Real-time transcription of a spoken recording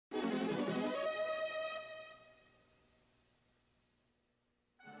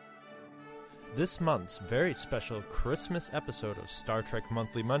This month's very special Christmas episode of Star Trek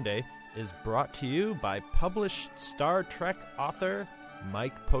Monthly Monday is brought to you by published Star Trek author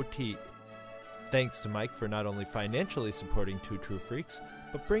Mike Poteet. Thanks to Mike for not only financially supporting Two True Freaks,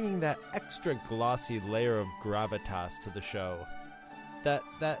 but bringing that extra glossy layer of gravitas to the show. That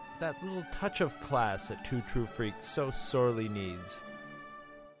little touch of class that Two True Freaks so sorely needs.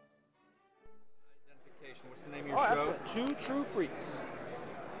 Identification. What's the name of your show? Absolutely. Two True Freaks.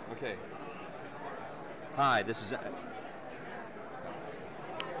 Okay. Hi, this is.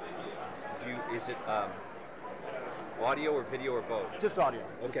 Is it audio or video or both? Just audio.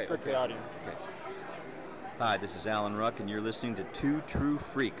 Okay. Strictly audio. Okay. Hi, this is Alan Ruck, and you're listening to Two True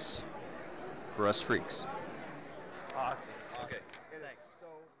Freaks. For us freaks. Awesome. Okay. Thanks. So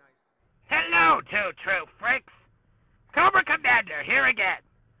nice. Hello, Two True Freaks. Cobra Commander here again.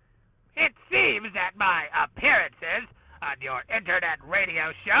 It seems that my appearances on your internet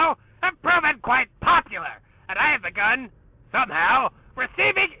radio show have proven quite popular, and I have begun, somehow,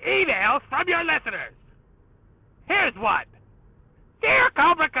 receiving emails from your listeners. Here's one. Dear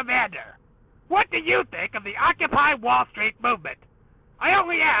Cobra Commander, what do you think of the Occupy Wall Street movement? I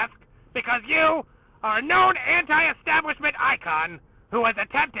only ask because you are a known anti-establishment icon who has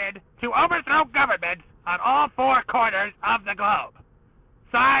attempted to overthrow governments on all four corners of the globe.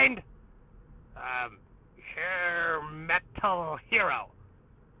 Signed, Metal Hero.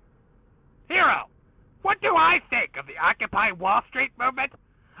 Hero, what do I think of the Occupy Wall Street movement?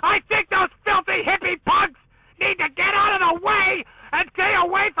 I think those filthy hippie punks need to get out of the way and stay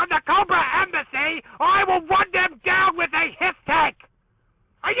away from the Cobra Embassy, or I will run them down with a hiss tank.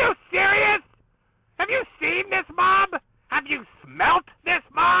 Are you serious? Have you seen this mob? Have you smelt this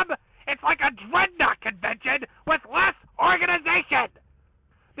mob? It's like a dreadnought convention with less organization.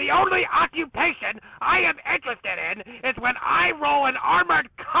 The only occupation I am interested in is when I roll an armored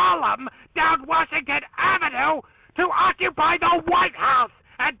column down Washington Avenue to occupy the White House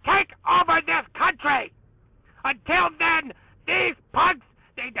and take over this country. Until then, these punks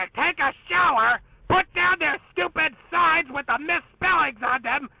need to take a shower, put down their stupid signs with the misspellings on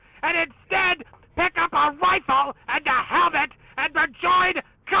them, and instead pick up a rifle and a helmet and rejoin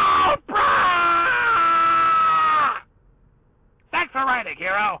Cobra! Thanks for writing,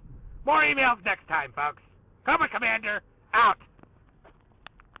 Hero. More emails next time, folks. Cobra Commander, out.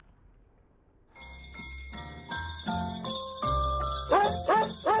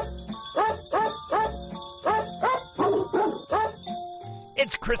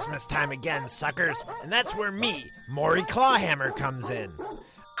 It's Christmas time again, suckers, and that's where me, Maury Clawhammer, comes in.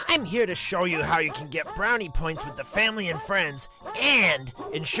 I'm here to show you how you can get brownie points with the family and friends and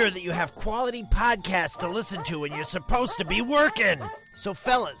ensure that you have quality podcasts to listen to when you're supposed to be working. So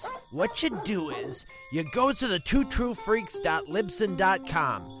fellas, what you do is you go to the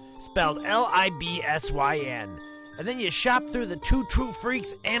twotruefreaks.libsyn.com, spelled Libsyn, and then you shop through the Two True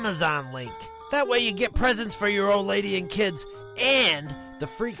Freaks Amazon link. That way you get presents for your old lady and kids, and the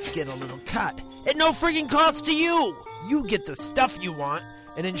freaks get a little cut at no freaking cost to you. You get the stuff you want,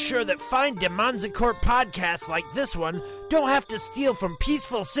 and ensure that fine Demonzicorp podcasts like this one don't have to steal from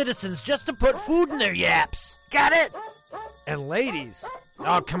peaceful citizens just to put food in their yaps. Got it? And ladies.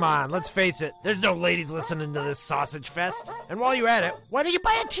 Oh, come on, let's face it. There's no ladies listening to this sausage fest. And while you're at it, why don't you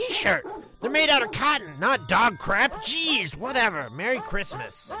buy a t-shirt? They're made out of cotton, not dog crap. Jeez, whatever. Merry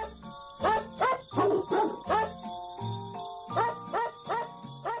Christmas.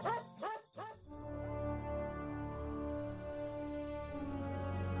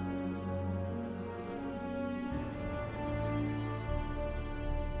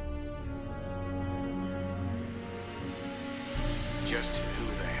 Just who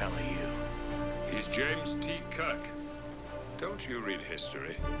the hell are you? He's James T. Kirk. Don't you read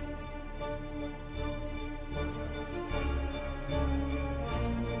history?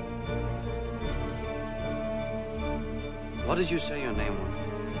 What did you say your name was?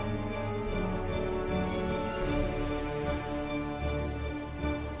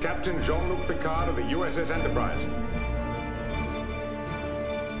 Captain Jean-Luc Picard of the USS Enterprise.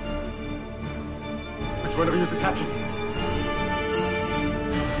 Which one of you is the captain?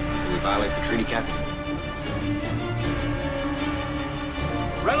 Did we violate the treaty, Captain?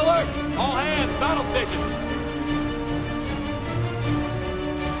 Red alert! All hands, battle stations!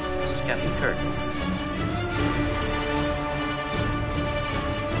 This is Captain Kirk.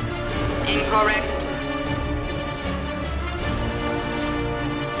 Incorrect.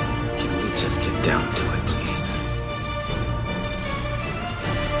 Can we just get down to it, please?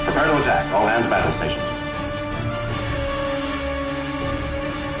 Prepare to attack. All hands battle stations.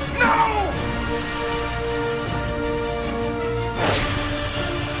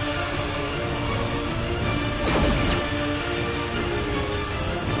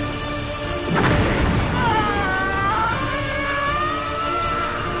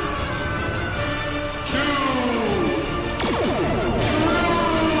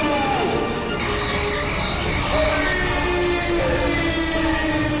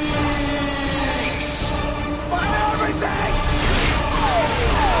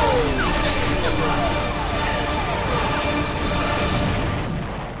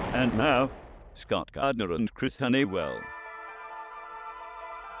 now, Scott Gardner and Chris Honeywell.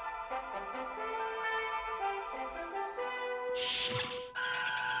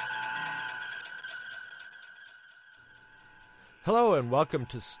 Hello and welcome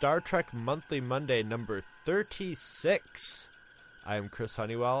to Star Trek Monthly Monday number 36. I am Chris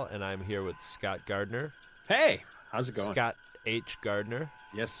Honeywell and I'm here with Scott Gardner. Hey, how's it going? Scott H. Gardner.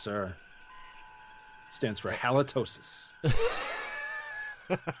 Yes, sir. Stands for halitosis.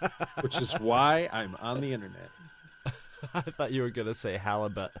 Which is why I'm on the internet. I thought you were going to say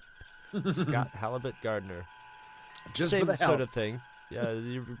halibut. Scott Halibut Gardner. Just same for the sort of thing. Yeah,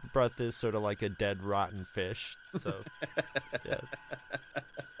 you brought this sort of like a dead, rotten fish. So, yeah.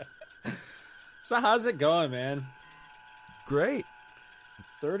 So how's it going, man? Great.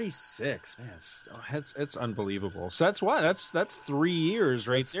 36, man. It's unbelievable. So that's what? That's 3 years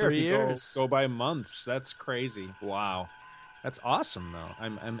right there. 3 years. Go by months. That's crazy. Wow. That's awesome, though.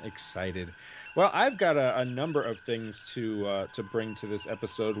 I'm excited. Well, I've got a number of things to bring to this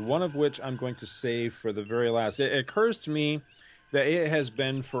episode, one of which I'm going to save for the very last. It occurs to me that it has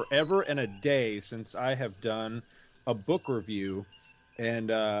been forever and a day since I have done a book review, and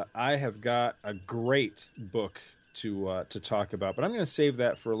I have got a great book to talk about. But I'm going to save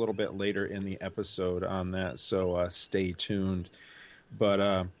that for a little bit later in the episode on that, so stay tuned.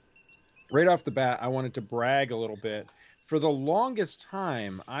 But right off the bat, I wanted to brag a little bit. For the longest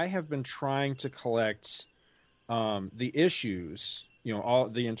time, I have been trying to collect the issues,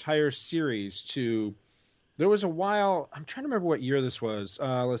 the entire series to... There was a while, I'm trying to remember what year this was.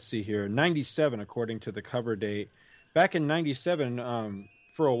 Let's see here, 97, according to the cover date. Back in 97,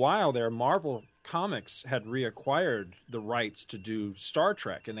 for a while there, Marvel Comics had reacquired the rights to do Star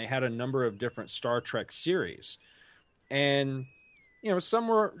Trek, and they had a number of different Star Trek series. And, some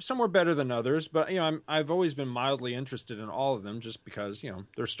were better than others, but, I've always been mildly interested in all of them just because,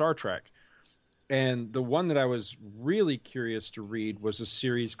 they're Star Trek. And the one that I was really curious to read was a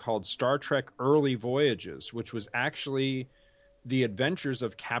series called Star Trek Early Voyages, which was actually the adventures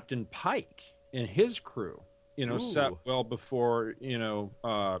of Captain Pike and his crew, set well before,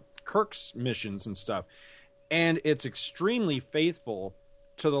 Kirk's missions and stuff. And it's extremely faithful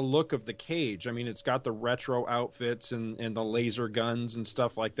to the look of the cage. I mean, it's got the retro outfits and the laser guns and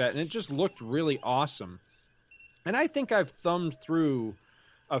stuff like that. And it just looked really awesome. And I think I've thumbed through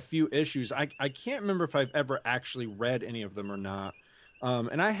a few issues. I can't remember if I've ever actually read any of them or not.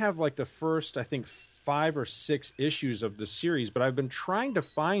 And I have like the first, I think, 5 or 6 issues of the series, but I've been trying to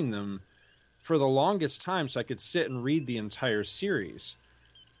find them for the longest time so I could sit and read the entire series.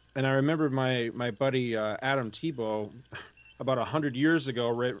 And I remember my buddy Adam Tebow about 100 years ago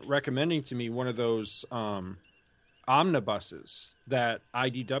recommending to me one of those omnibuses that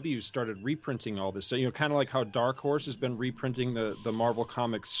IDW started reprinting all this. So, kind of like how Dark Horse has been reprinting the Marvel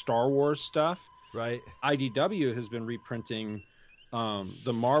Comics Star Wars stuff. Right. IDW has been reprinting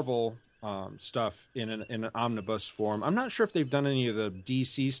the Marvel stuff in an omnibus form. I'm not sure if they've done any of the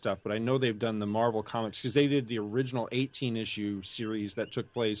DC stuff, but I know they've done the Marvel Comics because they did the original 18-issue series that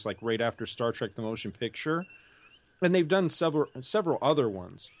took place like right after Star Trek The Motion Picture. And they've done several other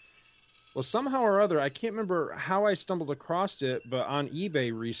ones. Well, somehow or other, I can't remember how I stumbled across it, but on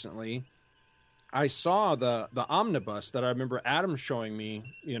eBay recently, I saw the omnibus that I remember Adam showing me,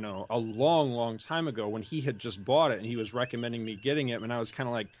 a long, long time ago when he had just bought it and he was recommending me getting it. And I was kind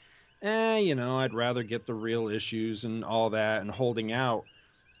of like, I'd rather get the real issues and all that and holding out.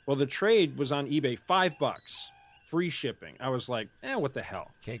 Well, the trade was on eBay, $5, free shipping. I was like, what the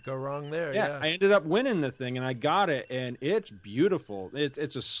hell? Can't go wrong there. Yeah, I ended up winning the thing, and I got it, and it's beautiful.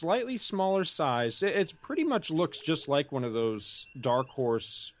 It's a slightly smaller size. It's pretty much looks just like one of those Dark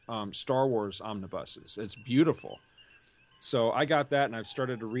Horse Star Wars omnibuses. It's beautiful. So I got that, and I've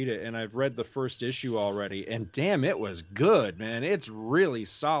started to read it, and I've read the first issue already, and damn, it was good, man. It's really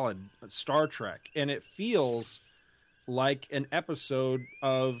solid Star Trek, and it feels like an episode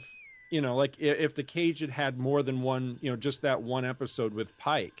of... like if the Cage had more than one, just that one episode with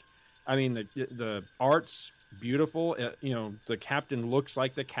Pike. I mean, the art's beautiful. The captain looks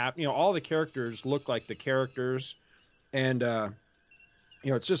like the all the characters look like the characters. And,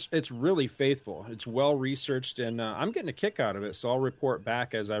 it's really faithful. It's well researched, and I'm getting a kick out of it. So I'll report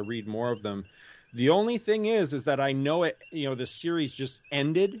back as I read more of them. The only thing is that I know it, the series just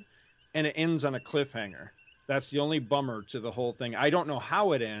ended and it ends on a cliffhanger. That's the only bummer to the whole thing. I don't know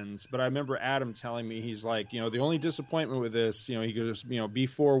how it ends, but I remember Adam telling me, he's like, the only disappointment with this, he goes, be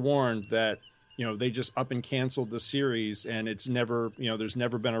forewarned that, they just up and canceled the series and it's never, there's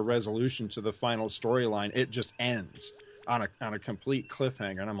never been a resolution to the final storyline. It just ends on a complete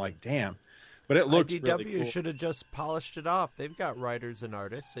cliffhanger. And I'm like, damn. but it looks IDW really cool. should have just polished it off. They've got writers and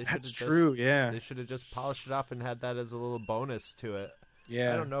artists. That's true, yeah. They should have just polished it off and had that as a little bonus to it.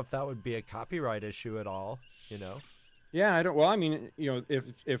 Yeah. I don't know if that would be a copyright issue at all, you know? Yeah, I don't. Well, I mean, you know,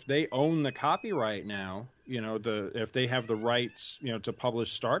 if they own the copyright now, you know, if they have the rights, you know, to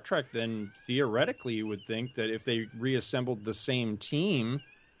publish Star Trek, then theoretically you would think that if they reassembled the same team,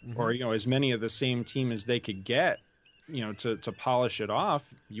 or you know, as many of the same team as they could get, you know, to polish it off,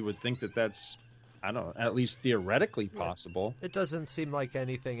 you would think that that's, I don't know, at least theoretically possible. It doesn't seem like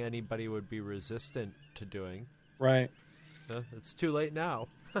anything anybody would be resistant to doing. Right. It's too late now.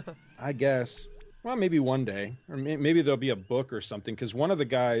 I guess. Well, maybe one day, or maybe there'll be a book or something. Because one of the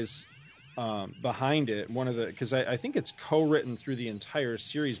guys behind it, because I think it's co-written through the entire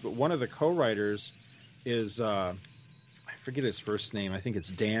series, but one of the co-writers is I forget his first name. I think it's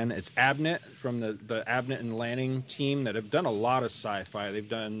Dan. It's Abnett from the Abnett and Lanning team that have done a lot of sci-fi. They've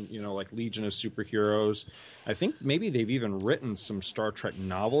done, you know, like Legion of Superheroes. I think maybe they've even written some Star Trek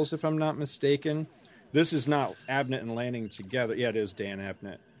novels, if I'm not mistaken. This is not Abnett and Lanning together. Yeah, it is Dan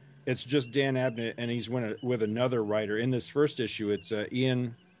Abnett. It's just Dan Abnett, and he's with another writer. In this first issue, it's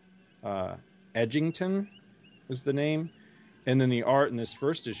Ian Edgington is the name. And then the art in this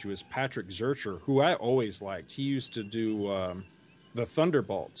first issue is Patrick Zurcher, who I always liked. He used to do the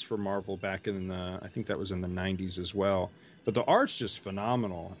Thunderbolts for Marvel back in I think that was in the 90s as well. But the art's just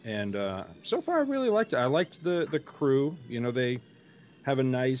phenomenal. And so far, I really liked it. I liked the crew. You know, they have a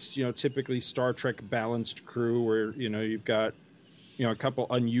nice, you know, typically Star Trek balanced crew where, you know, you've got, you know, a couple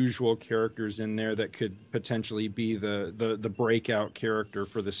unusual characters in there that could potentially be the breakout character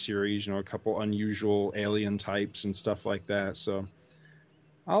for the series. You know, a couple unusual alien types and stuff like that. So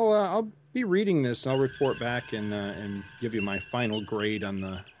I'll be reading this and I'll report back and give you my final grade on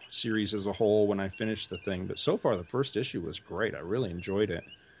the series as a whole when I finish the thing. But so far, the first issue was great. I really enjoyed it.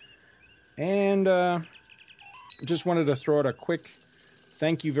 And just wanted to throw out a quick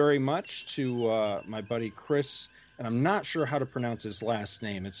thank you very much to my buddy Chris. And I'm not sure how to pronounce his last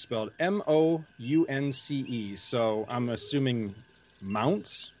name. It's spelled Mounce. So I'm assuming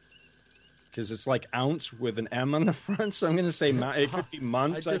Mounts, because it's like ounce with an M on the front. So I'm going to say it could be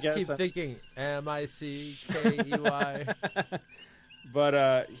months, I guess. I just keep thinking Mickey.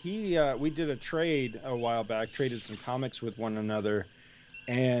 But we did a trade a while back, traded some comics with one another.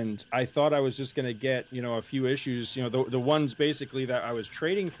 And I thought I was just going to get, you know, a few issues, you know, the ones basically that I was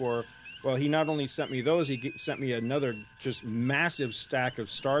trading for. Well, he not only sent me those, he sent me another just massive stack of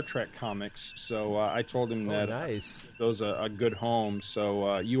Star Trek comics. So I told him that those are a good home.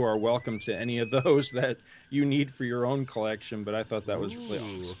 So you are welcome to any of those that you need for your own collection. But I thought that was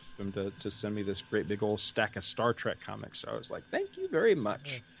really awesome to send me this great big old stack of Star Trek comics. So I was like, thank you very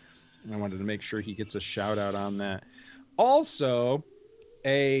much. And I wanted to make sure he gets a shout out on that. Also,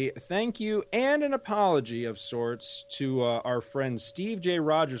 a thank you and an apology of sorts to our friend Steve J.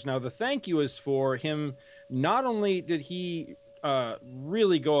 Rogers. Now, the thank you is for him. Not only did he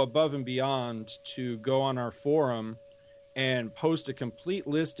really go above and beyond to go on our forum and post a complete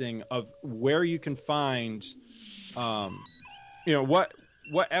listing of where you can find, you know, what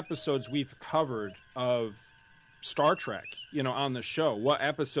episodes we've covered of Star Trek, you know, on the show. What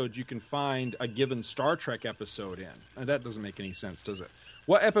episodes you can find a given Star Trek episode in. And that doesn't make any sense, does it?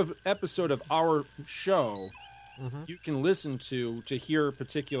 What episode of our show you can listen to hear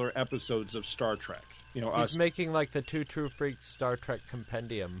particular episodes of Star Trek. You know, he's making like the Two True Freaks Star Trek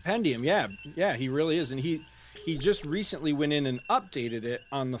compendium. Yeah, he really is. And he just recently went in and updated it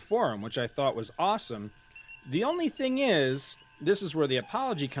on the forum, which I thought was awesome. The only thing is, this is where the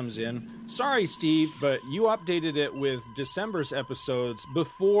apology comes in. Sorry, Steve, but you updated it with December's episodes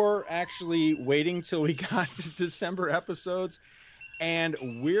before actually waiting till we got to December episodes.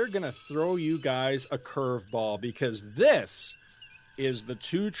 And we're going to throw you guys a curveball because this is the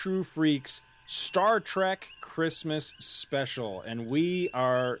Two True Freaks Star Trek Christmas special. And we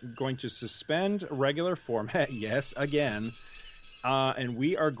are going to suspend regular format, yes, again. And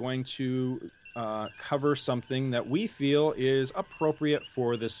we are going to cover something that we feel is appropriate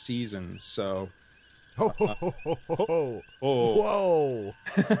for the season. So, whoa.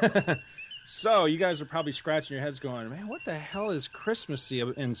 So you guys are probably scratching your heads going, man, what the hell is Christmassy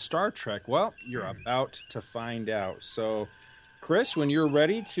in Star Trek? Well, you're about to find out. So, Chris, when you're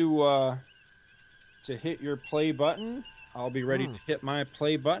ready to hit your play button, I'll be ready to hit my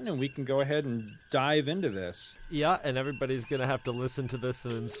play button, and we can go ahead and dive into this. Yeah, and everybody's going to have to listen to this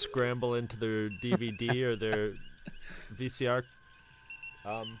and scramble into their DVD or their VCR.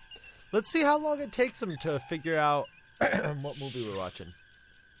 Let's see how long it takes them to figure out what movie we're watching.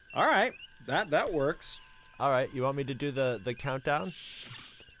 All right, that works. All right, you want me to do the countdown?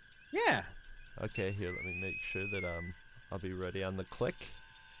 Yeah. Okay, here, let me make sure that I'll be ready on the click.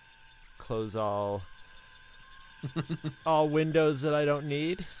 Close all windows that I don't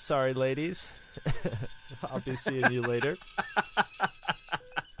need. Sorry, ladies. I'll be seeing you later.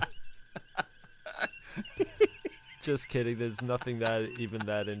 Just kidding. There's nothing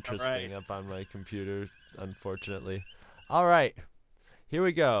that interesting up on my computer, unfortunately. All right, here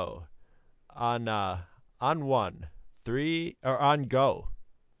we go. On one, three, or on go.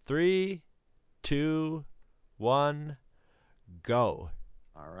 3, 2, 1, go.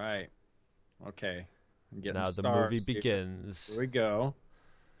 All right. Okay. I'm getting now the stars movie here. begins. Here we go.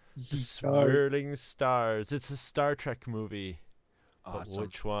 The swirling stars. It's a Star Trek movie. Awesome. But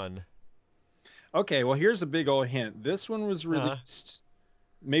which one? Okay, well, here's a big old hint. This one was released.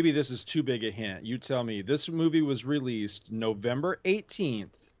 Maybe this is too big a hint. You tell me. This movie was released November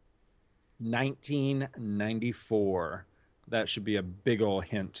 18th, 1994. That should be a big old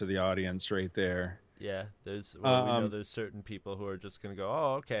hint to the audience right there. Yeah, we know there's certain people who are just going to go,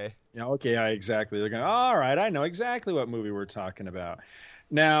 oh, okay. Yeah, okay, exactly. They're going, all right, I know exactly what movie we're talking about.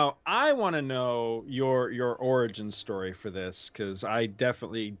 Now, I want to know your origin story for this, because I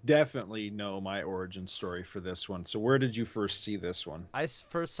definitely know my origin story for this one. So where did you first see this one? I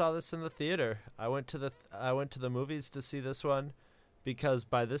first saw this in the theater. I went to the movies to see this one because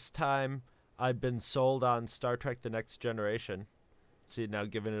by this time I'd been sold on Star Trek: The Next Generation. See, now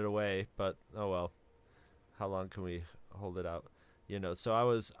giving it away, but oh well. How long can we hold it out? So I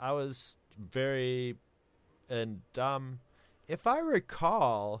was very, and if I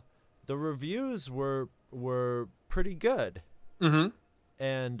recall, the reviews were pretty good. Mm-hmm.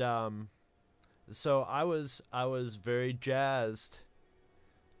 And so I was very jazzed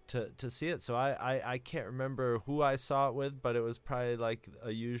to see it. So I can't remember who I saw it with, but it was probably like a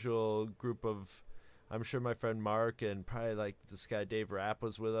usual group of, I'm sure my friend Mark and probably like this guy Dave Rapp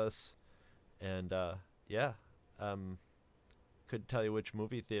was with us. And couldn't tell you which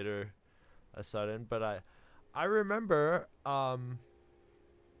movie theater I saw it in, but I remember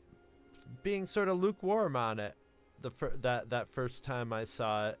being sort of lukewarm on it that first time I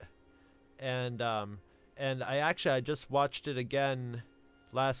saw it, and I just watched it again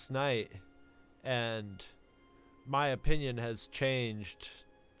last night, and my opinion has changed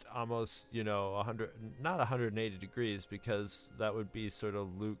almost 180 degrees, because that would be sort of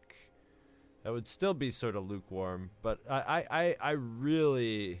that would still be sort of lukewarm, but I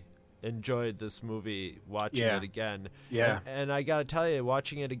really enjoyed this movie watching it again. Yeah. And I gotta tell you,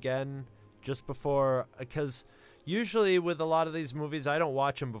 watching it again just before, because usually with a lot of these movies, I don't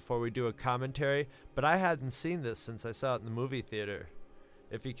watch them before we do a commentary, but I hadn't seen this since I saw it in the movie theater,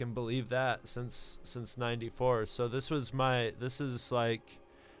 if you can believe that, since 94. So this is like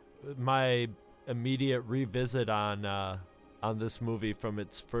my immediate revisit on this movie from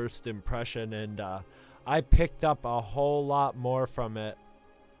its first impression, and I picked up a whole lot more from it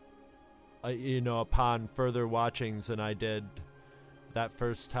upon further watchings than I did that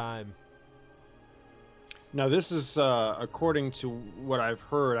first time. Now, this is according to what I've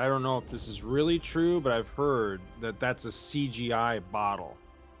heard. I don't know if this is really true, but I've heard that that's a CGI bottle.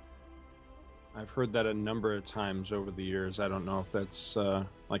 I've heard that a number of times over the years. I don't know if that's,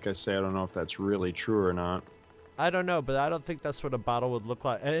 like I say, I don't know if that's really true or not. I don't know, but I don't think that's what a bottle would look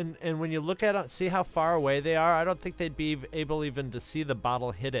like. And when you look at it, see how far away they are, I don't think they'd be able even to see the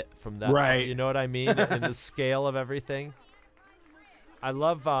bottle hit it from that right. far. You know what I mean? And the scale of everything. I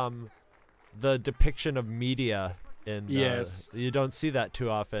love the depiction of media in yes. You don't see that too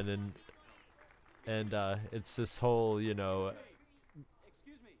often, and it's this whole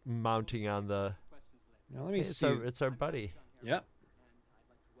mounting on the. Now let me see. It's our buddy. Yep.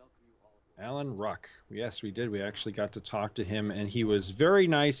 Alan Ruck. Yes, we did. We actually got to talk to him, and he was very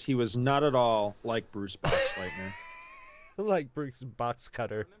nice. He was not at all like Bruce Boxleitner. Like Bruce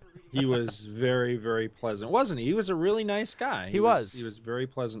Boxcutter. He was very, very pleasant, wasn't he? He was a really nice guy. He was. He was very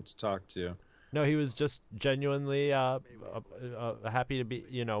pleasant to talk to. No, he was just genuinely happy to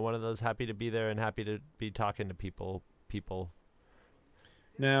be, one of those happy to be there and happy to be talking to people.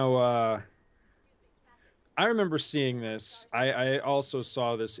 Now, I remember seeing this. I also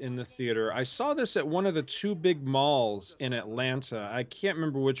saw this in the theater. I saw this at one of the two big malls in Atlanta. I can't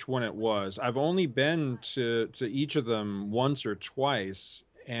remember which one it was. I've only been to each of them once or twice,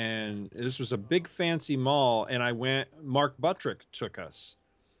 and this was a big fancy mall, and I went. Mark Buttrick took us.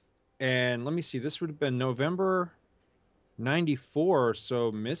 And let me see, this would have been November 94,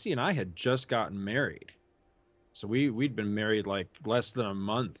 so Missy and I had just gotten married. So we'd been married like less than a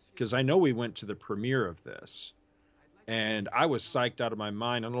month, because I know we went to the premiere of this. And I was psyched out of my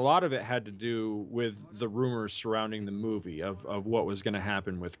mind. And a lot of it had to do with the rumors surrounding the movie of what was going to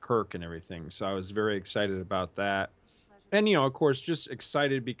happen with Kirk and everything. So I was very excited about that. And, of course, just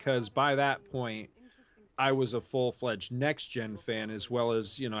excited because by that point, I was a full-fledged next-gen fan, as well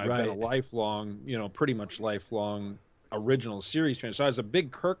as, I've been a lifelong, pretty much lifelong original series fan. So I was a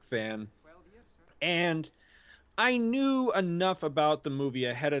big Kirk fan. And I knew enough about the movie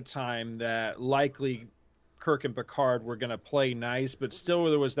ahead of time that likely Kirk and Picard were going to play nice, but still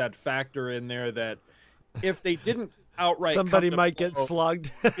there was that factor in there that if they didn't outright somebody might get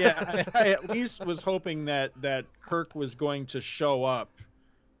slugged. Yeah, I at least was hoping that Kirk was going to show up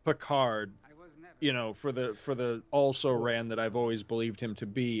Picard, for the also ran that I've always believed him to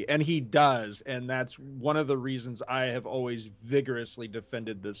be, and he does, and that's one of the reasons I have always vigorously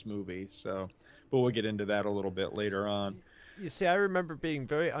defended this movie. So, but we'll get into that a little bit later on. You see, I remember being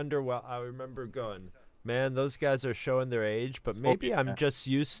very underwhelmed. I remember going, man, those guys are showing their age, but maybe I'm just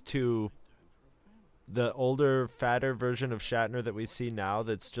used to the older, fatter version of Shatner that we see now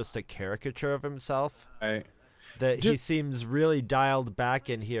that's just a caricature of himself. Right. That he seems really dialed back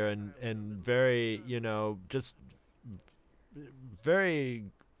in here and very, just very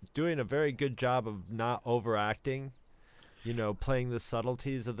doing a very good job of not overacting, playing the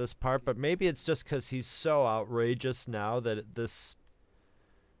subtleties of this part. But maybe it's just because he's so outrageous now that this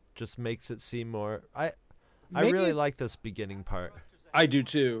just makes it seem more. I really like this beginning part. I do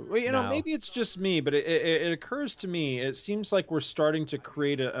too. Well, maybe it's just me, but it occurs to me, it seems like we're starting to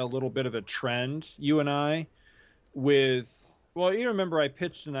create a little bit of a trend, you and I, with, well, you remember I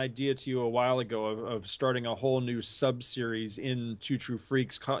pitched an idea to you a while ago of starting a whole new sub-series in Two True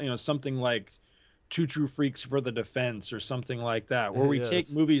Freaks, something like Two True Freaks for the Defense or something like that, where we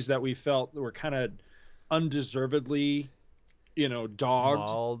take movies that we felt were kind of undeservedly, dogged.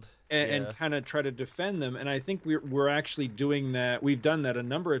 Mauled. And kind of try to defend them. And I think we're actually doing that. We've done that a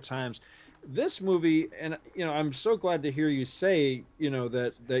number of times. This movie, and I'm so glad to hear you say,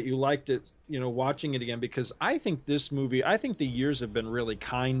 that you liked it, watching it again, because I think this movie, I think the years have been really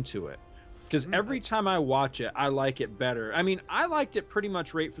kind to it. Because every time I watch it, I like it better. I mean, I liked it pretty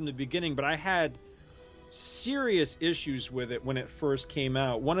much right from the beginning, but I had serious issues with it when it first came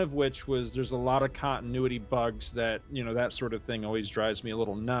out, one of which was there's a lot of continuity bugs that that sort of thing always drives me a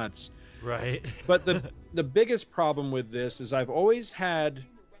little nuts, right? But the biggest problem with this is I've always had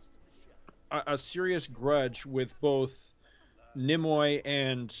a serious grudge with both Nimoy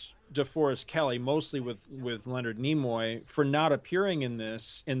and DeForest Kelley, mostly with Leonard Nimoy, for not appearing in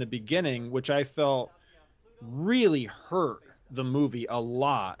this in the beginning, which I felt really hurt the movie a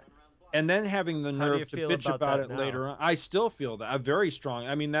lot. And then having the nerve to bitch about it later on. I still feel that. I'm very strong.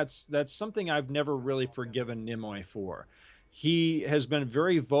 I mean, that's something I've never really forgiven Nimoy for. He has been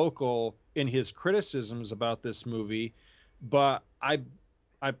very vocal in his criticisms about this movie, but I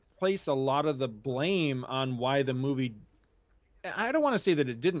place a lot of the blame on why the movie, I don't want to say that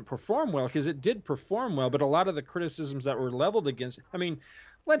it didn't perform well, because it did perform well, but a lot of the criticisms that were leveled against, I mean,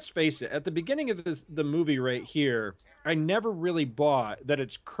 let's face it, at the beginning of the movie right here, I never really bought that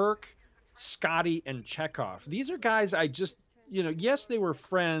it's Kirk, Scotty, and Chekhov. These are guys I just, yes, they were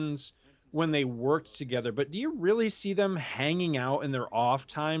friends when they worked together, but do you really see them hanging out in their off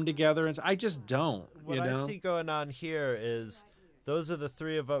time together? And I just don't. What I see going on here is those are the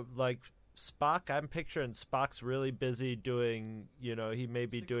three of them, like Spock. I'm picturing Spock's really busy doing, he may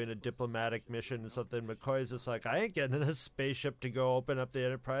be doing a diplomatic mission or something. McCoy's just like, I ain't getting in a spaceship to go open up the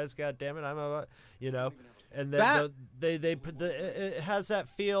Enterprise. God damn it, I'm a, And then it has that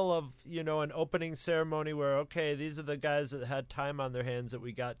feel of, an opening ceremony where, okay, these are the guys that had time on their hands that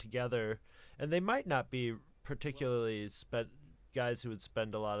we got together. And they might not be particularly guys who would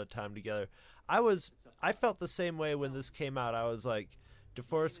spend a lot of time together. I felt the same way when this came out. I was like,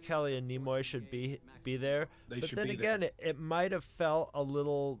 DeForest Kelley and Nimoy should be there. But then again, it might have felt a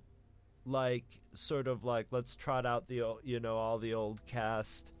little like, sort of like, let's trot out the, all the old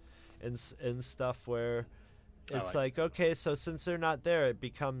cast and stuff where it's like, okay, so since they're not there, it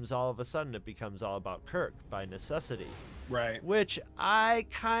becomes all about Kirk by necessity. Right. Which I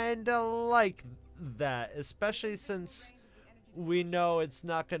kind of like that, especially since we know it's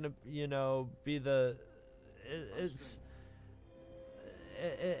not going to, be the...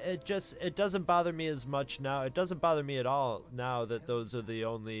 It doesn't bother me as much now. It doesn't bother me at all now that those are the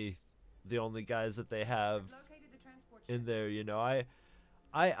only guys that they have in there,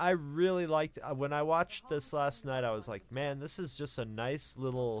 I really liked when I watched this last night. I was like, man, this is just a nice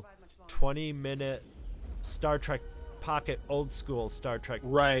little 20-minute Star Trek pocket, old school Star Trek,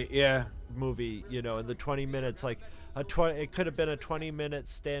 right? Yeah, movie. In the 20 minutes, like it could have been a 20-minute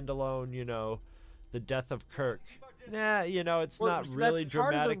standalone. The death of Kirk, Nah, it's not really that's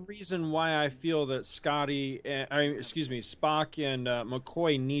dramatic. Part of the reason why I feel that Spock and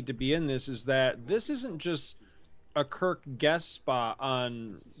McCoy need to be in this is that this isn't just a Kirk guest spot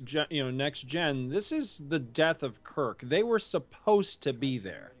on Next Gen. This is the death of Kirk. They were supposed to be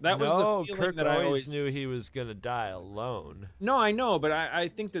there. That was the feeling Kirk that I always knew he was gonna die alone. No, I know, but I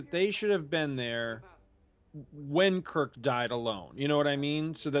think that they should have been there when Kirk died alone. You know what I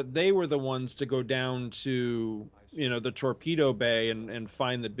mean? So that they were the ones to go down to the torpedo bay and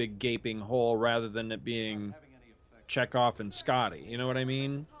find the big gaping hole rather than it being Chekhov and Scotty. You know what I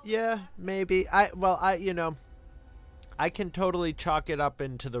mean? Yeah, maybe. I can totally chalk it up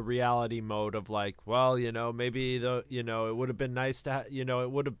into the reality mode of like, well, maybe it would have been nice to it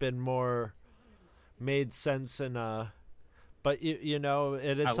would have been more made sense in but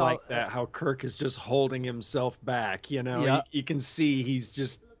it's I like that how Kirk is just holding himself back. You can see he's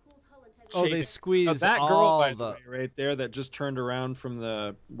just. They squeeze that girl all by the way, right there that just turned around from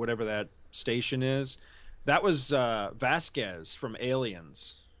the whatever that station is. That was Vasquez from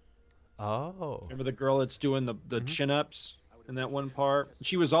Aliens. Oh, remember the girl that's doing the chin-ups in that one part?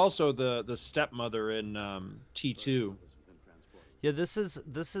 She was also the stepmother in T2. Yeah,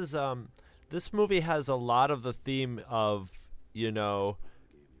 this movie has a lot of the theme of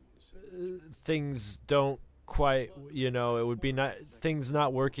things don't quite it would be not things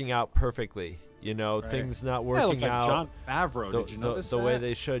not working out perfectly. Right. Things not working like out. Jon Favreau. Did you notice the way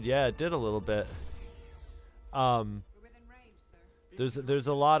they should? Yeah, it did a little bit. There's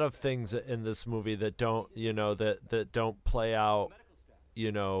a lot of things in this movie that don't that don't play out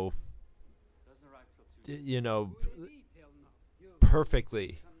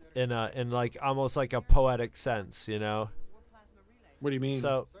perfectly in like almost like a poetic sense. What do you mean?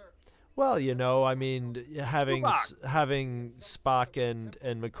 So, well, I mean, having Spock and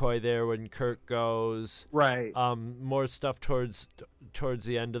McCoy there when Kirk goes, right? More stuff towards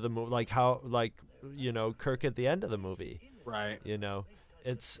the end of the movie, like how Kirk at the end of the movie, right?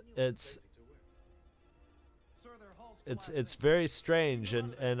 It's very strange,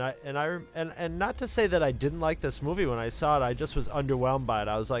 and not to say that I didn't like this movie when I saw it. I just was underwhelmed by it.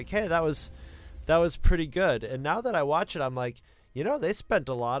 I was like, hey, that was pretty good. And now that I watch it, I'm like, they spent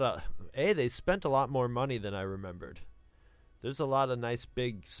a lot more money than I remembered. There's a lot of nice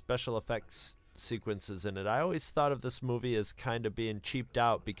big special effects sequences in it. I always thought of this movie as kind of being cheaped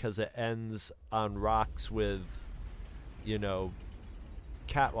out because it ends on rocks with,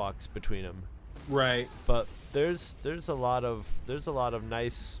 catwalks between them. Right. But there's a lot of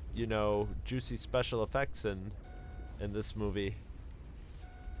nice, juicy special effects in this movie.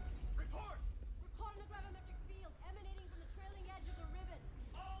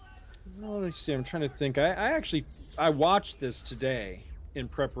 Let me see. I'm trying to think. I watched this today in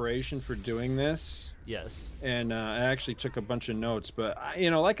preparation for doing this. Yes. And I actually took a bunch of notes. But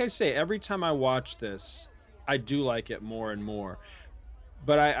like I say, every time I watch this, I do like it more and more.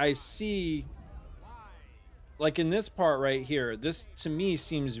 But I see, like in this part right here, this to me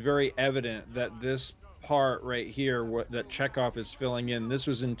seems very evident that this part right here that Chekhov is filling in, this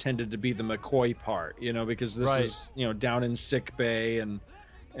was intended to be the McCoy part, because this is down in sick bay and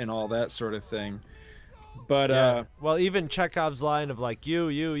all that sort of thing. But well, even Chekhov's line of like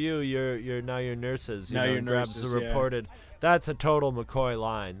you're now your nurses, now your grabs nurses, the reported. That's a total McCoy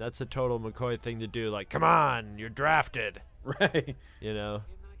line. That's a total McCoy thing to do. Like, come on, you're drafted. Right. Now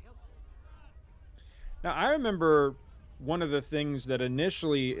I remember one of the things that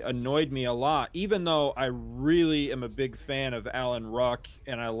initially annoyed me a lot, even though I really am a big fan of Alan Ruck,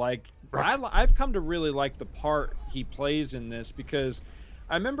 and I've come to really like the part he plays in this, because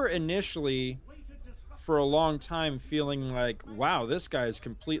I remember initially for a long time feeling like, wow, this guy is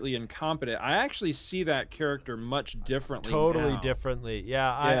completely incompetent. I actually see that character much differently Totally now. differently.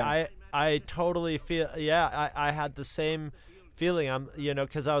 Yeah. I totally feel, I had the same feeling. I'm,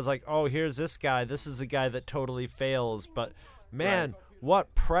 because I was like, oh, here's this guy. This is a guy that totally fails. But man,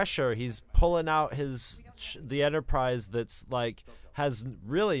 what pressure he's pulling out the Enterprise that's like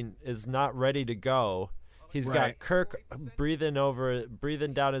is not ready to go. He's got Kirk breathing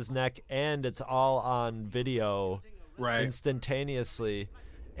down his neck, and it's all on video instantaneously.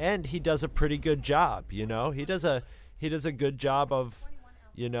 And he does a pretty good job, He does a good job of,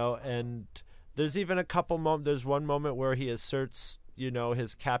 and there's even a couple moments. There's one moment where he asserts,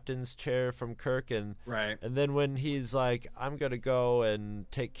 his captain's chair from Kirk, and then when he's like, I'm going to go and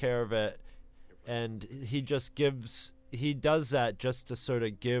take care of it, and he does that just to sort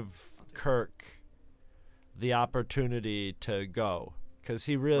of give Kirk the opportunity to go, because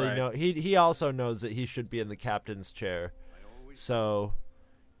he really he also knows that he should be in the captain's chair. So,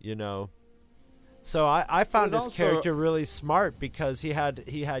 So I found his also, character really smart because he had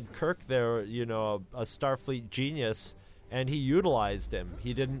Kirk there, a Starfleet genius, and he utilized him.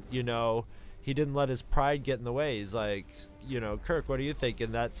 He didn't let his pride get in the way. He's like, Kirk, what do you think?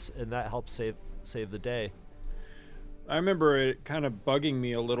 And that helps save the day. I remember it kind of bugging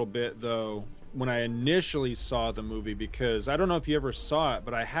me a little bit though when I initially saw the movie, because I don't know if you ever saw it,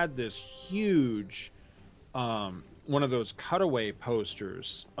 but I had this huge one of those cutaway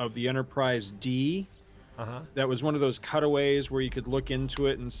posters of the Enterprise D. That was one of those cutaways where you could look into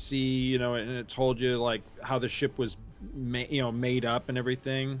it and see, and it told you like how the ship was made up and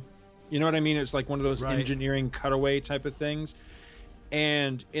everything. You know what I mean? It's like one of those engineering cutaway type of things.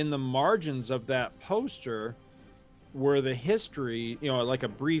 And in the margins of that poster were the history, like a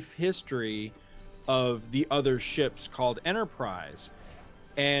brief history of the other ships called Enterprise.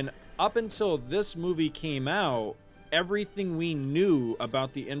 And up until this movie came out, everything we knew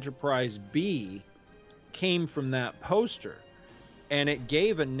about the Enterprise B came from that poster. And it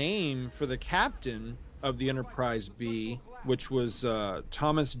gave a name for the captain of the Enterprise B, which was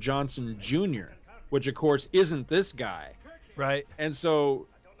Thomas Johnson Jr., which of course isn't this guy. Right. And so,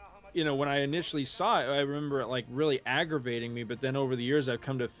 when I initially saw it, I remember it like really aggravating me. But then over the years, I've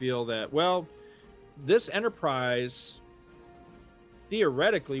come to feel that, well, this Enterprise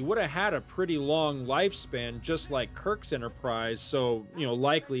theoretically would have had a pretty long lifespan, just like Kirk's Enterprise. So,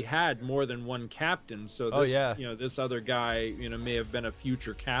 likely had more than one captain. So this, this other guy, may have been a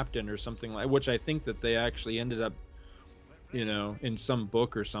future captain or something like, which I think that they actually ended up, in some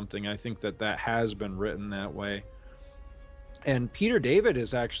book or something. I think that has been written that way. And Peter David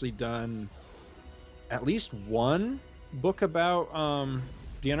has actually done at least one book about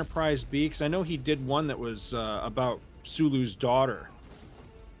the Enterprise B, because I know he did one that was about Sulu's daughter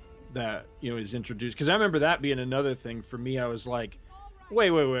that is introduced. Because I remember that being another thing for me. I was like, wait,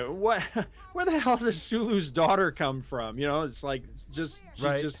 what? Where the hell does Sulu's daughter come from? It's like she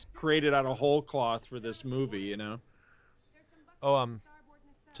just created out of whole cloth for this movie. Oh,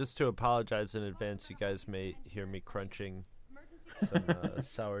 just to apologize in advance, you guys may hear me crunching some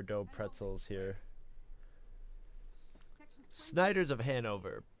sourdough pretzels here. Snyder's of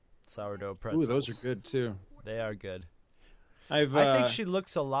Hanover sourdough pretzels. Ooh, those are good too. They are good. I think she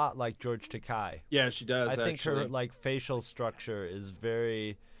looks a lot like George Takei. Yeah, she does. I think her facial structure is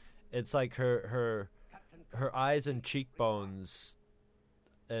very. It's like her eyes and cheekbones,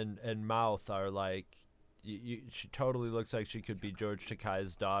 and mouth are like. She totally looks like she could be George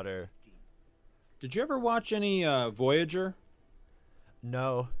Takei's daughter. Did you ever watch any Voyager?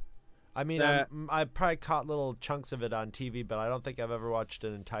 No. I mean, I probably caught little chunks of it on TV, but I don't think I've ever watched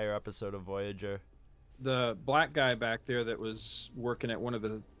an entire episode of Voyager. The black guy back there that was working at one of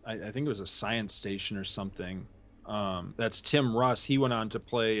the, I think it was a science station or something. That's Tim Russ. He went on to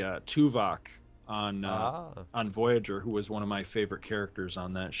play Tuvok on Voyager, who was one of my favorite characters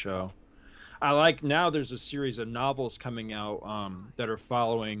on that show. Now there's a series of novels coming out that are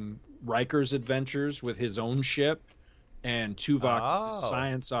following Riker's adventures with his own ship, and Tuvok is a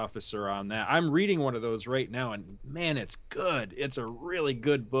science officer on that. I'm reading one of those right now, and man, it's good. It's a really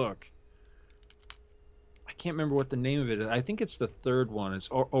good book. I can't remember what the name of it is. I think it's the third one.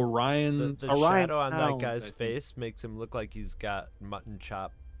 It's Orion. The Orion's shadow on Hounds, that guy's face makes him look like he's got mutton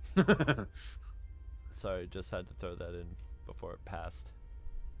chop. Sorry, just had to throw that in before it passed.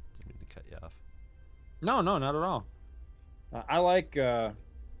 Didn't mean to cut you off. No, not at all. I like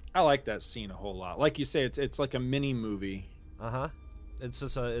that scene a whole lot. Like you say, it's like a mini movie. It's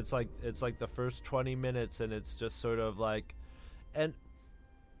just it's like the first 20 minutes, and it's just sort of like, and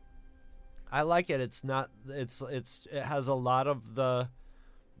I like it. It has a lot of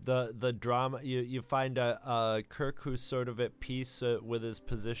the drama. You find a Kirk who's sort of at peace with his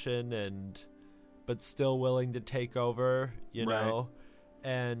position but still willing to take over, you know.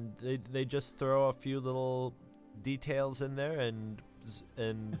 And they just throw a few little details in there, and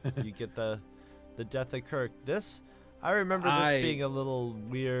you get the death of Kirk. I remember this being a little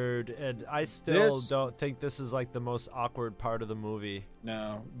weird, and I still don't think this is like the most awkward part of the movie.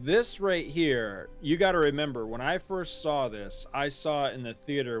 No, this right here, you got to remember, when I first saw this, I saw it in the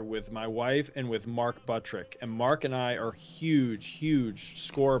theater with my wife and with Mark Buttrick, and Mark and I are huge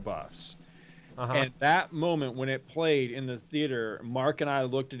score buffs. And that moment when it played in the theater, Mark and I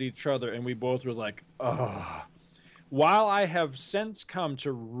looked at each other, and we both were like, ugh. While I have since come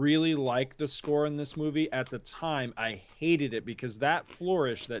to really like the score in this movie, at the time I hated it because that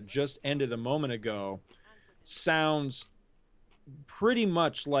flourish that just ended a moment ago sounds pretty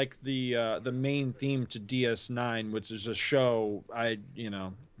much like the main theme to DS9, which is a show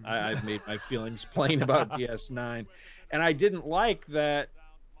I've made my feelings plain about DS9, and I didn't like that.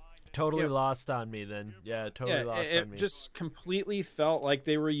 Totally lost on me then. Yeah, totally lost on me. It just completely felt like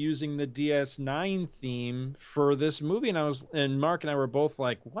they were using the DS9 theme for this movie, and Mark and I were both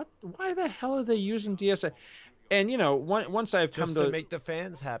like, "What? Why the hell are they using DS9?" And once I've come to make the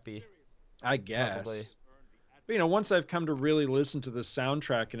fans happy, I guess. Probably. But once I've come to really listen to the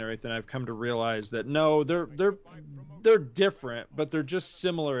soundtrack and everything, I've come to realize that no, they're different, but they're just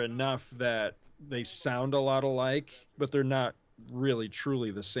similar enough that they sound a lot alike, but they're not really truly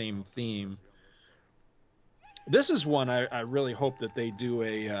the same theme. This is one I really hope that they do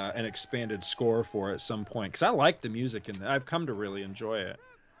an expanded score for at some point, because I like the music and I've come to really enjoy it.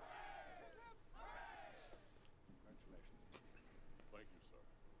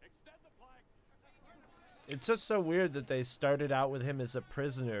 It's just so weird that they started out with him as a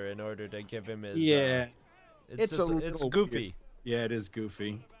prisoner in order to give him his. It's goofy. Weird. Yeah, it is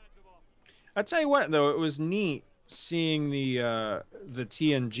goofy. I tell you what, though, it was neat seeing the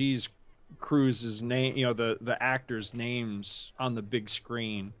TNG's crew's name, the actors' names on the big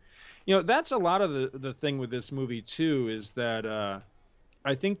screen. That's a lot of the thing with this movie too, is that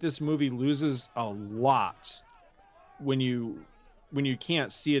I think this movie loses a lot when you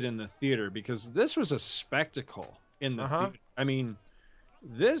can't see it in the theater, because this was a spectacle in the theater.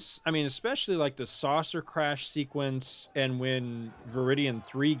 Especially like the saucer crash sequence, and when Viridian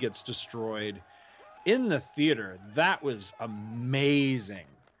 3 gets destroyed in the theater, that was amazing.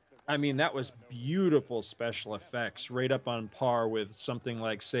 That was beautiful special effects, right up on par with something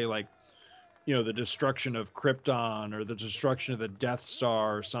like, say, the destruction of Krypton or the destruction of the Death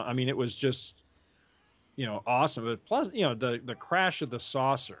Star or something. It was just, awesome. But plus, the crash of the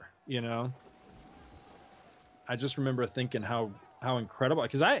saucer, I just remember thinking how incredible,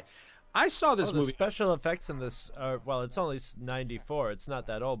 because I saw this movie. The special effects in this are, well, it's only 94. It's not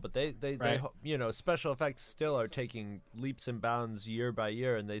that old, but they special effects still are taking leaps and bounds year by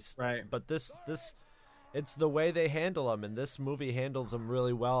year, and but this it's the way they handle them, and this movie handles them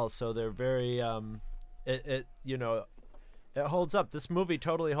really well. So they're very it holds up. This movie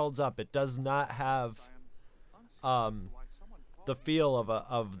totally holds up. It does not have the feel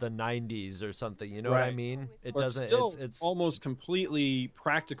of the 90s or something, what I mean? It doesn't. It's almost completely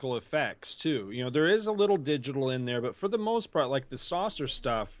practical effects too. There is a little digital in there, but for the most part, like the saucer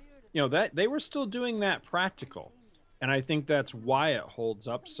stuff, that they were still doing that practical, and I think that's why it holds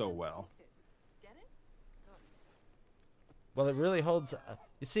up so well. Well, it really holds.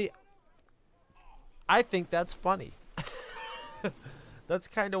 You see, I think that's funny. That's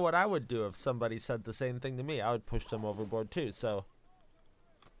kind of what I would do if somebody said the same thing to me. I would push them overboard too. So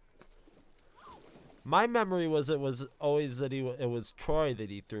my memory was it was always that it was Troy that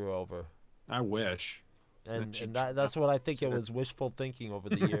he threw over. I wish. And that's what I think. It was wishful thinking over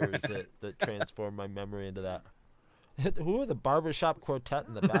the years that transformed my memory into that. Who are the barbershop quartet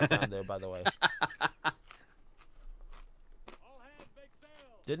in the background there, by the way?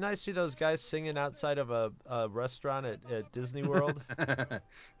 Didn't I see those guys singing outside of a restaurant at Disney World?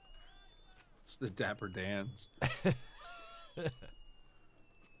 It's the Dapper Dans.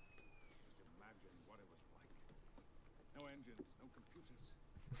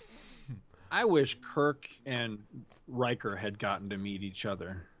 I wish Kirk and Riker had gotten to meet each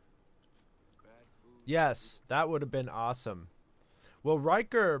other. Yes, that would have been awesome. Well,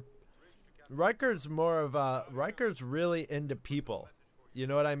 Riker's really into people. You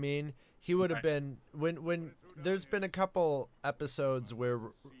know what I mean? He would have been when there's been a couple episodes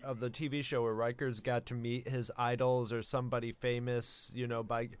of the TV show where Riker's got to meet his idols or somebody famous,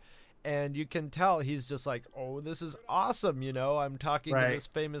 and you can tell he's just like, oh, this is awesome, I'm talking to this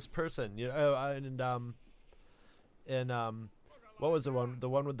famous person, and what was the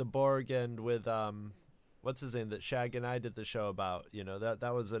one with the Borg and with what's his name that Shag and I did the show about,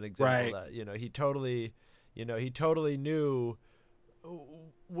 that was an example that he totally knew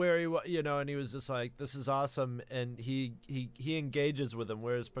where he was, and he was just like, this is awesome, and he engages with him,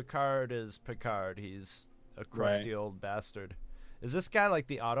 whereas Picard is Picard. He's a crusty old bastard. Is this guy like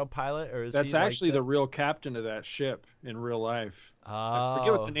the autopilot, or is that's he actually like the real captain of that ship in real life? Oh. I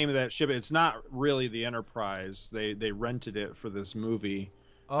forget what the name of that ship is. It's not really the Enterprise. They rented it for this movie.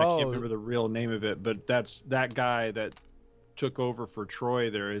 I can't remember the real name of it, but that guy that took over for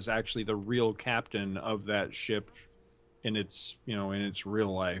Troy there is actually the real captain of that ship in its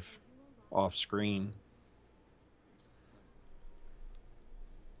real life off screen.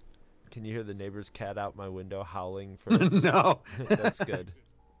 Can you hear the neighbor's cat out my window howling for its... No. That's good.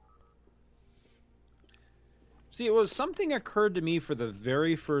 See, it was something occurred to me for the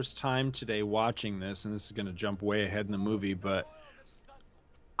very first time today watching this, and this is going to jump way ahead in the movie, but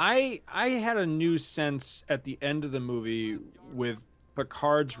I had a new sense at the end of the movie with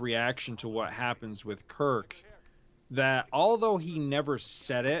Picard's reaction to what happens with Kirk, that although he never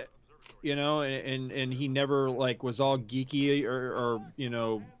said it, you know, and he never like was all geeky or you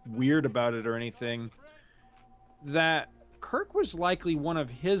know, weird about it or anything, that Kirk was likely one of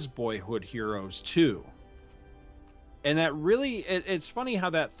his boyhood heroes too. And that really, it's funny how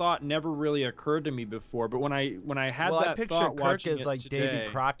that thought never really occurred to me before. But when I had that I picture thought Kirk watching as like today, Davy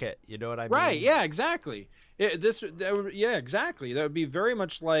Crockett. You know what I mean? right? Yeah, exactly. Yeah, exactly. That would be very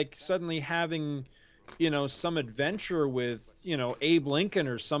much like suddenly having, you know, some adventure with, you know, Abe Lincoln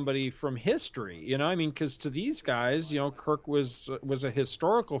or somebody from history. You know, I mean, because to these guys, you know, Kirk was a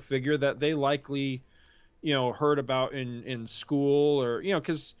historical figure that they likely, you know, heard about in school, or, you know,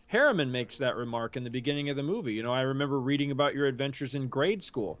 because Harriman makes that remark in the beginning of the movie. You know, I remember reading about your adventures in grade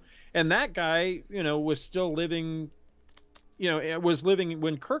school, and that guy, you know, was still living. You know, was living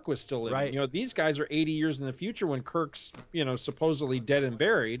when Kirk was still living. Right. You know, these guys are 80 years in the future when Kirk's, you know, supposedly dead and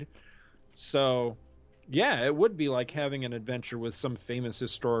buried. So, yeah, it would be like having an adventure with some famous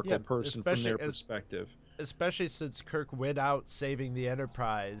historical person from their perspective. Especially since Kirk went out saving the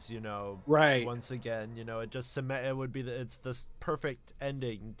Enterprise, you know. Right. Once again, you know, it just it would be it's this perfect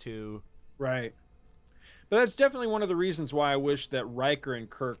ending to. Right. But that's definitely one of the reasons why I wish that Riker and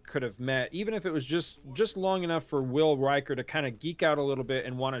Kirk could have met, even if it was just long enough for Will Riker to kind of geek out a little bit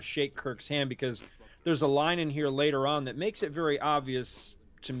and want to shake Kirk's hand, because there's a line in here later on that makes it very obvious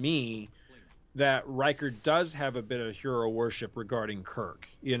to me that Riker does have a bit of hero worship regarding Kirk,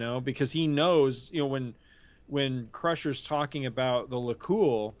 you know, because he knows, you know, when Crusher's talking about the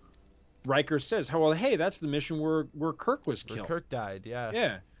Lakul, Riker says, "Oh, well, hey, that's the mission where Kirk was killed. Where Kirk died, yeah.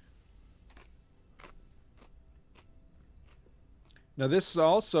 Yeah. Now, this is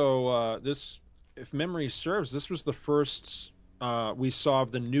also, if memory serves, this was the first we saw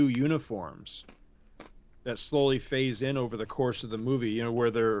of the new uniforms that slowly phase in over the course of the movie, you know, where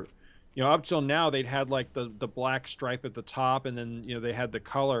they're, you know, up till now they'd had like the black stripe at the top, and then, you know, they had the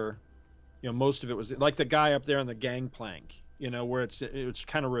color, you know, most of it was like the guy up there on the gangplank, you know, where it's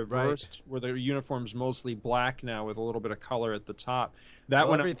kind of reversed, right, where the uniform's mostly black now with a little bit of color at the top. That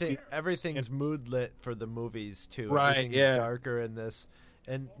one, everything's mood lit for the movies too. Right, everything's darker in this.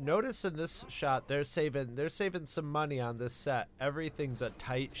 And notice in this shot, they're saving some money on this set. Everything's a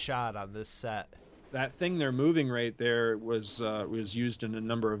tight shot on this set. That thing they're moving right there was used in a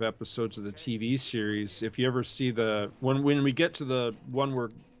number of episodes of the TV series. If you ever see when we get to the one where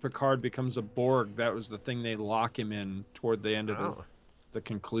Picard becomes a Borg, that was the thing they lock him in toward the end of the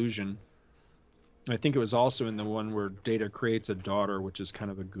conclusion. I think it was also in the one where Data creates a daughter, which is kind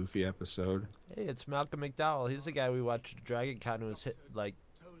of a goofy episode. Hey, it's Malcolm McDowell. He's the guy we watched at Dragon Con who was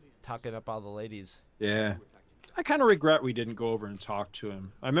talking up all the ladies. Yeah. I kind of regret we didn't go over and talk to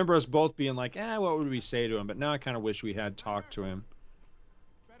him. I remember us both being like, what would we say to him? But now I kind of wish we had talked to him.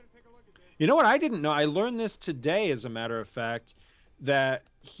 You know what I didn't know? I learned this today, as a matter of fact, that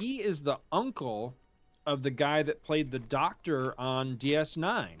he is the uncle of the guy that played the Doctor on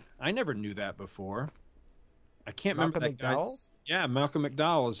DS9. I never knew that before. I can't remember that guy's... Yeah, Malcolm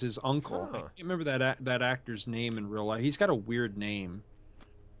McDowell is his uncle. I can't remember that actor's name in real life. He's got a weird name.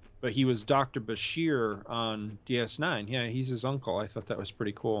 But he was Dr. Bashir on DS9. Yeah, he's his uncle. I thought that was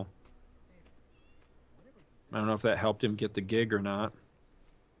pretty cool. I don't know if that helped him get the gig or not.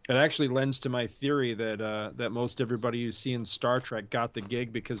 It actually lends to my theory that most everybody you see in Star Trek got the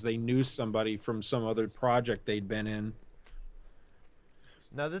gig because they knew somebody from some other project they'd been in.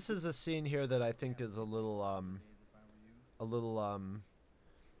 Now, this is a scene here that I think is a little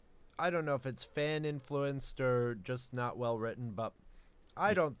I don't know if it's fan influenced or just not well written, but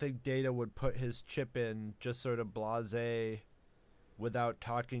I don't think Data would put his chip in just sort of blasé without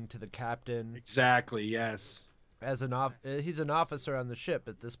talking to the captain. Exactly, yes. As he's an officer on the ship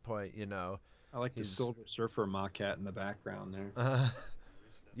at this point, you know. I like the Silver Surfer Maquette in the background there.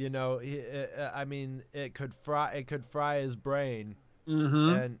 You know, it could fry his brain.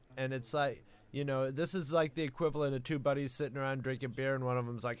 Mm-hmm. And it's like, you know, this is like the equivalent of two buddies sitting around drinking beer, and one of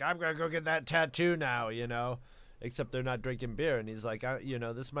them's like, "I'm gonna go get that tattoo now," you know. Except they're not drinking beer, and he's like, you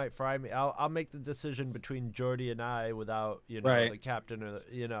know, this might fry me. I'll make the decision between Geordi and I without, you know, the captain or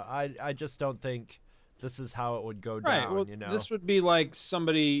you know. I just don't think this is how it would go down. Well, you know, this would be like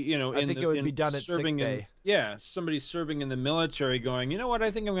somebody, you know, I think it would be done at sick day. Somebody serving in the military going, you know what,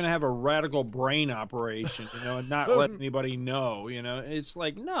 I think I'm going to have a radical brain operation, you know, and not let anybody know. You know, it's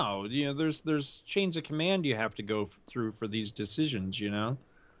like, no, you know, there's chains of command you have to go through for these decisions. You know.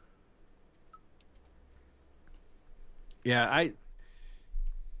 Yeah,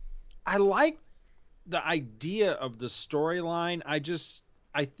 I like the idea of the storyline.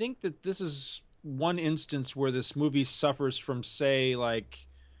 I think that this is one instance where this movie suffers from, say, like,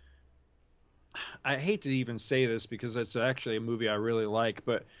 I hate to even say this because it's actually a movie I really like,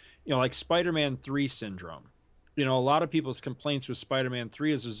 but, you know, like Spider-Man 3 syndrome. You know, a lot of people's complaints with Spider-Man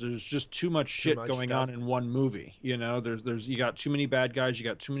 3 is there's just too much shit going on in one movie. You know, there's you got too many bad guys, you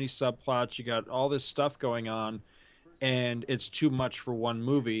got too many subplots, you got all this stuff going on, and it's too much for one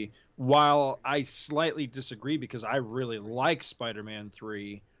movie. While I slightly disagree because I really like Spider-Man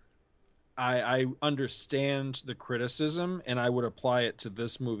 3, I understand the criticism, and I would apply it to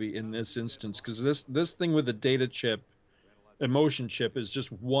this movie in this instance, because this thing with the data chip, emotion chip, is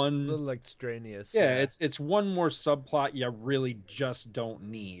just one a little extraneous. Yeah, it's one more subplot you really just don't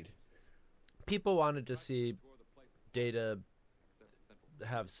need. People wanted to see Data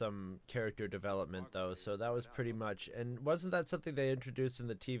have some character development, though, so that was pretty much. And wasn't that something they introduced in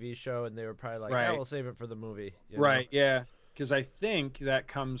the TV show, and they were probably like, yeah, we'll save it for the movie, you know? Right, yeah, because I think that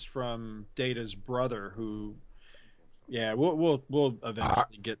comes from Data's brother, who, yeah, we'll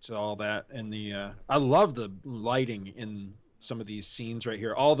eventually get to all that. And I love the lighting in some of these scenes right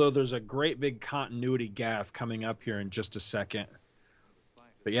here, although there's a great big continuity gaffe coming up here in just a second.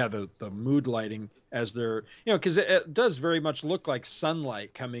 But yeah, the mood lighting as they're, you know, because it does very much look like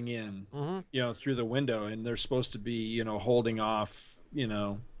sunlight coming in, you know, through the window, and they're supposed to be, you know, holding off, you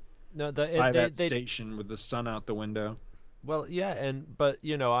know, by that station with the sun out the window. Well, yeah, but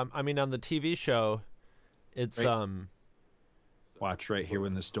you know, I mean, on the TV show, it's right. Watch right here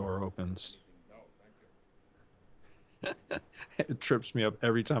when this door opens. It trips me up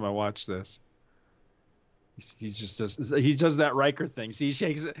every time I watch this. He does that Riker thing. See, he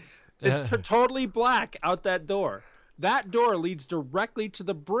shakes it. It's totally black out that door. That door leads directly to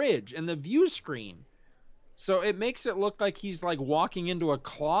the bridge and the view screen. So it makes it look like he's like walking into a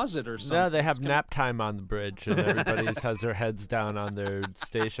closet or something. Yeah, they have nap time on the bridge, and everybody has their heads down on their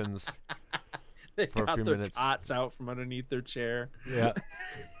stations for a few minutes. Cots out from underneath their chair. Yeah.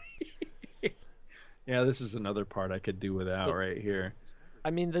 Yeah, this is another part I could do without right here.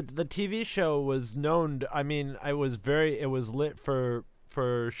 I mean, the TV show was known. I mean, it was lit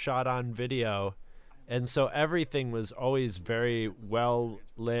for shot on video, and so everything was always very well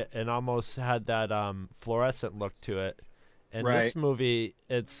lit and almost had that fluorescent look to it. And this movie,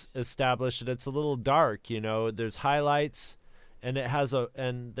 it's established that it's a little dark. You know, there's highlights, and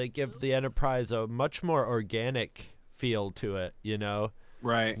and they give the Enterprise a much more organic feel to it. You know.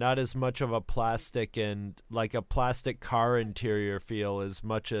 Right. Not as much of a plastic and like a plastic car interior feel as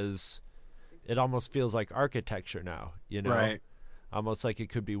much as it almost feels like architecture now, you know? Right. Almost like it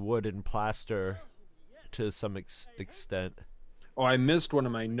could be wood and plaster to some extent. Oh, I missed one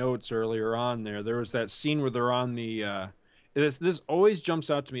of my notes earlier on there. There was that scene where they're on the this always jumps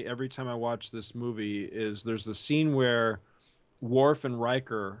out to me every time I watch this movie is there's the scene where Worf and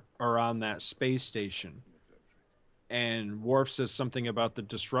Riker are on that space station. And Worf says something about the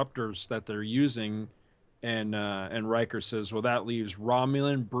disruptors that they're using, and Riker says, "Well, that leaves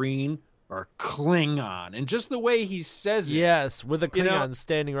Romulan, Breen, or Klingon." And just the way he says it, yes, with a Klingon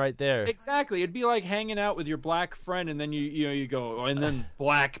standing right there. Exactly, it'd be like hanging out with your black friend, and then you go, oh, and then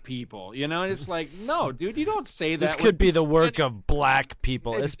black people, you know. And it's like, no, dude, you don't say that. This could be the work of black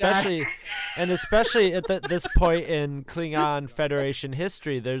people, especially at this point in Klingon Federation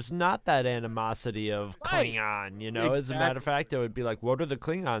history. There's not that animosity of Klingon, you know. Exactly. As a matter of fact, it would be like, what are the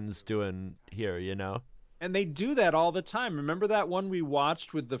Klingons doing here, you know? And they do that all the time. Remember that one we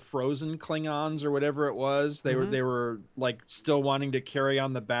watched with the frozen Klingons or whatever it was? They were like still wanting to carry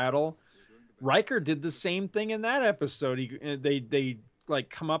on the battle. Riker did the same thing in that episode. They like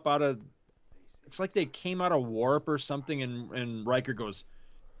come up out of, it's like they came out of warp or something, and Riker goes,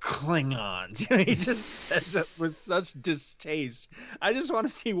 Klingons. He just says it with such distaste. I just want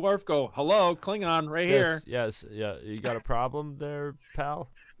to see Worf go, hello, Klingon, right here. Yes, yeah. You got a problem there, pal?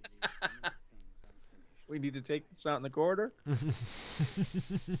 We need to take this out in the corridor.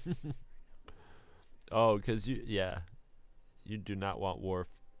 Oh, because you do not want Worf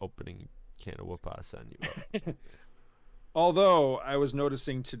opening a can of whoop-ass on you. Although I was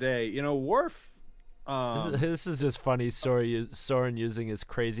noticing today, you know, Worf. This is just funny. Soren using his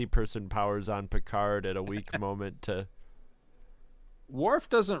crazy person powers on Picard at a weak moment to. Worf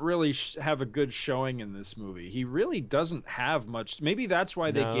doesn't really have a good showing in this movie. He really doesn't have much. Maybe that's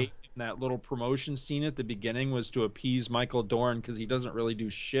why they gave him that little promotion scene at the beginning, was to appease Michael Dorn, because he doesn't really do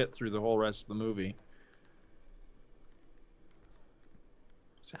shit through the whole rest of the movie.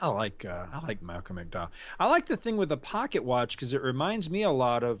 So I like Malcolm McDowell. I like the thing with the pocket watch because it reminds me a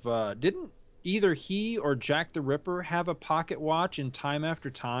lot of didn't either he or Jack the Ripper have a pocket watch in Time After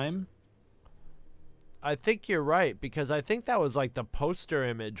Time? I think you're right, because I think that was like the poster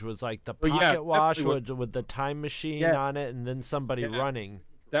image was like the pocket yeah, watch definitely with the time machine Yes. on it, and then somebody running.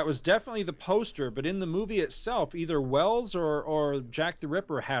 That was definitely the poster, but in the movie itself, either Wells or Jack the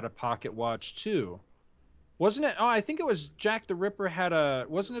Ripper had a pocket watch too. Wasn't it? Oh, I think it was Jack the Ripper had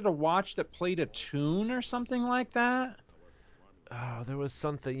wasn't it a watch that played a tune or something like that? Oh, there was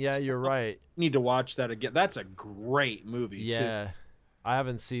something. Yeah, you're right. Need to watch that again. That's a great movie Yeah. too. I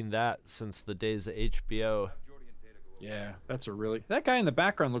haven't seen that since the days of HBO. Yeah, that guy in the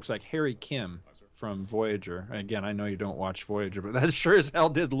background looks like Harry Kim from Voyager. Again, I know you don't watch Voyager, but that sure as hell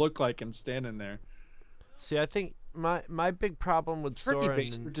did look like him standing there. See, I think my big problem with Turkey Soren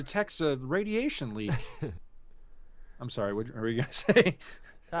base detects a radiation leak. I'm sorry, what were you gonna say?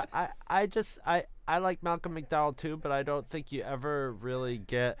 I like Malcolm McDowell too, but I don't think you ever really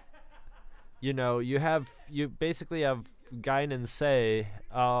get, you basically have Guinan say,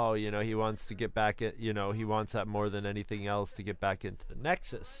 oh, he wants to get back at, he wants that more than anything else to get back into the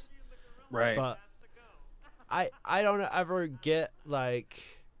Nexus. Right. But I don't ever get like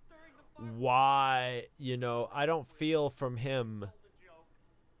why, I don't feel from him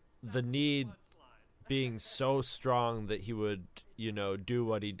the need being so strong that he would, do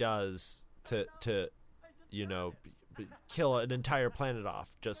what he does to kill an entire planet off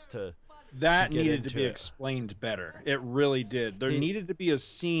just to. That get needed to be into it. explained better. It really did. There needed to be a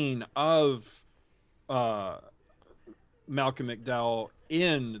scene of Malcolm McDowell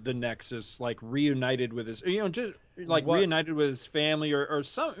in the Nexus, like reunited with his, reunited with his family, or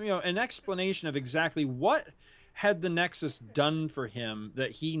some, an explanation of exactly what had the Nexus done for him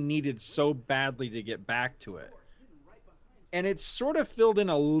that he needed so badly to get back to it. And it's sort of filled in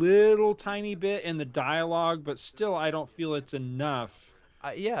a little tiny bit in the dialogue, but still, I don't feel it's enough.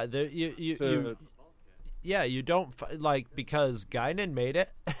 Yeah, you don't because Guinan made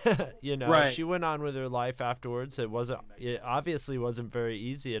it. Right. She went on with her life afterwards. It obviously wasn't very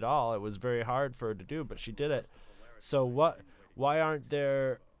easy at all. It was very hard for her to do, but she did it. So why aren't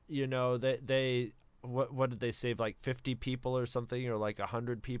there? They what did they save, like 50 people or something, or like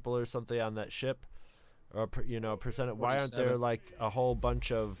 100 people or something on that ship, or percent? Why aren't there like a whole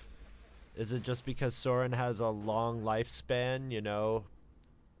bunch of? Is it just because Soren has a long lifespan?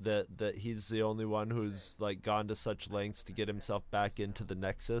 That he's the only one who's like gone to such lengths to get himself back into the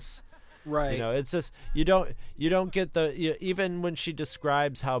Nexus. Right. It's just you don't get even when she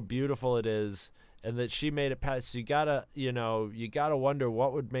describes how beautiful it is and that she made it past, you gotta wonder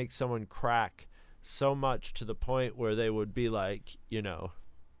what would make someone crack so much to the point where they would be like,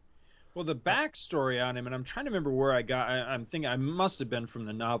 Well, the backstory on him, and I'm trying to remember where I'm thinking I must have been from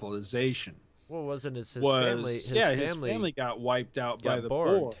the novelization. Well, wasn't his family? His family got wiped out by the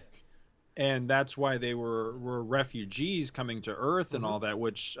Borg, and that's why they were refugees coming to Earth and all that.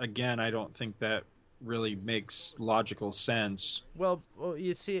 Which, again, I don't think that really makes logical sense. Well,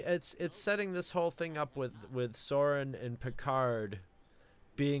 you see, it's setting this whole thing up with Soren and Picard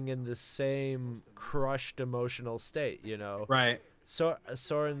being in the same crushed emotional state. Right. So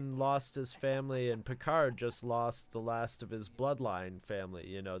Soren lost his family, and Picard just lost the last of his bloodline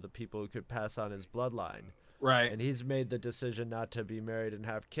family, the people who could pass on his bloodline. Right. And he's made the decision not to be married and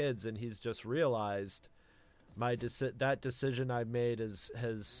have kids, and he's just realized that decision I made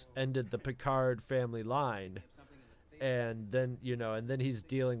has ended the Picard family line. And then, and then he's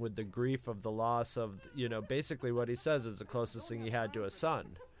dealing with the grief of the loss of, basically what he says is the closest thing he had to a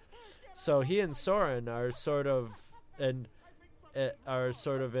son. So he and Soren are sort of in a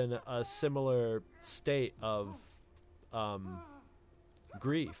similar state of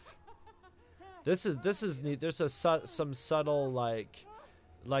grief. This is neat. There's some subtle like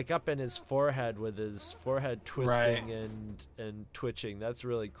up in his forehead with his forehead twisting Right. and twitching. That's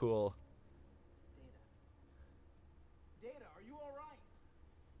really cool.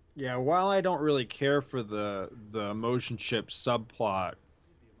 Yeah, while I don't really care for the motion chip subplot,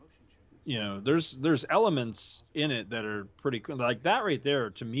 there's elements in it that are pretty cool. Like that right there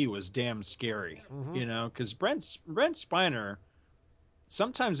to me was damn scary. Because Brent Spiner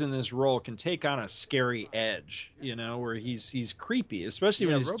sometimes in this role can take on a scary edge. Where he's creepy, especially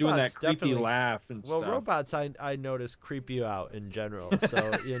when he's doing that creepy laugh and stuff. Well, robots I notice creep you out in general.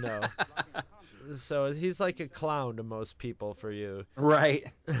 So so he's like a clown to most people for you. Right.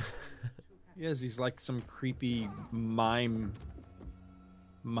 Yes, he's like some creepy mime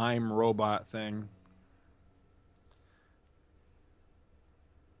robot thing.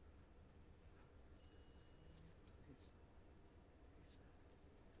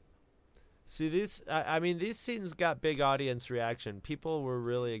 See, these scenes got big audience reaction. People were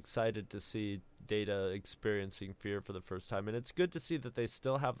really excited to see Data experiencing fear for the first time, and it's good to see that they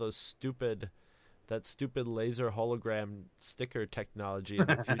still have those stupid that stupid laser hologram sticker technology in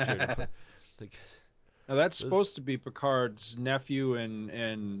the future. To put, now that's supposed to be Picard's nephew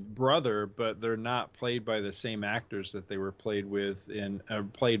and brother, but they're not played by the same actors that they were played by in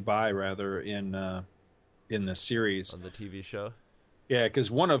the series on the TV show. Yeah, because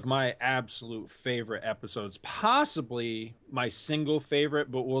one of my absolute favorite episodes, possibly my single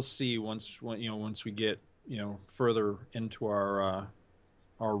favorite, but we'll see once we get further into our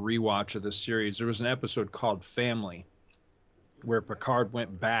rewatch of the series. There was an episode called Family, where Picard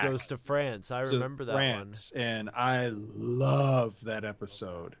went back, goes to France. I remember that one, and I love that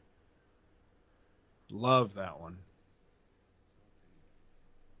episode. Love that one.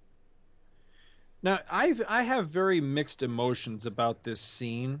 Now, I have very mixed emotions about this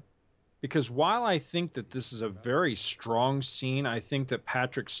scene, because while I think that this is a very strong scene, I think that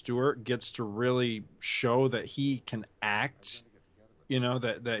Patrick Stewart gets to really show that he can act,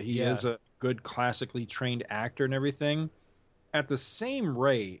 that he is a good classically trained actor and everything. At the same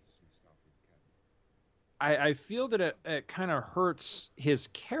rate, I feel that it kind of hurts his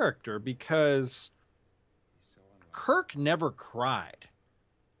character, because Kirk never cried.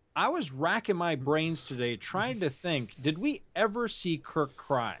 I was racking my brains today trying to think, did we ever see Kirk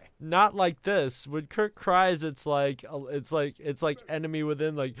cry? Not like this. When Kirk cries, it's like Enemy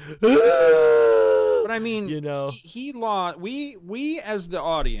Within, like. But I mean, he lost. We as the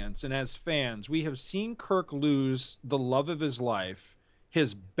audience and as fans, we have seen Kirk lose the love of his life,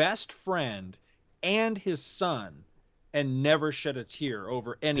 his best friend, and his son, and never shed a tear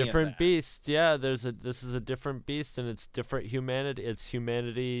over any different of that. Beast. Yeah, this is a different beast, and it's different humanity. It's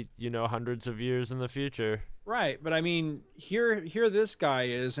humanity, hundreds of years in the future. Right, but I mean, here this guy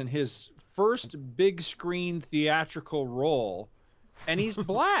is in his first big screen theatrical role, and he's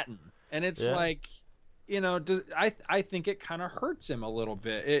Blatton, and it's like, I think it kind of hurts him a little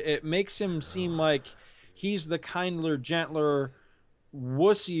bit. It makes him seem like he's the kindler, gentler,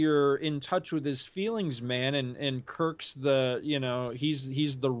 wussier, in touch with his feelings man, and Kirk's the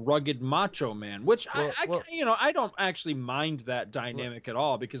he's the rugged macho man, which I don't actually mind that dynamic at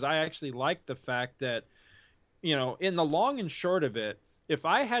all, because I actually like the fact that in the long and short of it, if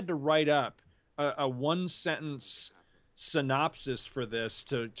I had to write up a one sentence synopsis for this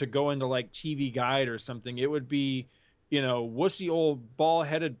to go into like TV Guide or something, it would be wussy old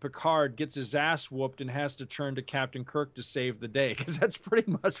ball-headed Picard gets his ass whooped and has to turn to Captain Kirk to save the day, because that's pretty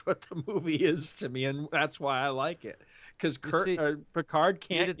much what the movie is to me, and that's why I like it. Because Picard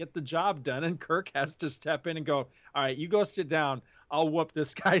can't get the job done, and Kirk has to step in and go, all right, you go sit down, I'll whoop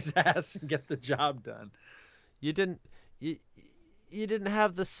this guy's ass and get the job done. You didn't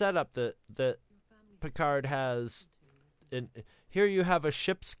have the setup that Picard has. Here you have a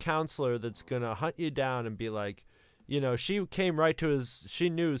ship's counselor that's going to hunt you down and be like, she came right to she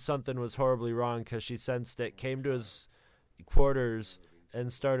knew something was horribly wrong because she sensed it, came to his quarters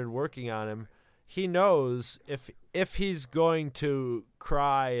and started working on him. He knows if he's going to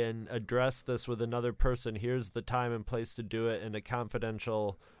cry and address this with another person, here's the time and place to do it in a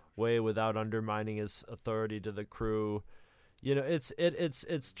confidential way without undermining his authority to the crew.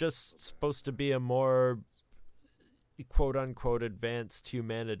 It's just supposed to be a more quote unquote advanced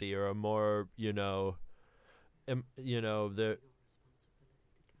humanity, or a more when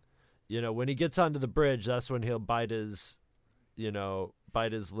he gets onto the bridge, that's when he'll bite his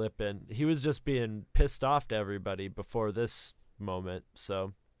lip, and he was just being pissed off to everybody before this moment.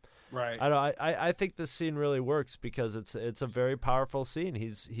 So right, I think this scene really works because it's a very powerful scene.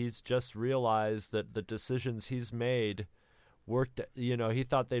 He's just realized that the decisions he's made worked. He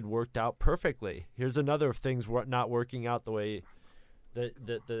thought they'd worked out perfectly. Here's another of things not working out the way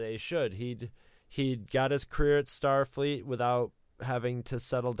that they should. He'd got his career at Starfleet without having to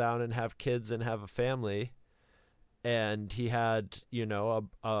settle down and have kids and have a family, and he had a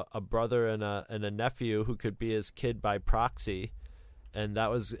brother and a nephew who could be his kid by proxy, and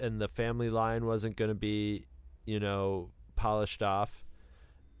the family line wasn't going to be polished off,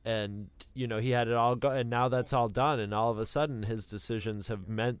 and he had it all go, and now that's all done, and all of a sudden his decisions have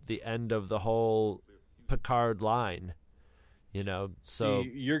meant the end of the whole Picard line. So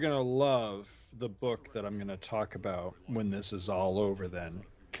see, you're gonna love the book that I'm gonna talk about when this is all over, then,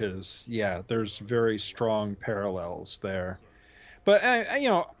 because there's very strong parallels there. But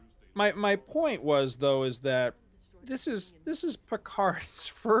my point was, though, is that this is Picard's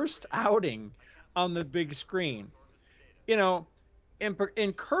first outing on the big screen. In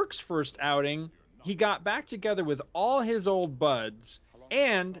Kirk's first outing, he got back together with all his old buds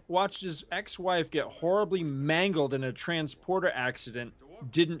and watched his ex-wife get horribly mangled in a transporter accident,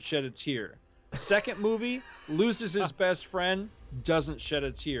 didn't shed a tear. Second movie, loses his best friend, doesn't shed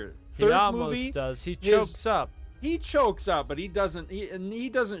a tear. Third he almost movie does. He chokes up. He chokes up, but he doesn't. He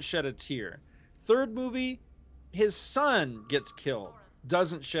doesn't shed a tear. Third movie, his son gets killed.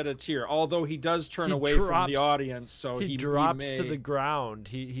 Doesn't shed a tear, although he does turn away from the audience. So he drops to the ground.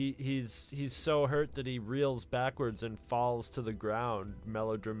 He's so hurt that he reels backwards and falls to the ground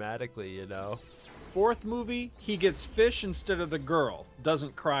melodramatically. You know. Fourth movie, he gets fish instead of the girl.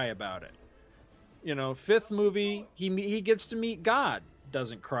 Doesn't cry about it. You know. Fifth movie, he gets to meet God.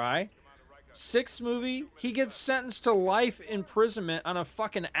 Doesn't cry. Sixth movie, he gets sentenced to life imprisonment on a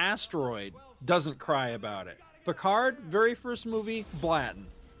fucking asteroid. Doesn't cry about it. Picard, very first movie, Blatton.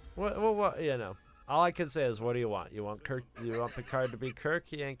 What? You know, all I can say is, what do you want? You want Kirk? You want Picard to be Kirk?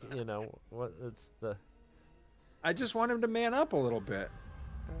 He ain't. You know what? It's the. I just want him to man up a little bit.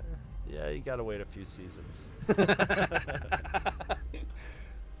 Yeah, you gotta wait a few seasons.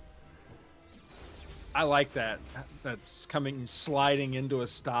 I like that. That's sliding into a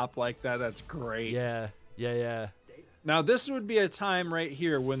stop like that. That's great. Yeah. Now, this would be a time right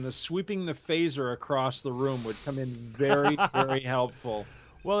here when the sweeping the phaser across the room would come in very, very helpful.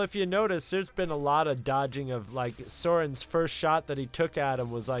 Well, if you notice, there's been a lot of dodging of, like, Soren's first shot that he took at him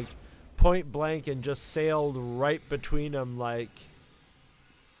was, like, point blank and just sailed right between them, like...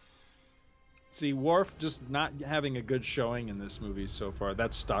 See, Worf just not having a good showing in this movie so far.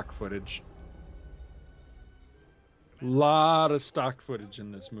 That's stock footage. Lot of stock footage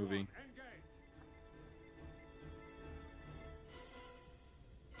in this movie.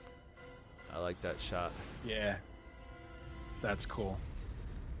 I like that shot. Yeah. That's cool.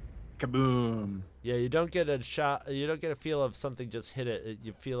 Kaboom. Yeah, you don't get a shot, you don't get a feel of something just hit it.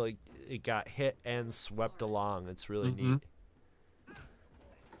 You feel like it got hit and swept along. It's really neat.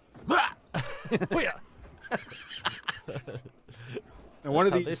 Oh, yeah. And one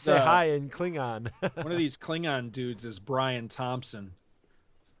of these they say hi in Klingon. One of these Klingon dudes is Brian Thompson,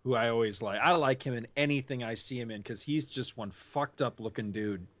 who I always like. I like him in anything I see him in because he's just one fucked up looking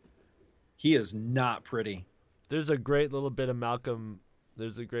dude. He is not pretty. There's a great little bit of Malcolm.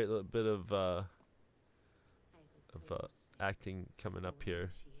 There's a great little bit of acting coming up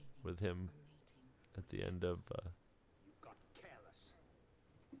here with him at the end of. Got careless.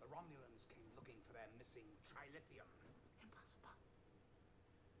 The Romulans came looking for their missing trilithium. Impossible.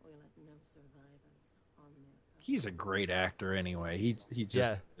 We'll have no survivors on there. He's a great actor anyway. He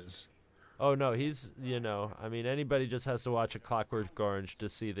just is. Oh no, he's, you know, I mean, anybody just has to watch A Clockwork Orange to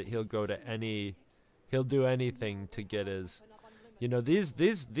see that he'll do anything to get his, you know,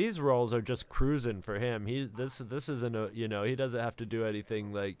 these roles are just cruising for him. This isn't a, you know, he doesn't have to do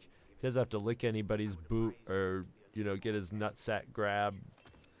anything, like he doesn't have to lick anybody's boot or, you know, get his nutsack grabbed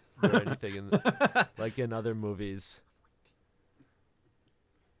or anything like in other movies.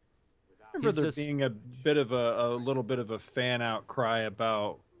 I remember there being a bit of a little bit of a fan outcry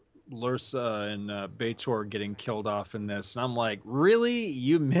about Lursa and B'Etor getting killed off in this, and I'm like, really?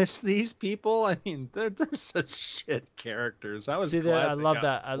 You miss these people? I mean, they're such shit characters. I was glad I love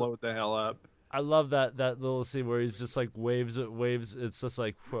that. Blow the hell up. I love that little scene where he's just like waves. It's just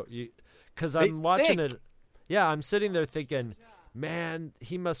like, because I'm watching it. Yeah, I'm sitting there thinking, man,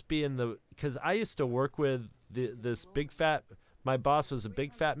 he must be in the. Because I used to work with this big fat. My boss was a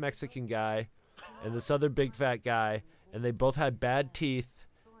big fat Mexican guy, and this other big fat guy, and they both had bad teeth.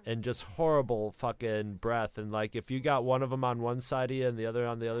 And just horrible fucking breath. And, like, if you got one of them on one side of you and the other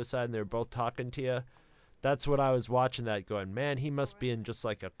on the other side and they're both talking to you, that's what I was watching that going, man, he must be in just,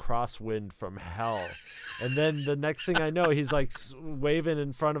 like, a crosswind from hell. And then the next thing I know, he's, like, waving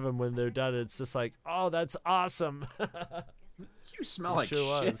in front of him when they're done. It's just like, oh, that's awesome. You smell like shit.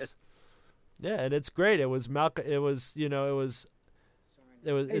 Was. Yeah, and it's great. It was Malcolm. It was, you know,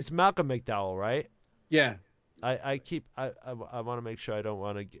 it's Malcolm McDowell, right? Yeah. I want to make sure I don't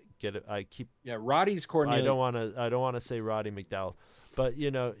want to get it. Roddy's Cornelius. I don't want to say Roddy McDowell, but you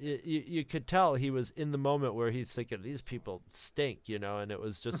know, you could tell he was in the moment where he's thinking these people stink, you know, and it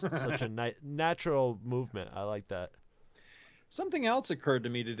was just such a natural movement. I like that. Something else occurred to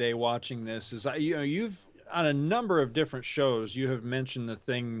me today watching this is you've on a number of different shows you have mentioned the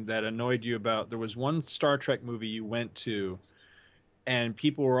thing that annoyed you about there was one Star Trek movie you went to. And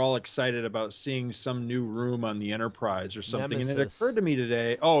people were all excited about seeing some new room on the Enterprise or something. Nemesis. And it occurred to me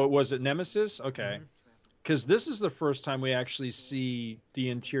today. Oh, was it Nemesis? Okay. Because this is the first time we actually see the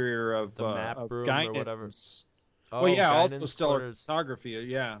interior of the map room or whatever. Oh, well, yeah, also stellar photography.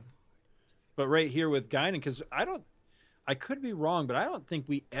 Yeah. But right here with Guinan, because I could be wrong, but I don't think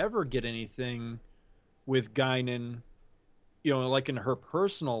we ever get anything with Guinan, you know, like in her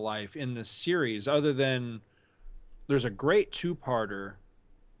personal life in the series, other than. There's a great two-parter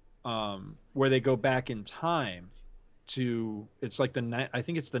where they go back in time to, it's like I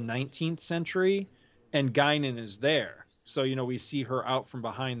think it's the 19th century, and Guinan is there. So, we see her out from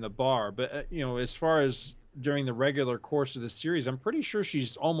behind the bar. But, as far as during the regular course of the series, I'm pretty sure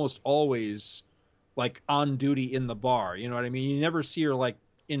she's almost always like on duty in the bar. You know what I mean? You never see her like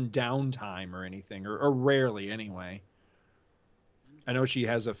in downtime or anything, or rarely anyway. I know she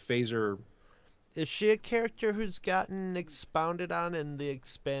has a phaser. Is she a character who's gotten expounded on in the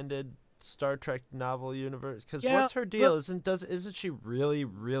expanded Star Trek novel universe? Because what's her deal? Isn't she really,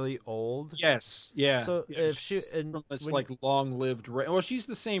 really old? Yes, yeah. So if she's from this like long-lived race. Well, she's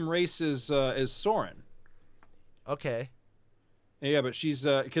the same race as Soren. Okay. Yeah, but she's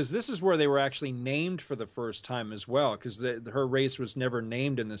because this is where they were actually named for the first time as well, because her race was never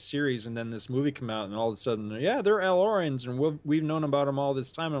named in the series, and then this movie came out, and all of a sudden, yeah, they're Elorians, and we've known about them all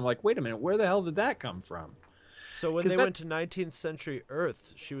this time. And I'm like, wait a minute, where the hell did that come from? So when they went to 19th century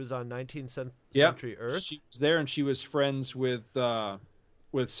Earth, she was on 19th century Earth? She was there, and she was friends with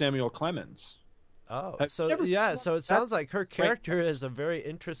Samuel Clemens. Oh, so it sounds like her character is a very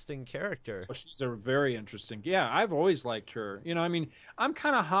interesting character. Oh, she's a very interesting. Yeah, I've always liked her. I mean, I'm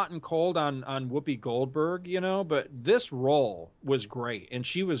kind of hot and cold on Whoopi Goldberg, but this role was great, and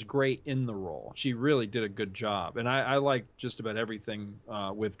she was great in the role. She really did a good job, and I liked just about everything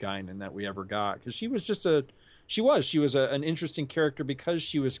with Guinan that we ever got, because she was just an interesting character because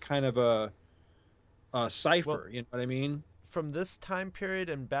she was kind of a cipher. Well, you know what I mean? From this time period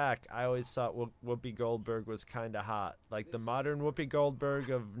and back, I always thought Whoopi Goldberg was kind of hot. Like the modern Whoopi Goldberg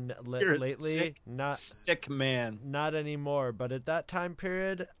of lately, not sick man, not anymore. But at that time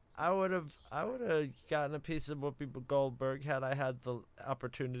period, I would have gotten a piece of Whoopi Goldberg had I had the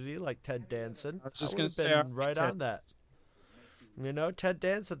opportunity, like Ted Danson. I was just going to say, right on that. Ted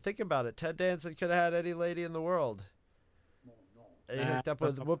Danson. Think about it. Ted Danson could have had any lady in the world. And he hooked up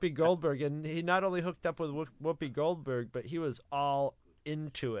with Whoopi Goldberg, and he not only hooked up with Whoopi Goldberg, but he was all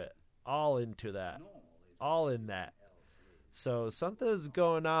into it, all into that, all in that. So something's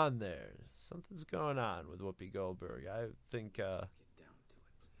going on there. Something's going on with Whoopi Goldberg. I think,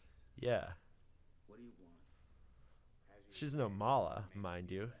 yeah. She's no Mala,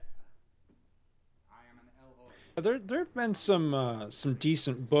 mind you. There have been some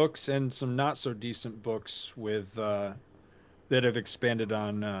decent books and some not so decent books with that have expanded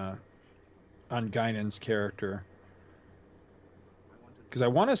on Guinan's character. Because I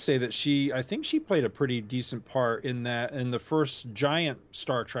want to say that I think she played a pretty decent part in the first giant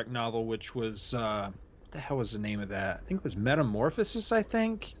Star Trek novel, which was what the hell was the name of that? I think it was Metamorphosis. I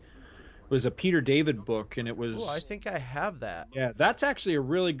think it was a Peter David book, and it was. Oh, I think I have that. Yeah, that's actually a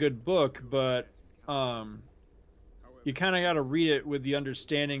really good book, but you kind of got to read it with the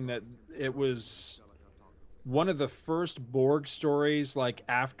understanding that it was one of the first Borg stories, like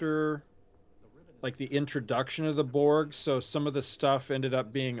after like the introduction of the Borg. So some of the stuff ended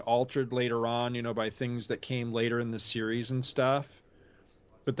up being altered later on, by things that came later in the series and stuff.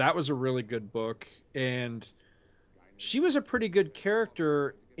 But that was a really good book. And she was a pretty good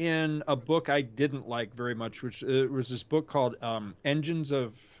character in a book I didn't like very much, which was this book called Engines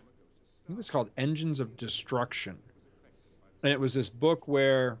of Destruction. And it was this book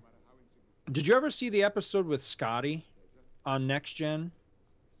where, did you ever see the episode with Scotty on Next Gen?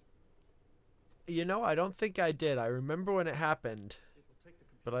 I don't think I did. I remember when it happened,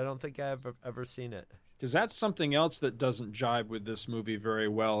 but I don't think I've ever seen it. Because that's something else that doesn't jibe with this movie very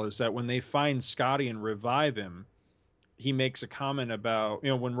well, is that when they find Scotty and revive him, he makes a comment about,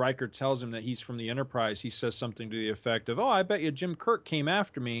 when Riker tells him that he's from the Enterprise, he says something to the effect of, "Oh, I bet you Jim Kirk came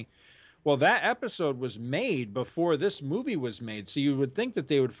after me." Well, that episode was made before this movie was made, so you would think that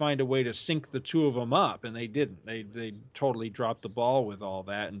they would find a way to sync the two of them up, and they didn't. They totally dropped the ball with all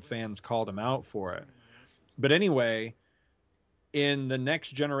that, and fans called them out for it. But anyway, in the Next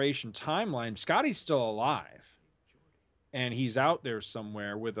Generation timeline, Scotty's still alive, and he's out there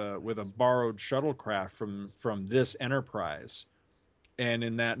somewhere with a borrowed shuttlecraft from this Enterprise. And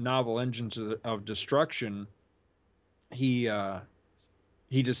in that novel, Engines of Destruction, he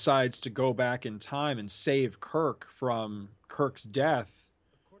decides to go back in time and save Kirk from Kirk's death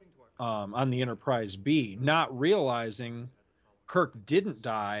on the Enterprise B, not realizing Kirk didn't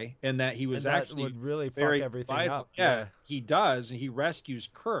die and that he was actually would really fuck everything vital. up. Yeah, he does, and he rescues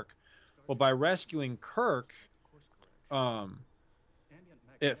Kirk. Well, by rescuing Kirk,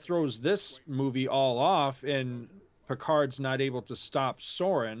 it throws this movie all off, and Picard's not able to stop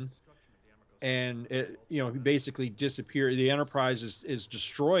Soren. And it, he basically disappeared. The Enterprise is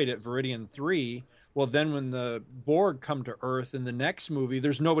destroyed at Veridian 3. Well, then when the Borg come to Earth in the next movie,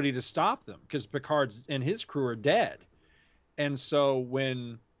 there's nobody to stop them because Picard and his crew are dead. And so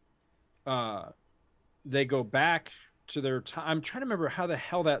when they go back to their time. I'm trying to remember how the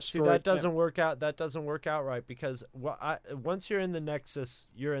hell that story. See, that doesn't work out. That doesn't work out right because once you're in the Nexus,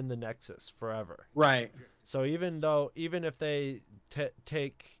 you're in the Nexus forever. Right. So even if they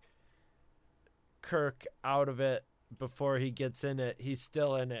take Kirk out of it before he gets in it, he's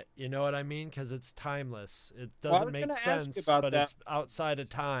still in it. You know what I mean? Because it's timeless. It doesn't make sense, but it's outside of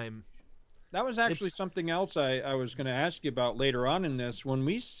time. That was actually something else I was going to ask you about later on in this. When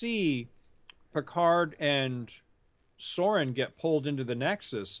we see Picard and Soren get pulled into the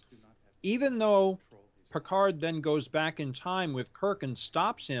Nexus, even though Picard then goes back in time with Kirk and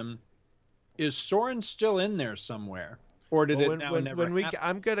stops him, is Soren still in there somewhere? Or did it never happen?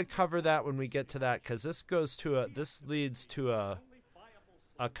 I'm going to cover that when we get to that, because this leads to a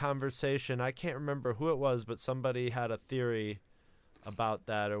conversation. I can't remember who it was, but somebody had a theory about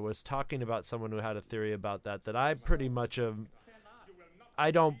that, or was talking about someone who had a theory about that I pretty much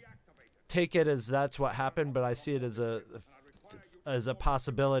I don't take it as that's what happened, but I see it as a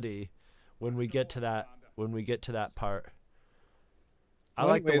possibility when we get to that part. I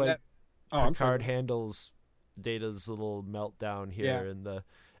like the way Picard handles Data's little meltdown here, and the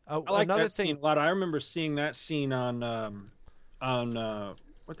I like another that scene a lot. I remember seeing that scene on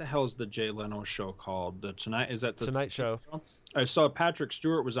what the hell is the Jay Leno show called? The Tonight Show? I saw Patrick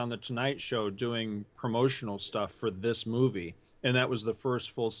Stewart was on the Tonight Show doing promotional stuff for this movie, and that was the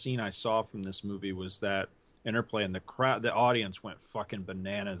first full scene I saw from this movie, was that interplay, and the audience went fucking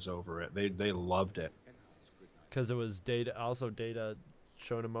bananas over it. They loved it because it was Data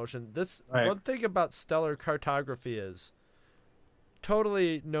showing emotion. One thing about stellar cartography is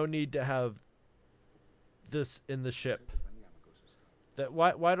totally no need to have this in the ship. That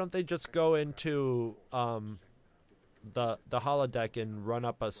why don't they just go into the holodeck and run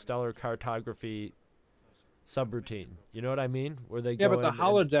up a stellar cartography subroutine? You know what I mean? Where they go but the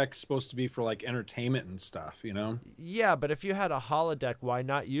holodeck's supposed to be for like entertainment and stuff, you know? Yeah, but if you had a holodeck, why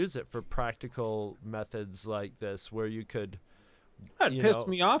not use it for practical methods like this, where you could? That'd piss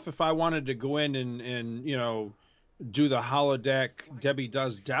me off if I wanted to go in and do the holodeck Debbie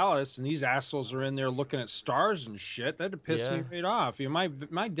Does Dallas, and these assholes are in there looking at stars and shit. That'd piss me right off. My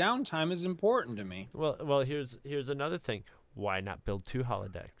downtime is important to me. Well, here's another thing. Why not build 2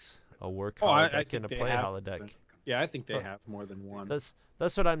 holodecks? A work holodeck and a play holodeck. Yeah, I think they have more than one. That's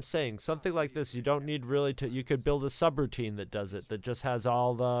what I'm saying. Something like this, you don't need really to. You could build a subroutine that does it. That just has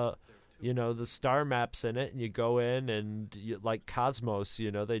all the, the star maps in it, and you go in and like Cosmos,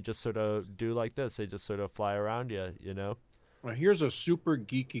 they just sort of do like this. They just sort of fly around you, Well, here's a super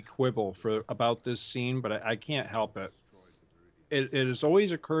geeky quibble about this scene, but I can't help it. It has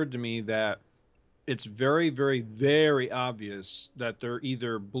always occurred to me that it's very, very, very obvious that they're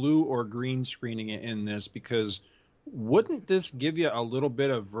either blue or green screening it in this, because wouldn't this give you a little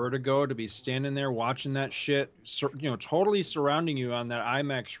bit of vertigo to be standing there watching that shit, totally surrounding you on that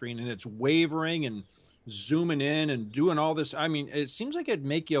IMAX screen, and it's wavering and zooming in and doing all this? I mean, it seems like it'd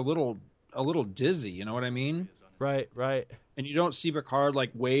make you a little dizzy. You know what I mean? Right. And you don't see Picard like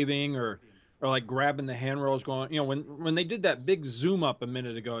waving or like grabbing the handrails going, when they did that big zoom up a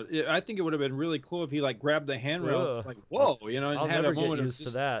minute ago, I think it would have been really cool if he like grabbed the handrail. It's like, whoa, and I'll had never a moment get used to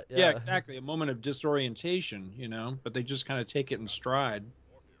that. Yeah, exactly. A moment of disorientation, but they just kind of take it in stride.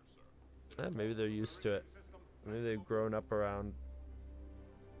 Yeah, maybe they're used to it. Maybe they've grown up around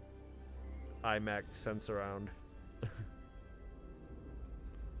IMAX Sense-Around.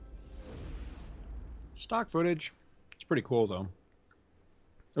 Stock footage. It's pretty cool, though.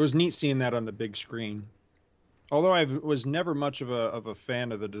 It was neat seeing that on the big screen. Although I was never much of a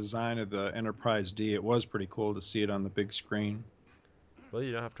fan of the design of the Enterprise D, it was pretty cool to see it on the big screen. Well,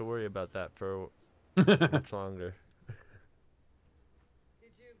 you don't have to worry about that for much longer.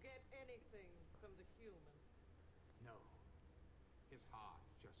 Did you get anything from the human? No. His heart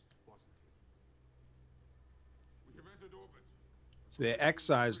just wasn't it. We have entered orbit. So they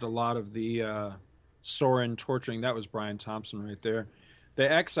excised a lot of the Soren torturing. That was Brian Thompson right there. They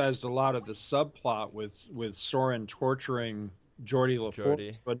excised a lot of the subplot with Soren torturing Geordi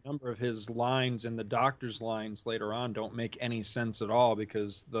LaForce. But a number of his lines and the Doctor's lines later on don't make any sense at all,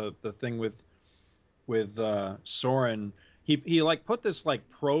 because the thing with Soren, he like put this like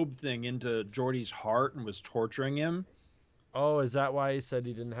probe thing into Geordi's heart and was torturing him. Oh, is that why he said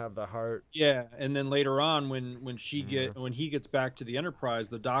he didn't have the heart? Yeah, and then later on, when he gets back to the Enterprise,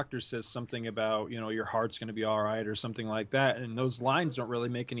 the Doctor says something about your heart's going to be all right or something like that, and those lines don't really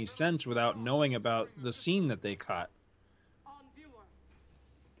make any sense without knowing about the scene that they cut. On viewer.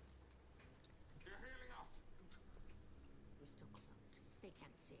 They're hailing us. We're still cloaked. They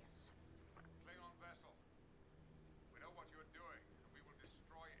can't see us. Klingon vessel. We know what you're doing, and we will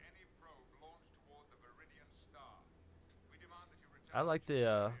destroy any probe launched toward the Viridian Star. I like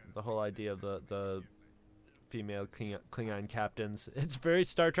the whole idea of the female Klingon captains. It's very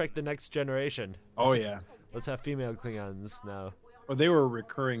Star Trek: The Next Generation. Oh yeah. Let's have female Klingons now. Well, they were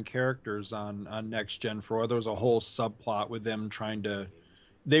recurring characters on Next Gen 4. There was a whole subplot with them trying to.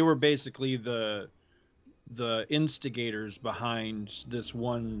 They were basically the instigators behind this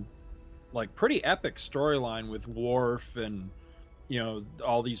one, like, pretty epic storyline with Worf and,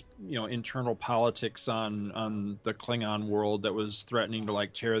 all these, internal politics on the Klingon world that was threatening to,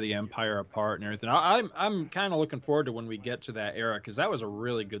 like, tear the Empire apart and everything. I'm kind of looking forward to when we get to that era, because that was a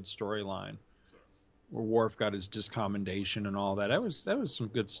really good storyline where Worf got his discommendation and all that. That was some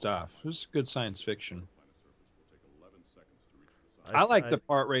good stuff. It was good science fiction. I like the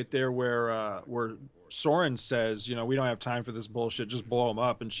part right there where Soren says, we don't have time for this bullshit, just blow them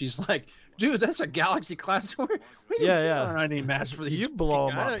up. And she's like, dude, that's a Galaxy class. Yeah. I need match for these. You blow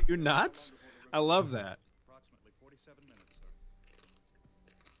them up. Are you nuts? I love that.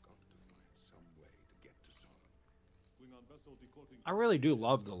 I really do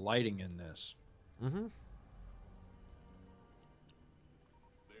love the lighting in this. Mm-hmm.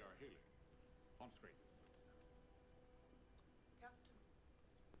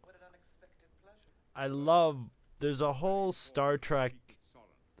 I love, there's a whole Star Trek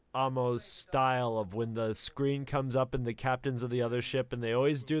almost style of when the screen comes up and the captains of the other ship, and they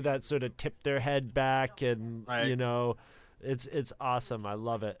always do that sort of tip their head back, and right. It's awesome. I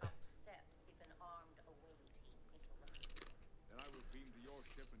love it.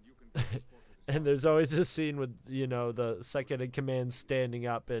 And there's always a scene with the second in command standing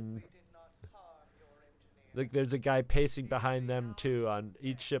up, and there's a guy pacing behind them too. On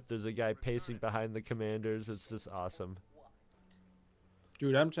each ship, there's a guy pacing behind the commanders. It's just awesome.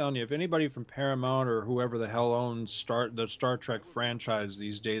 Dude, I'm telling you, if anybody from Paramount or whoever the hell owns the Star Trek franchise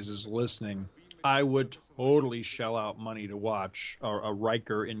these days is listening, I would totally shell out money to watch a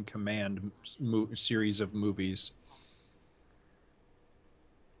Riker in Command series of movies.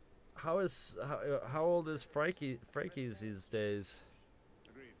 How old is Frankie's these days?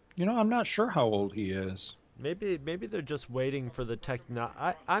 I'm not sure how old he is. Maybe they're just waiting for the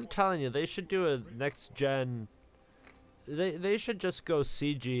I'm telling you, they should do a next gen. They should just go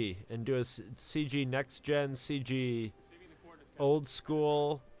CG and do a CG next gen, CG old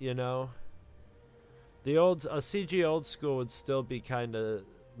school. The CG old school would still be kind of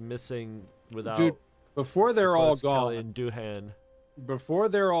missing without. Dude, before they're all gone, Kelly and Doohan. Before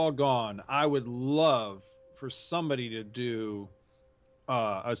they're all gone, I would love for somebody to do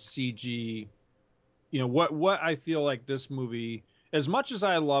a CG. What I feel like this movie, as much as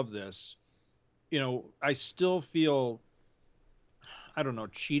I love this, I still feel, I don't know,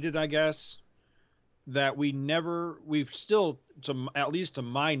 cheated, I guess, that we've still, at least to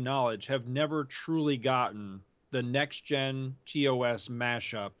my knowledge, have never truly gotten the next gen TOS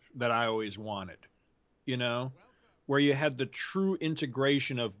mashup that I always wanted, where you had the true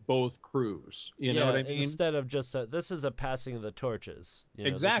integration of both crews. You know what I mean? Instead of just this is a passing of the torches.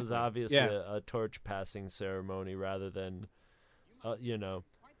 Exactly. This is obviously a torch passing ceremony rather than, I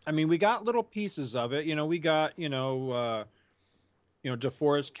mean, we got little pieces of it. We got,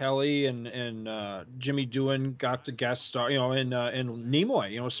 DeForest Kelley and Jimmy Doohan got to guest star, and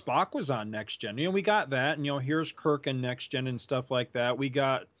Nimoy, Spock was on Next Gen. We got that, and here's Kirk and Next Gen and stuff like that. We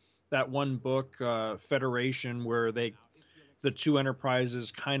got that one book, Federation, where the two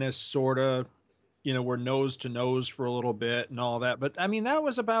Enterprises kind of sort of, were nose to nose for a little bit and all that. But I mean, that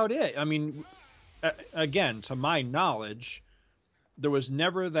was about it. I mean, again, to my knowledge, there was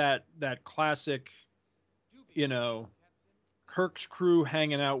never that classic, Kirk's crew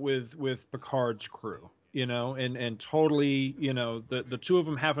hanging out with Picard's crew, and totally, the two of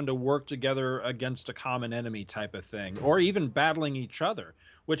them having to work together against a common enemy type of thing, or even battling each other,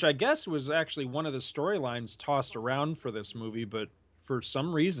 which I guess was actually one of the storylines tossed around for this movie, but for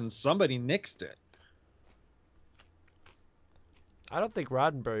some reason, somebody nixed it. I don't think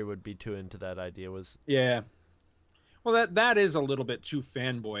Roddenberry would be too into that idea. Yeah. Well, that is a little bit too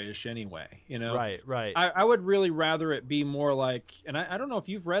fanboyish anyway, Right. I would really rather it be more like, and I don't know if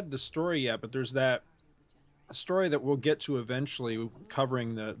you've read the story yet, but there's that story that we'll get to eventually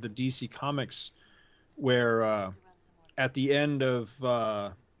covering the DC Comics where at the end of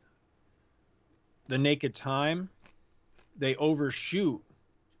The Naked Time, they overshoot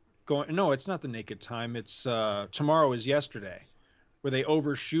no, it's not The Naked Time, it's Tomorrow is Yesterday, where they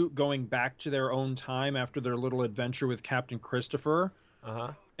overshoot going back to their own time after their little adventure with Captain Christopher.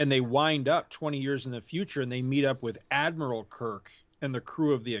 And they wind up 20 years in the future, and they meet up with Admiral Kirk and the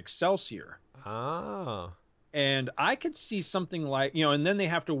crew of the Excelsior. Oh. And I could see something like, and then they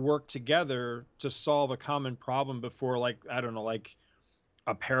have to work together to solve a common problem before, like, I don't know, like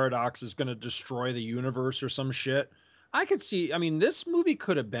a paradox is going to destroy the universe or some shit. I could see, this movie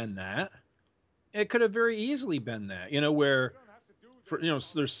could have been that. It could have very easily been that, where,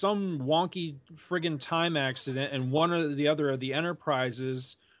 there's some wonky friggin' time accident and one or the other of the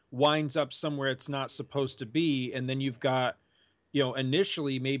Enterprises winds up somewhere it's not supposed to be. And then you've got,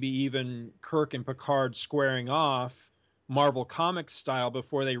 initially maybe even Kirk and Picard squaring off Marvel Comics style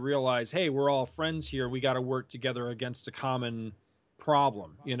before they realize, hey, we're all friends here. We got to work together against a common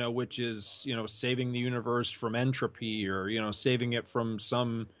problem, which is, saving the universe from entropy or, saving it from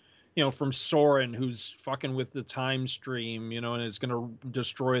some, from Soren who's fucking with the time stream, and is going to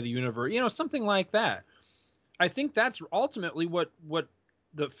destroy the universe, something like that. I think that's ultimately what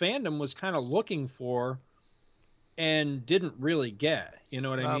the fandom was kind of looking for and didn't really get, you know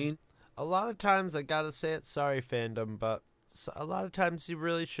what I mean? A lot of times, I gotta say it, sorry fandom, but a lot of times you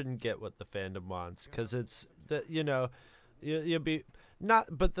really shouldn't get what the fandom wants, because it's, you'll be not,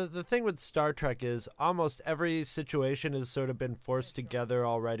 but the thing with Star Trek is almost every situation has sort of been forced together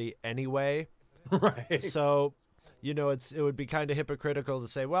already anyway. Right. So, it would be kind of hypocritical to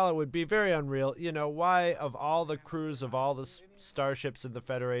say, well, it would be very unreal. Why, of all the crews of all the starships in the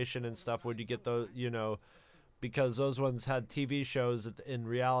Federation and stuff, would you get those, because those ones had TV shows in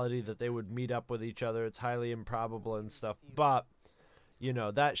reality that they would meet up with each other. It's highly improbable and stuff. But,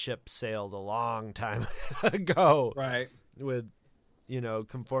 that ship sailed a long time ago. Right. With,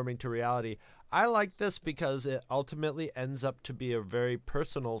 conforming to reality. I like this because it ultimately ends up to be a very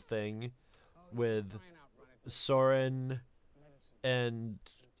personal thing with Soren and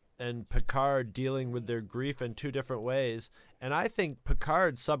Picard dealing with their grief in two different ways. And I think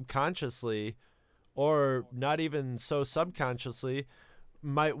Picard subconsciously, or not even so subconsciously,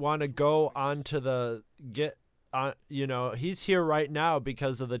 might want to go on to he's here right now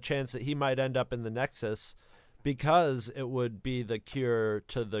because of the chance that he might end up in the Nexus, because it would be the cure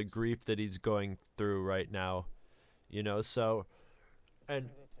to the grief that he's going through right now, so, and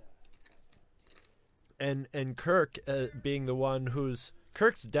Kirk being the one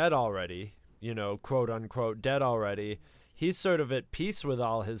Kirk's dead already, quote unquote dead already. He's sort of at peace with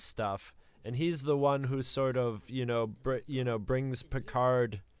all his stuff. And he's the one who sort of, brings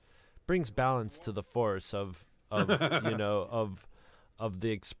balance to the Force of the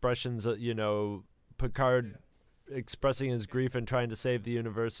expressions, Picard expressing his grief and trying to save the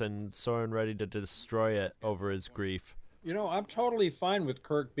universe, and Soren ready to destroy it over his grief. I'm totally fine with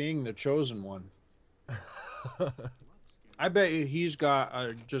Kirk being the chosen one. I bet you he's got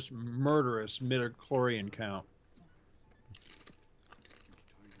a just murderous midichlorian count.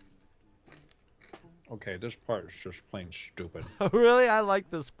 Okay, this part is just plain stupid. Really? I like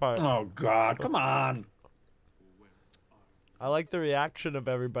this part. Oh, God. Come on. I like the reaction of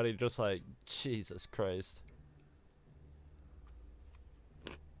everybody just like, Jesus Christ.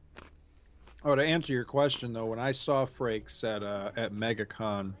 Oh, to answer your question, though, when I saw Frakes at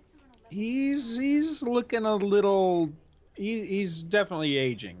MegaCon, he's looking a little... He's definitely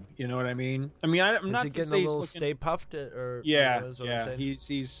aging. You know what I mean? I'm not he to getting say a he's little looking... Stay Puffed, or yeah.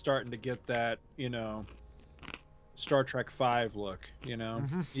 He's starting to get that Star Trek V look.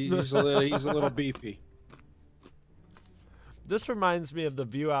 He's a little beefy. This reminds me of the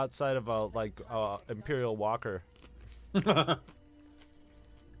view outside of a Imperial Walker.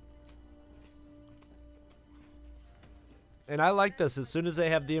 And I like this. As soon as they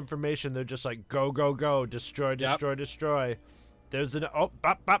have the information, they're just like, go, go, go, destroy, destroy, destroy. There's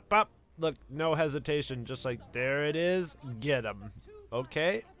bop, bop, bop. Look, no hesitation. Just like, there it is. Get him.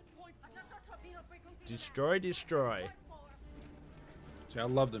 Okay? Destroy, destroy. See, I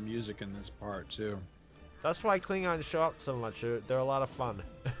love the music in this part, too. That's why Klingons show up so much. They're a lot of fun.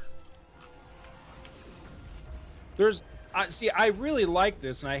 I really like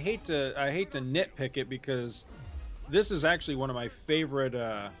this, and I hate to nitpick it, because this is actually one of my favorite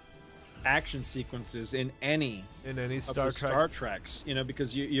action sequences in any Star Treks.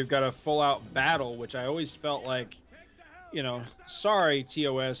 Because you've got a full-out battle, which I always felt like, sorry,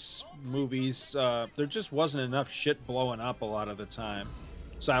 TOS movies, there just wasn't enough shit blowing up a lot of the time.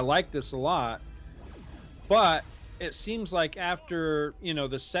 So I like this a lot. But it seems like after,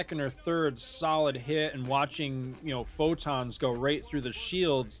 the second or third solid hit and watching, photons go right through the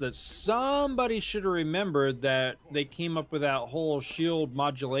shields, that somebody should have remembered that they came up with that whole shield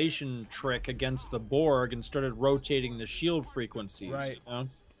modulation trick against the Borg and started rotating the shield frequencies. Right.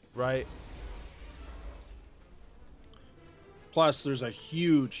 Right. Plus, there's a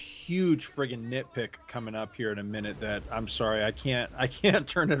huge friggin' nitpick coming up here in a minute that I'm sorry, I can't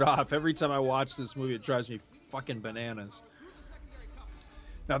turn it off. Every time I watch this movie, it drives me fucking bananas.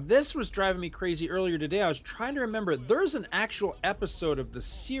 Now, this was driving me crazy earlier today. I was trying to remember. There's an actual episode of the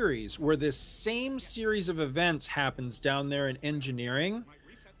series where this same series of events happens down there in engineering.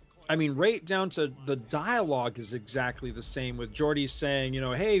 I mean, right down to the dialogue is exactly the same, with Geordi saying,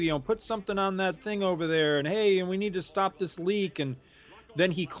 hey, put something on that thing over there, and hey, and we need to stop this leak. And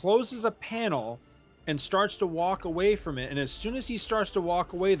then he closes a panel and starts to walk away from it. And as soon as he starts to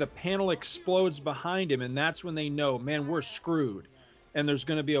walk away, the panel explodes behind him. And that's when they know, man, we're screwed. And there's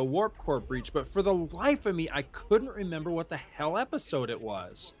going to be a warp core breach. But for the life of me, I couldn't remember what the hell episode it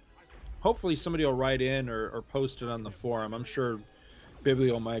was. Hopefully somebody will write in or post it on the forum. I'm sure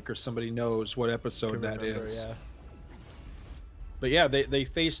Bibliomike or somebody knows what episode that is. Yeah. But yeah, they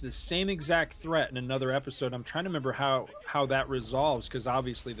face the same exact threat in another episode. I'm trying to remember how that resolves, because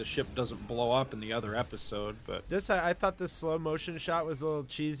obviously the ship doesn't blow up in the other episode. But I thought the slow motion shot was a little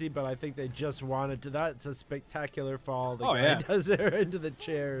cheesy, but I think they just wanted to. That's a spectacular fall. The guy does there into the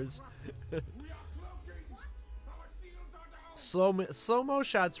chairs. Slow-mo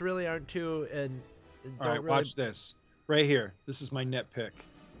shots really aren't too. And all right, watch this right here. This is my nitpick.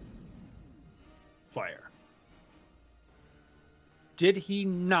 Fire. Did he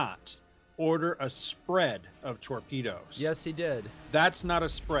not order a spread of torpedoes? Yes, he did. That's not a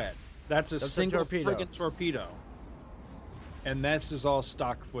spread. That's a single friggin' torpedo. And this is all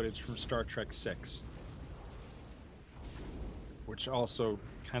stock footage from Star Trek VI. Which also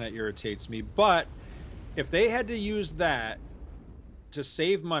kind of irritates me. But if they had to use that to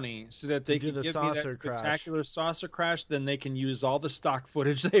save money so that they can give me that spectacular saucer crash, then they can use all the stock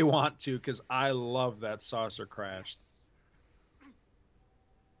footage they want to, because I love that saucer crash.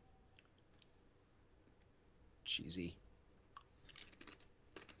 Cheesy.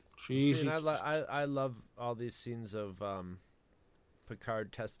 See, and I love all these scenes of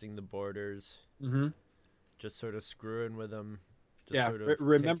Picard testing the borders. Mm-hmm. Just sort of screwing with them.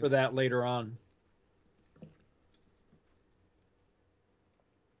 Remember that later on.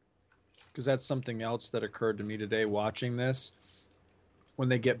 Because that's something else that occurred to me today watching this. When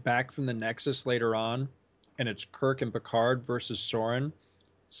they get back from the Nexus later on, and it's Kirk and Picard versus Soren,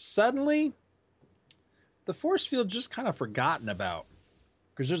 suddenly the force field just kind of forgotten about,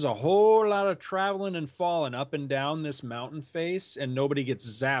 because there's a whole lot of traveling and falling up and down this mountain face, and nobody gets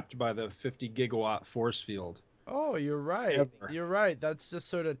zapped by the 50 gigawatt force field. Oh, you're right. Ever. You're right. That's just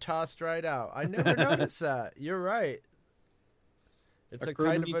sort of tossed right out. I never noticed that. You're right. It's a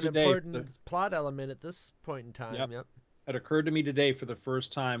kind of an important plot element at this point in time. Yep. It occurred to me today for the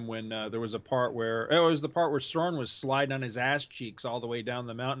first time when there was a part where it was the part where Soren was sliding on his ass cheeks all the way down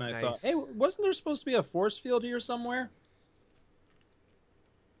the mountain. I thought, hey, wasn't there supposed to be a force field here somewhere?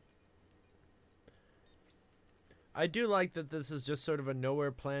 I do like that this is just sort of a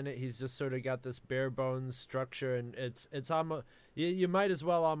nowhere planet. He's just sort of got this bare bones structure, and it's almost you might as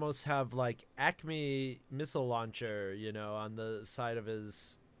well almost have like Acme missile launcher, on the side of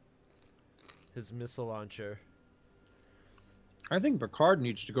his missile launcher. I think Picard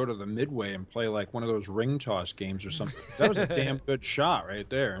needs to go to the Midway and play like one of those ring toss games or something. That was a damn good shot right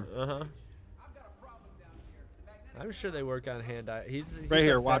there. Uh-huh. I'm sure they work on hand-eye. He's right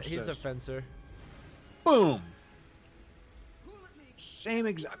here, watch this. He's a fencer. Boom! Same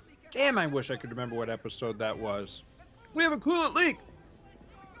exact... Damn, I wish I could remember what episode that was. We have a coolant leak!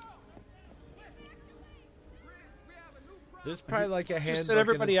 There's probably like a hand. Just set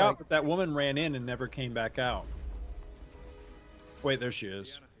everybody out, but that woman ran in and never came back out. Wait, there she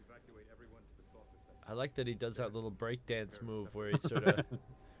is. I like that he does that little breakdance move where he sort of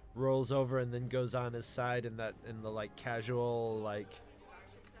rolls over and then goes on his side in the like casual like.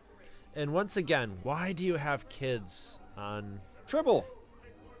 And once again, why do you have kids on Tribble?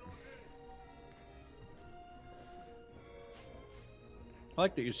 I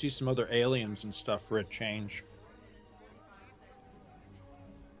like that you see some other aliens and stuff for a change.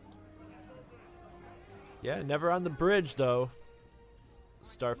 Yeah, never on the bridge though.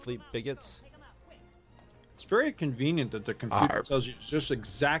 Starfleet bigots. It's very convenient that the computer tells you just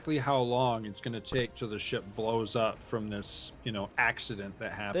exactly how long it's going to take till the ship blows up from this, accident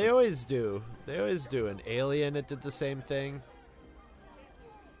that happened. They always do. In Alien, it did the same thing.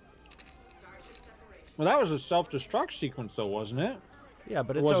 Well, that was a self-destruct sequence, though, wasn't it? Yeah,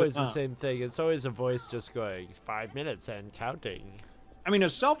 but it's always the same thing. It's always a voice just going 5 minutes and counting. I mean, a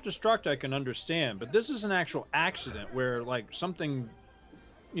self-destruct I can understand, but this is an actual accident where, like, something,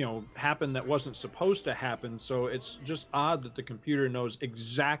 happened that wasn't supposed to happen, so it's just odd that the computer knows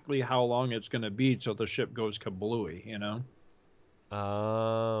exactly how long it's going to be till the ship goes kablooey,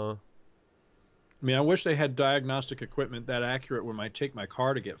 Oh. I mean, I wish they had diagnostic equipment that accurate when I take my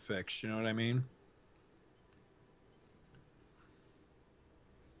car to get fixed, you know what I mean?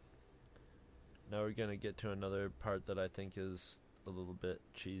 Now we're gonna get to another part that I think is a little bit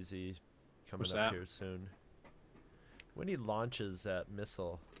cheesy, coming What's up that? here soon. When he launches that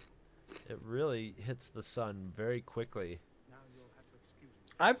missile, it really hits the sun very quickly.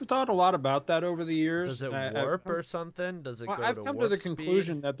 I've thought a lot about that over the years. Does it warp or something? Does it go I've to come to warp the speed?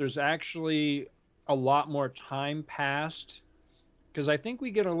 conclusion that there's actually a lot more time passed, because I think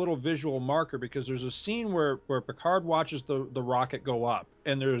we get a little visual marker, because there's a scene where Picard watches the rocket go up,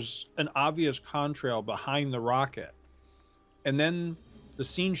 and there's an obvious contrail behind the rocket. And then the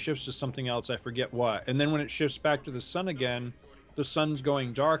scene shifts to something else, I forget what. And then when it shifts back to the sun again, the sun's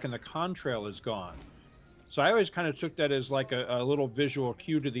going dark and the contrail is gone. So I always kind of took that as like a little visual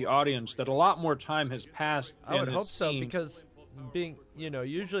cue to the audience that a lot more time has passed. I would in hope this so, scene. because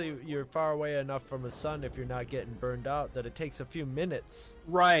usually you're far away enough from the sun if you're not getting burned out that it takes a few minutes.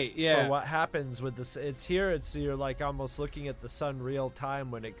 Right, yeah. For what happens with this, you're like almost looking at the sun real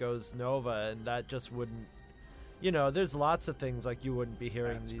time when it goes nova, and that just wouldn't. There's lots of things like you wouldn't be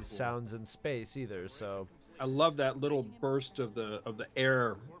hearing these sounds in space either. So I love that little burst of the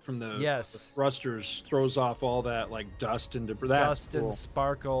air from the thrusters, throws off all that like dust and debris. That's dust cool. and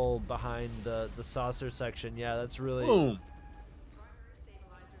sparkle behind the saucer section. Yeah, that's really. Boom.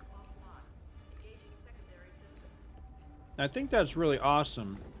 I think that's really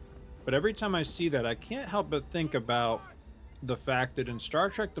awesome, but every time I see that, I can't help but think about the fact that in Star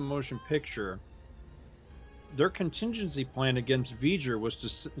Trek: The Motion Picture, their contingency plan against V'ger was to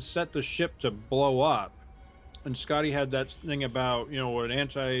set the ship to blow up. And Scotty had that thing about, an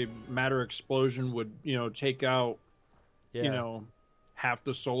antimatter explosion would, take out, half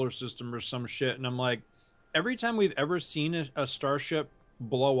the solar system or some shit. And I'm like, every time we've ever seen a starship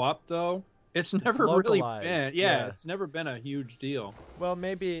blow up, though, it's never really been. Yeah, it's never been a huge deal. Well,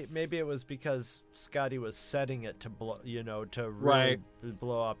 maybe it was because Scotty was setting it to blow, to really Right.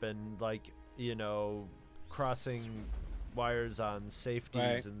 blow up, and like, crossing wires on safeties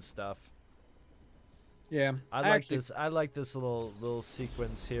Right. and stuff. Yeah, I like this little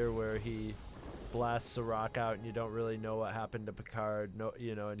sequence here where he blasts a rock out, and you don't really know what happened to Picard. No,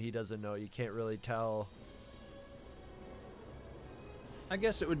 and he doesn't know. You can't really tell. I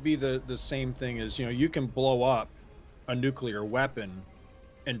guess it would be the same thing as, you can blow up a nuclear weapon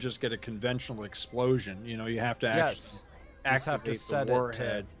and just get a conventional explosion. You have to actually activate set the it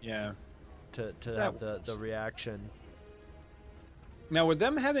warhead. to So have that the reaction. Now, with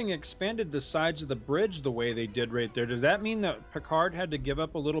them having expanded the sides of the bridge the way they did right there, does that mean that Picard had to give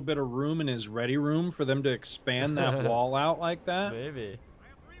up a little bit of room in his ready room for them to expand that wall out like that? Maybe.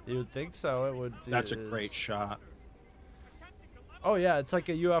 You would think so. It would. That's a great shot. Oh yeah, it's like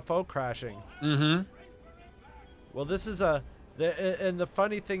a UFO crashing. Mm-hmm. Well, this is and the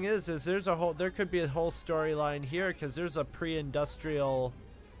funny thing is there could be a whole storyline here, because there's a pre-industrial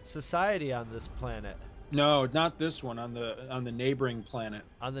society on this planet. No, not this one. On the neighboring planet.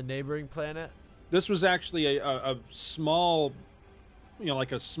 On the neighboring planet? This was actually a small,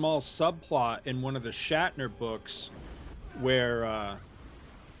 like a small subplot in one of the Shatner books, where, at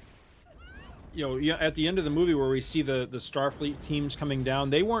the end of the movie where we see the Starfleet teams coming down,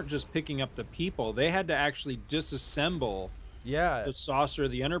 they weren't just picking up the people. They had to actually disassemble the saucer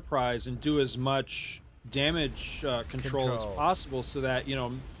of the Enterprise and do as much damage control as possible, so that,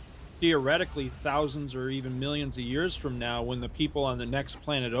 theoretically, thousands or even millions of years from now, when the people on the next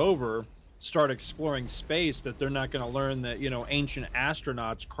planet over start exploring space, that they're not going to learn that, ancient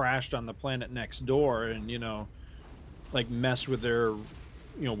astronauts crashed on the planet next door and, like mess with their,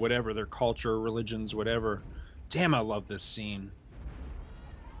 whatever, their culture, religions, whatever. Damn, I love this scene.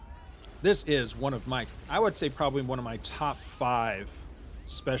 This is I would say probably one of my top 5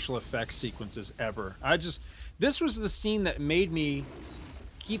 special effects sequences ever. This was the scene that made me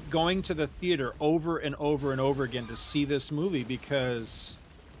keep going to the theater over and over and over again to see this movie, because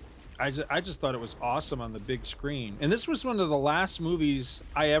I just thought it was awesome on the big screen. And this was one of the last movies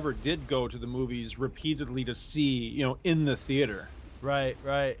I ever did go to the movies repeatedly to see, in the theater. Right.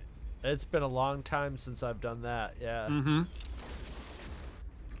 It's been a long time since I've done that. Yeah. Mm-hmm.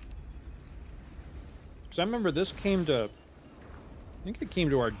 So I remember this came to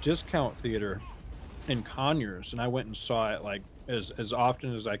our discount theater in Conyers, and I went and saw it like as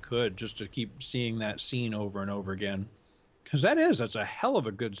often as I could, just to keep seeing that scene over and over again, because that's a hell of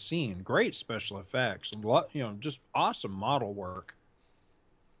a good scene. Great special effects, just awesome model work.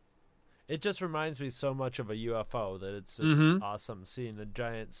 It just reminds me so much of a UFO that it's just awesome seeing a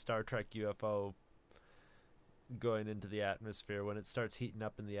giant Star Trek UFO going into the atmosphere when it starts heating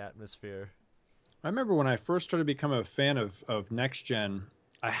up in the atmosphere. I remember when I first started becoming a fan of Next Gen,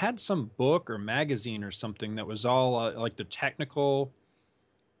 I had some book or magazine or something that was all like the technical,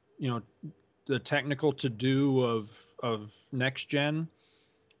 the technical to-do of Next Gen.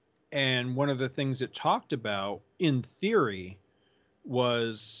 And one of the things it talked about, in theory,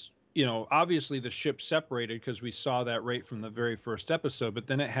 was, obviously the ship separated because we saw that right from the very first episode, but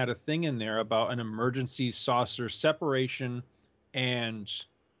then it had a thing in there about an emergency saucer separation, and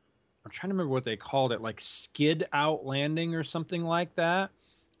I'm trying to remember what they called it, like skid out landing or something like that.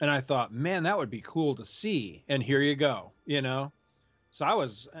 And I thought, man, that would be cool to see. And here you go, So I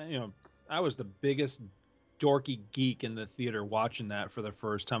was the biggest dorky geek in the theater watching that for the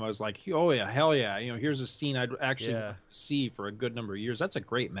first time. I was like, oh yeah, hell yeah. Here's a scene I'd actually see for a good number of years. That's a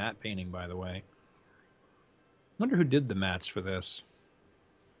great matte painting, by the way. Wonder who did the mattes for this.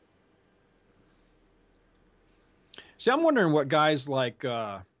 See, I'm wondering what guys like,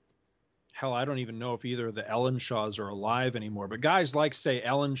 hell, I don't even know if either of the Ellen Shaws are alive anymore, but guys like, say,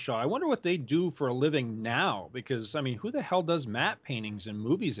 Ellen Shaw, I wonder what they do for a living now, because, who the hell does matte paintings in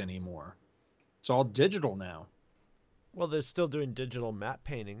movies anymore? It's all digital now. Well, they're still doing digital matte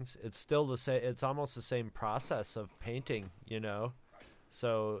paintings. It's still the same. It's almost the same process of painting,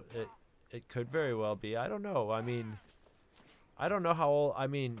 So it could very well be. I don't know. I don't know how old.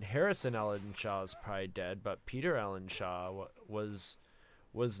 Harrison Ellen Shaw is probably dead, but Peter Ellen Shaw was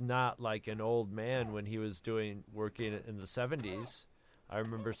not like an old man when he was working in the 70s. I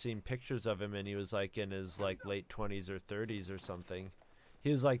remember seeing pictures of him, and he was like in his late 20s or 30s or something. He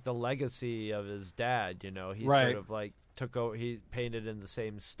was like the legacy of his dad, He sort of took over. He painted in the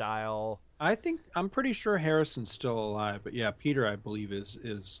same style. I'm pretty sure Harrison's still alive, but yeah, Peter, I believe,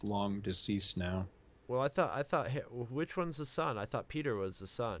 is long deceased now. Well, I thought which one's the son? I thought Peter was the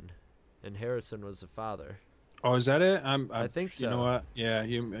son, and Harrison was the father. Oh, is that it? I think so. You know what? Yeah,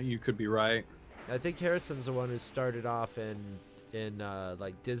 you could be right. I think Harrison's the one who started off in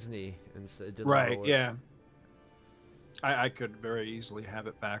Disney and did right. Yeah. I could very easily have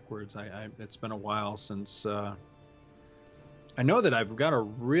it backwards. It's been a while since. I know that I've got a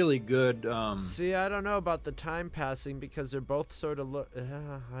really good. See, I don't know about the time passing because they're both sort of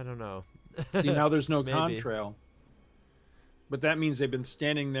I don't know. See, now there's no contrail. But that means they've been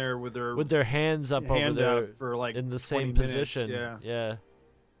standing there with their hands up over there for in the same position. Yeah.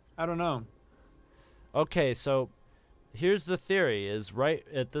 I don't know. Okay, so here's the theory: is right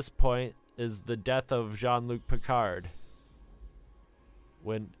at this point is the death of Jean-Luc Picard.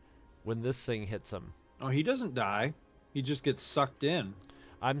 When this thing hits him. Oh, he doesn't die. He just gets sucked in.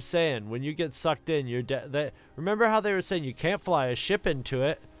 I'm saying when you get sucked in, you're dead. Remember how they were saying you can't fly a ship into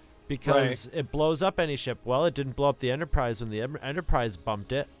it because it blows up any ship. Well, it didn't blow up the Enterprise when the Enterprise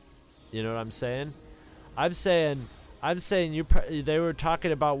bumped it. You know what I'm saying? I'm saying they were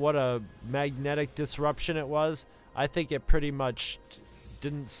talking about what a magnetic disruption it was. I think it pretty much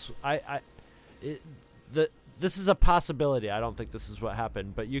didn't. This is a possibility. I don't think this is what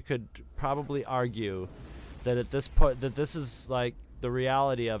happened, but you could probably argue that at this point that this is like the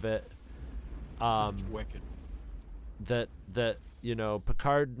reality of it. It's wicked. That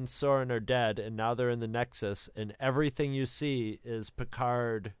Picard and Soren are dead, and now they're in the Nexus, and everything you see is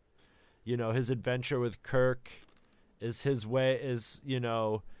Picard. His adventure with Kirk is his way.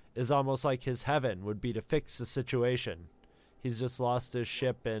 Is almost like his heaven would be to fix the situation. He's just lost his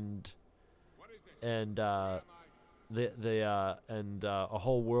ship and a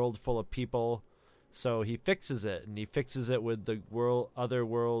whole world full of people, so he fixes it, and he fixes it with the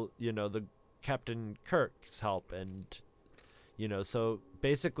the Captain Kirk's help, and so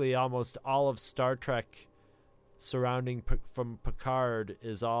basically almost all of Star Trek surrounding from Picard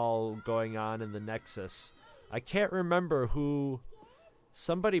is all going on in the Nexus. I can't remember who.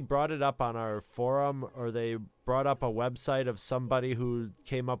 Somebody brought it up on our forum, or they brought up a website of somebody who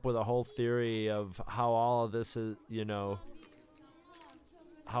came up with a whole theory of how all of this is,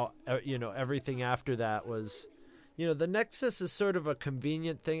 how, everything after that was, the Nexus is sort of a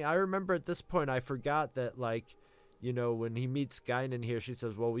convenient thing. I remember at this point, I forgot that, when he meets Guinan here, she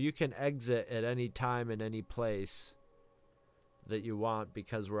says, well, you can exit at any time in any place that you want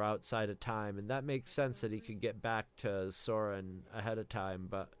because we're outside of time, and that makes sense that he could get back to Soren ahead of time.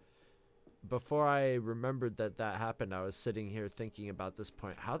 But before I remembered that happened, I was sitting here thinking about this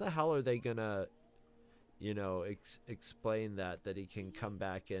point. How the hell are they gonna explain that he can come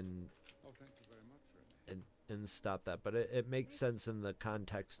back and stop that? But it makes sense in the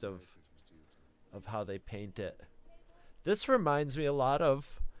context of how they paint it. This reminds me a lot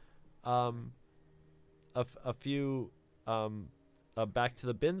of a few Back to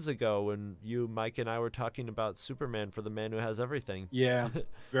the Bins ago when you, Mike, and I were talking about Superman for the Man Who Has Everything. Yeah,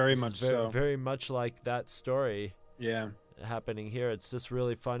 very much so. Very much like that story. Yeah. happening here. It's just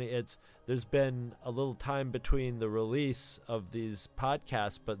really funny. There's been a little time between the release of these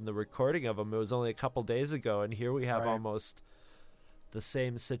podcasts, but in the recording of them, it was only a couple days ago, and here we have almost the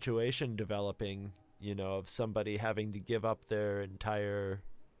same situation developing, of somebody having to give up their entire...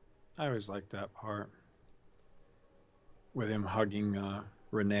 I always liked that part. With him hugging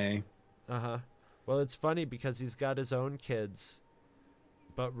Renee. Uh-huh. Well, it's funny because he's got his own kids,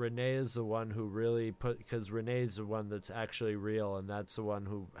 but Renee is the one who really because Renee's the one that's actually real, and that's the one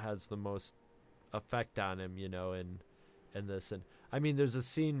who has the most effect on him, in this. And I mean, there's a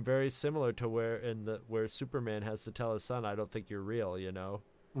scene very similar to where Superman has to tell his son, "I don't think you're real,"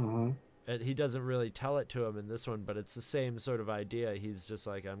 Mm-hmm. And he doesn't really tell it to him in this one, but it's the same sort of idea. He's just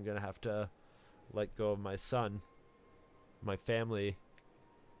like, I'm gonna have to let go of my son, my family.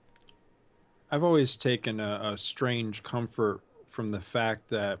 I've always taken a strange comfort from the fact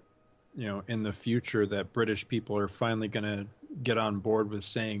that, in the future that British people are finally going to get on board with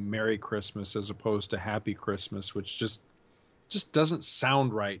saying Merry Christmas as opposed to Happy Christmas, which just doesn't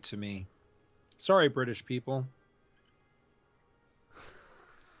sound right to me. Sorry, British people.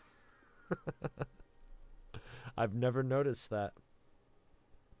 I've never noticed that.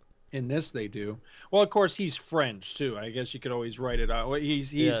 In this, they do. Well, of course, he's French too. I guess you could always write it out.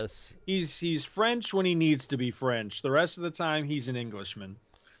 He's French when he needs to be French. The rest of the time, he's an Englishman.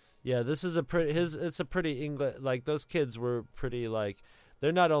 Yeah, this is it's a pretty English. Like those kids were pretty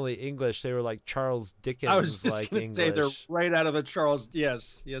they're not only English, they were like Charles Dickens. I was just going to say they're right out of a Charles.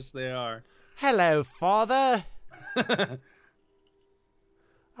 Yes, they are. Hello, father.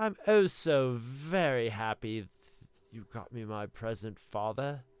 I'm oh so very happy you got me my present,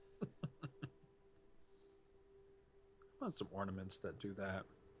 father. I want some ornaments that do that.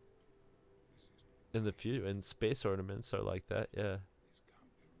 And space ornaments are like that, yeah.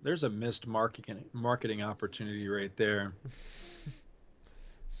 There's a missed marketing opportunity right there.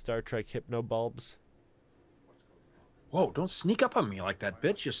 Star Trek hypnobulbs. Whoa, don't sneak up on me like that,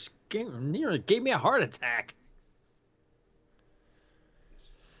 bitch. You nearly gave me a heart attack.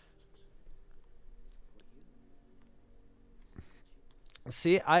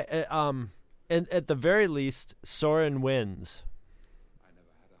 See, and at the very least, Soren wins.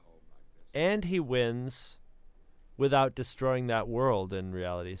 And he wins without destroying that world in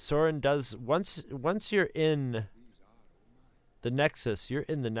reality. Soren does, once you're in the Nexus, you're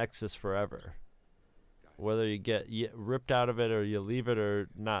in the Nexus forever. Whether you get ripped out of it or you leave it or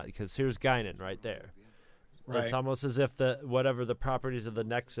not, because here's Guinan right there. Right. It's almost as if whatever the properties of the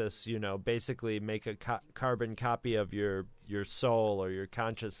Nexus, basically make a carbon copy of your soul or your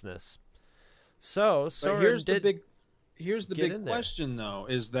consciousness. So here's the big question though,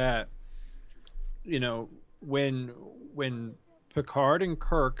 is that when Picard and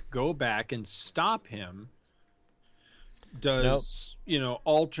Kirk go back and stop him, does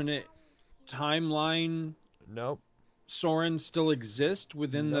alternate timeline Soren still exist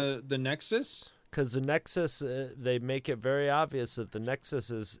within the Nexus? Because the Nexus, they make it very obvious that the Nexus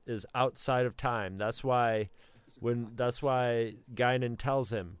is outside of time. That's why Guinan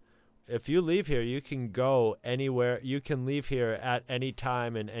tells him, if you leave here, you can go anywhere. You can leave here at any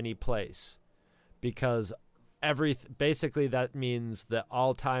time in any place, because basically that means that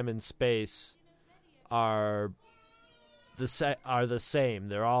all time and space are the same.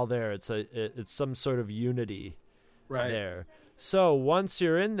 They're all there. It's some sort of unity there. So once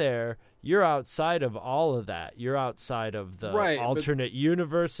you're in there, you're outside of all of that. You're outside of the alternate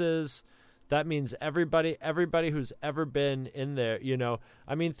universes. That means everybody who's ever been in there,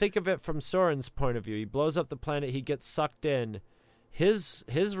 I mean, think of it from Soren's point of view. He blows up the planet, he gets sucked in. His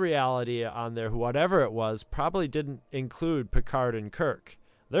reality on there, whatever it was, probably didn't include Picard and Kirk.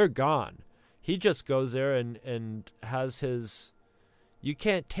 They're gone. He just goes there and has his... You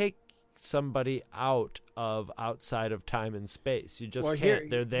can't take somebody outside of time and space. You just can't.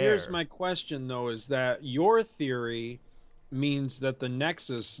 They're there. Here's my question, though, is that your theory means that the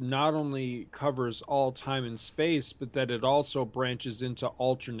Nexus not only covers all time and space, but that it also branches into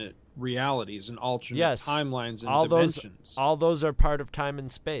alternate realities and alternate timelines and dimensions. All those are part of time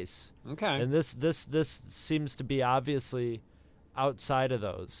and space. Okay. And this seems to be obviously outside of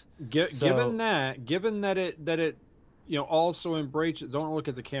those. Given that it also embraces, don't look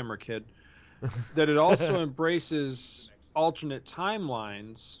at the camera, kid, that it also embraces alternate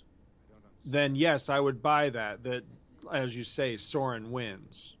timelines, then yes, I would buy that, as you say, Soren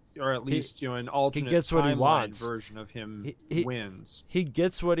wins. Or at least, an alternate timeline version of him wins. He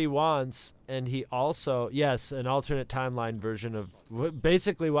gets what he wants, and he also, an alternate timeline version of...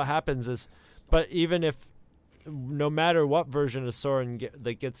 Basically what happens is, but even if, no matter what version of Soren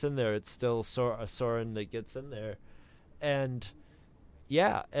that gets in there, it's still a Soren that gets in there. and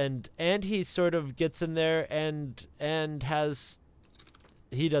yeah, and he sort of gets in there and has,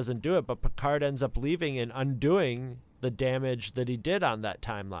 he doesn't do it, but Picard ends up leaving and undoing the damage that he did on that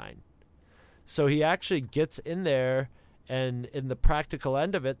timeline. So he actually gets in there, and in the practical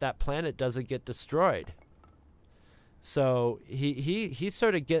end of it, that planet doesn't get destroyed. So he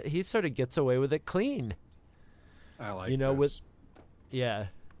sort of gets away with it clean. I like this.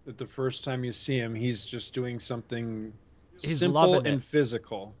 That the first time you see him, he's just doing something he's simple and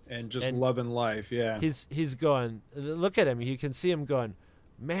physical and just loving life. Yeah. He's going, look at him. You can see him going,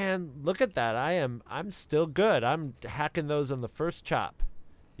 man, look at that. I'm still good. I'm hacking those on the first chop.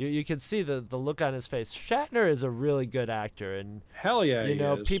 You can see the look on his face. Shatner is a really good actor, and hell yeah, you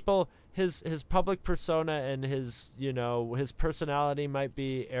know, he is. people, his public persona and his his personality might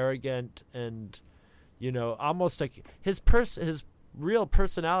be arrogant and, you know, almost like his real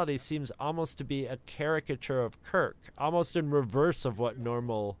personality seems almost to be a caricature of Kirk, almost in reverse of what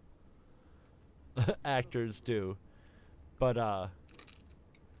normal actors do. But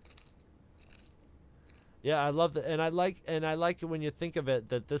yeah, I love that, and I like it when you think of it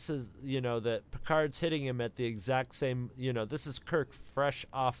that this is, you know, that Picard's hitting him at the exact same, you know, this is Kirk fresh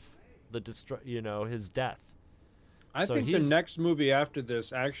off his death. I think the next movie after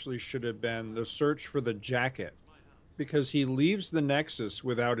this actually should have been The Search for the Jacket, because he leaves the Nexus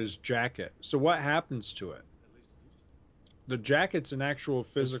without his jacket. So what happens to it? The jacket's an actual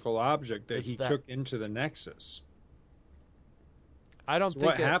physical object that he took into the Nexus. I don't think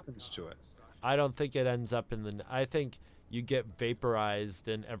what happens to it? I don't think it ends up in the... I think you get vaporized,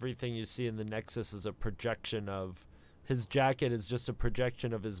 and everything you see in the Nexus is a projection of... His jacket is just a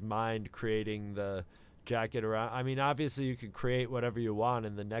projection of his mind creating the jacket around... I mean, obviously you can create whatever you want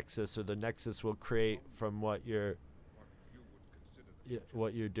in the Nexus, or the Nexus will create from what you're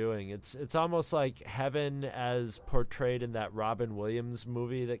doing. It's almost like heaven as portrayed in that Robin Williams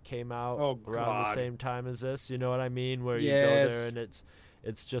movie that came out around the same time as this. You know what I mean? Where you go there and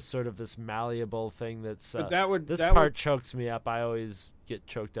it's just sort of this malleable thing that's... this part chokes me up. I always get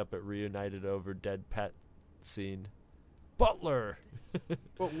choked up at Reunited over dead pet scene. Butler!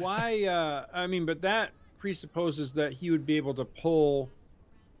 But why... but that presupposes that he would be able to pull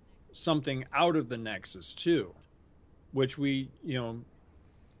something out of the Nexus, too. Which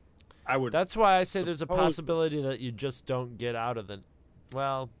I would... That's why I say there's a possibility that you just don't get out of the...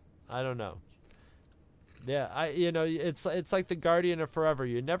 Well, I don't know. Yeah, it's like the Guardian of Forever.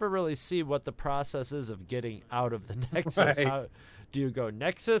 You never really see what the process is of getting out of the Nexus. Right. How, do you go,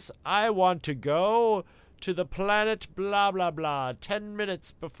 Nexus, I want to go to the planet blah, blah, blah, 10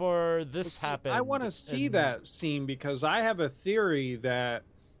 minutes before this happened. I want to see that scene, because I have a theory that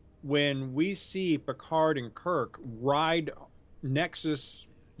when we see Picard and Kirk ride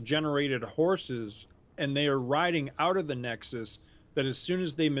Nexus-generated horses and they are riding out of the Nexus, that as soon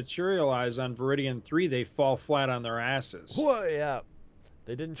as they materialize on Veridian 3, they fall flat on their asses. Whoa, yeah.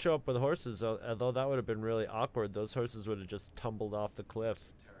 They didn't show up with horses, although that would have been really awkward. Those horses would have just tumbled off the cliff.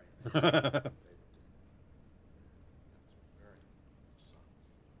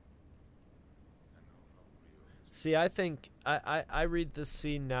 See, I think I read this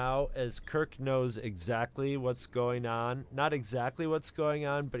scene now as Kirk knows exactly what's going on. Not exactly what's going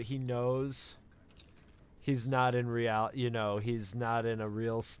on, but he knows he's not in he's not in a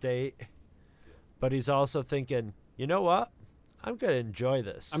real state. But he's also thinking, you know what? I'm going to enjoy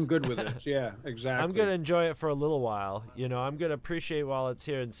this. I'm good with it. Yeah, exactly. I'm going to enjoy it for a little while. I'm going to appreciate while it's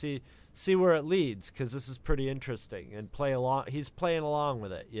here and see where it leads, because this is pretty interesting, and play along. He's playing along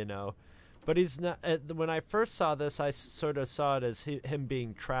with it, But he's not. When I first saw this, I sort of saw it as him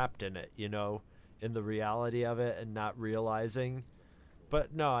being trapped in it, in the reality of it and not realizing.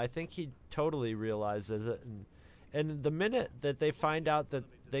 But no, I think he totally realizes it. And the minute that they find out that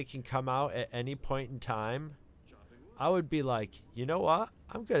they can come out at any point in time, I would be like, you know what?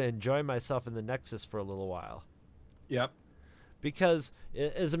 I'm going to enjoy myself in the Nexus for a little while. Yep. Because,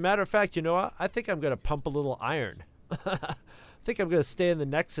 as a matter of fact, you know what? I think I'm going to pump a little iron. I think I'm going to stay in the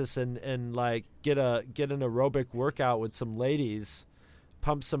Nexus and like get an aerobic workout with some ladies,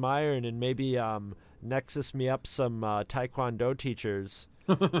 pump some iron, and maybe Nexus me up some Taekwondo teachers.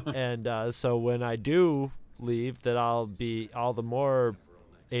 And so when I do leave, that I'll be all the more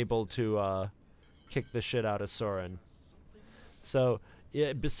able to kick the shit out of Soren. So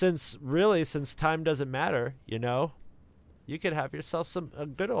since time doesn't matter, you could have yourself a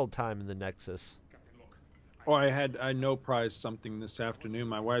good old time in the Nexus. Oh, I no prize something this afternoon.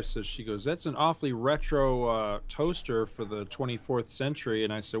 My wife says, she goes, that's an awfully retro toaster for the 24th century.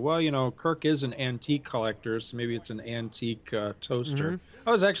 And I said, well, Kirk is an antique collector, so maybe it's an antique toaster. Mm-hmm.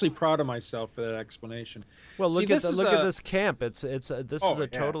 I was actually proud of myself for that explanation. Well, look at this camp. This is a yeah.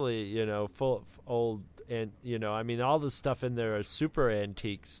 totally full of old, and I mean, all the stuff in there are super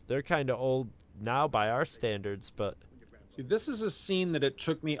antiques. They're kind of old now by our standards, but. See, this is a scene that it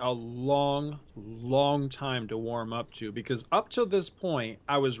took me a long, long time to warm up to, because up till this point,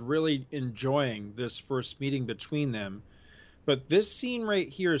 I was really enjoying this first meeting between them. But this scene right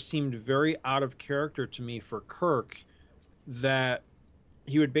here seemed very out of character to me for Kirk, that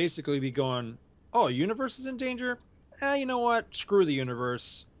he would basically be going, oh, universe is in danger? You know what? Screw the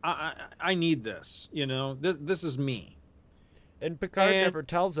universe. I need this. This is me. And Picard never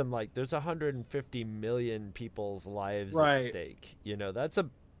tells him, like, there's 150 million people's lives at stake. That's a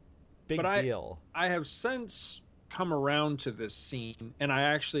big deal. I have since come around to this scene, and I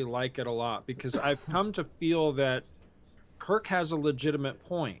actually like it a lot, because I've come to feel that Kirk has a legitimate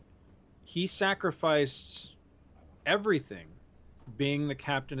point. He sacrificed everything being the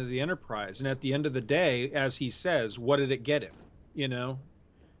captain of the Enterprise. And at the end of the day, as he says, what did it get him?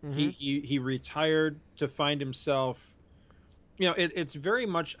 Mm-hmm. He retired to find himself... it's very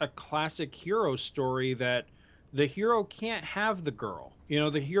much a classic hero story, that the hero can't have the girl.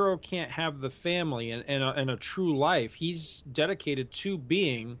 The hero can't have the family and a true life. He's dedicated to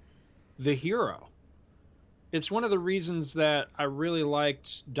being the hero. It's one of the reasons that I really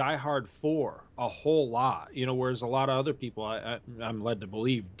liked Die Hard 4 a whole lot, whereas a lot of other people, I'm led to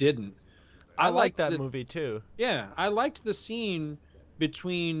believe, didn't. I like that movie too. Yeah, I liked the scene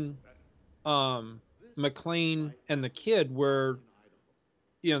between... McClane and the kid, where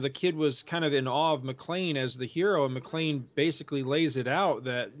the kid was kind of in awe of McClane as the hero, and McClane basically lays it out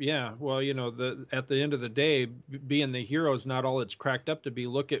that at the end of the day, being the hero is not all it's cracked up to be.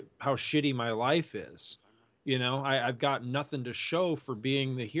 Look at how shitty my life is. I've got nothing to show for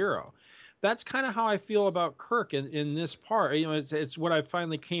being the hero. That's kind of how I feel about Kirk in this part. It's what I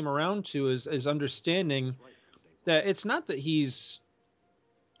finally came around to is understanding that it's not that he's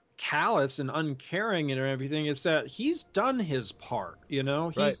callous and uncaring and everything. It's that he's done his part.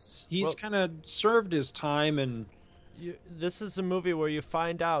 He's kind of served his time. And this is a movie where you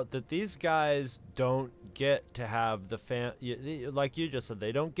find out that these guys don't get to have the like you just said,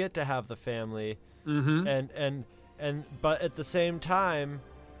 they don't get to have the family. Mm-hmm. But at the same time,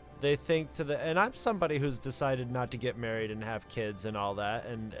 they think and I'm somebody who's decided not to get married and have kids and all that,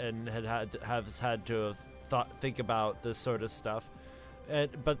 and has had to think about this sort of stuff.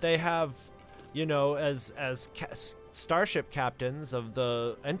 But they have, as starship captains of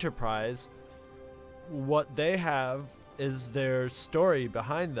the Enterprise, what they have is their story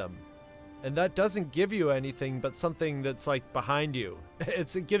behind them. And that doesn't give you anything but something that's like behind you.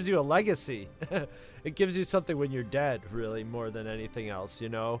 It gives you a legacy. It gives you something when you're dead, really, more than anything else,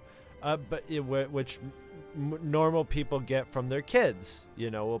 which normal people get from their kids,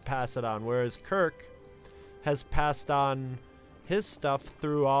 will pass it on. Whereas Kirk has passed on his stuff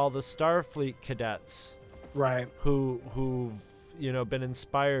through all the Starfleet cadets, right? Who've been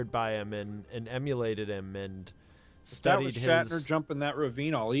inspired by him and emulated him and studied his. That was Shatner jumping that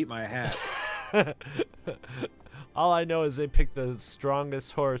ravine, I'll eat my hat. All I know is they picked the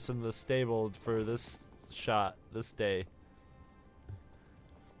strongest horse in the stable for this shot this day.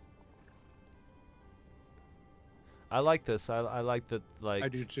 I like this. I like that. Like, I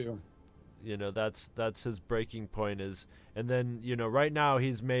do too. That's his breaking point is, and then right now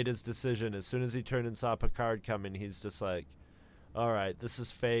he's made his decision. As soon as he turned and saw Picard coming, he's just like, all right, this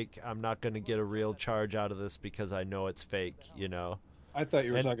is fake. I'm not going to get a real charge out of this because I know it's fake. I thought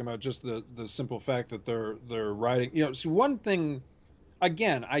you were talking about just the simple fact that they're writing. See, one thing,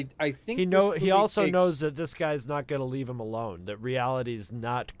 again, I think he also knows that this guy's not going to leave him alone. That reality's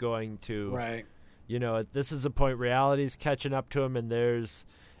not going to. Right. This is a point reality's catching up to him,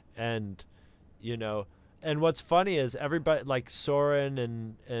 and what's funny is everybody like Soren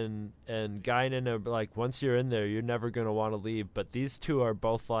and Guinan are like, once you're in there, you're never going to want to leave. But these two are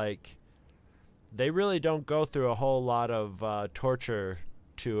both like, they really don't go through a whole lot of torture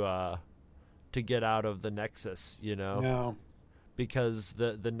to get out of the Nexus, No. Because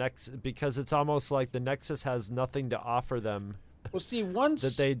because it's almost like the Nexus has nothing to offer them. Well, see, once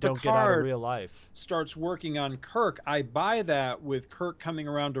that they don't Picard get out of real life starts working on Kirk, I buy that with Kirk coming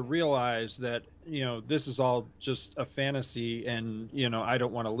around to realize that, this is all just a fantasy and, I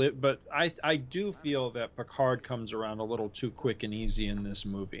don't want to live. But I do feel that Picard comes around a little too quick and easy in this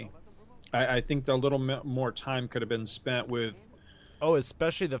movie. I think a little more time could have been spent with Oh,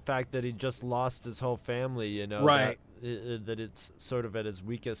 especially the fact that he just lost his whole family, you know. Right. That it's sort of at its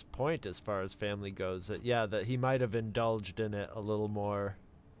weakest point as far as family goes. That he might have indulged in it a little more.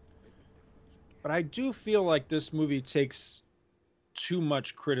 But I do feel like this movie takes too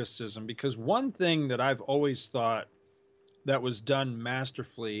much criticism, because one thing that I've always thought that was done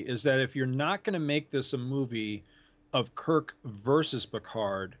masterfully is that if you're not going to make this a movie of Kirk versus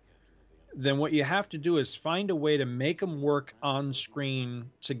Picard, then what you have to do is find a way to make them work on screen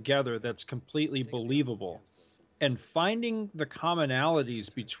together that's completely believable. And finding the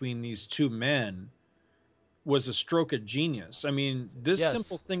commonalities between these two men was a stroke of genius. I mean, this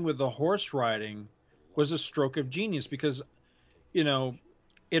simple thing with the horse riding was a stroke of genius because, you know,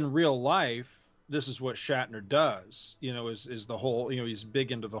 in real life, this is what Shatner does, you know, is the whole, you know, he's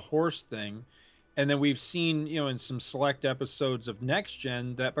big into the horse thing. And then we've seen, you know, in some select episodes of Next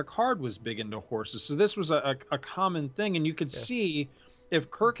Gen that Picard was big into horses. So this was a common thing. And you could see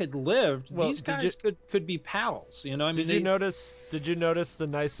if Kirk had lived, these guys could be pals, you know. I mean, Did you notice the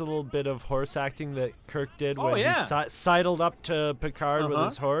nice little bit of horse acting that Kirk did when he sidled up to Picard with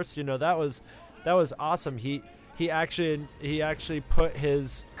his horse? You know, that was awesome. He actually put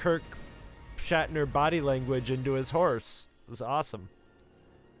his Kirk Shatner body language into his horse. It was awesome.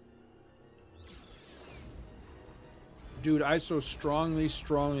 Dude, I so strongly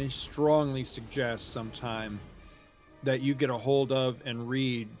suggest sometime that you get a hold of and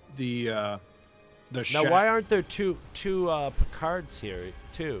read the Now, why aren't there two Picards here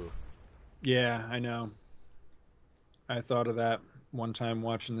too? Yeah, I know. I thought of that one time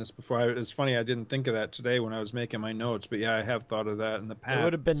watching this before. It's funny, I didn't think of that today when I was making my notes, but yeah, I have thought of that in the past. It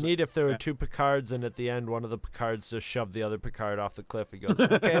would have been neat if there were two Picards, and at the end, one of the Picards just shoved the other Picard off the cliff. He goes,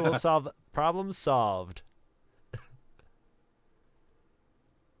 "Okay, we'll solve the problem solved."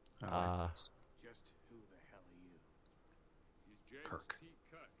 Just who the hell are you? Kirk.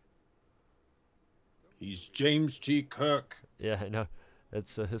 He's James T. Kirk. Yeah, I know.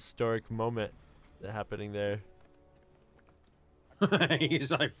 It's a historic moment happening there.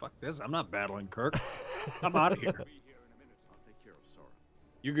 He's like, fuck this. I'm not battling Kirk. I'm out of here.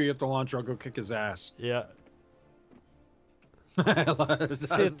 You go get the launcher. I'll go kick his ass. Yeah.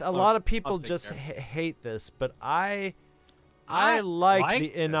 See, a lot of people just hate this, but I like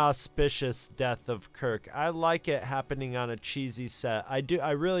the inauspicious death of Kirk. I like it happening on a cheesy set.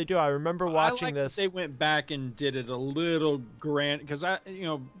 I really do. I remember watching this. They went back and did it a little grand because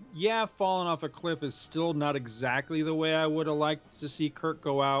falling off a cliff is still not exactly the way I would have liked to see Kirk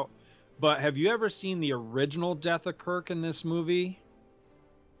go out. But have you ever seen the original death of Kirk in this movie?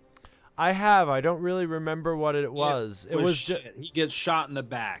 I have. I don't really remember what it was. It was he gets shot in the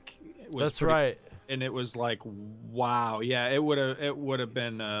back. That's right. And it was like, wow, yeah, it would have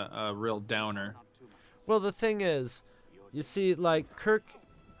been a real downer. Well, the thing is, you see, like Kirk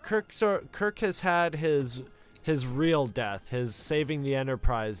has had his real death, his saving the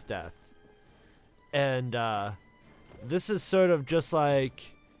Enterprise death, and this is sort of just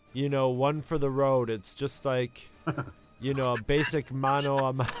like, you know, one for the road. It's just like, you know, a basic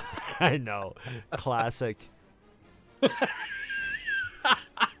mono. I know, classic.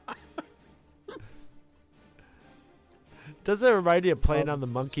 Does it remind you of playing on the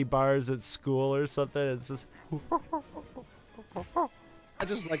monkey bars at school or something? It's just. I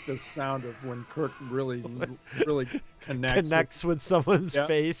just like the sound of when Kirk really connects with someone's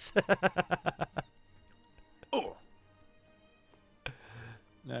face. Oh,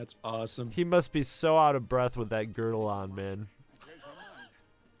 that's awesome. He must be so out of breath with that girdle on, man.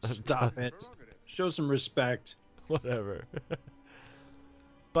 Stop it. Show some respect. Whatever.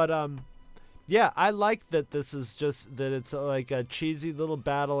 But yeah, I like that this is just that it's like a cheesy little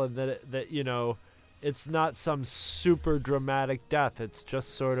battle, and that you know, it's not some super dramatic death. It's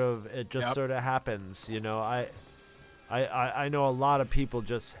just sort of sort of happens. You know, I know a lot of people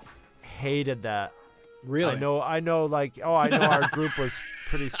just hated that. Really? I know. Like, I know our group was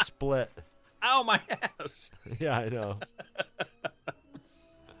pretty split. Ow, my ass. Yeah, I know.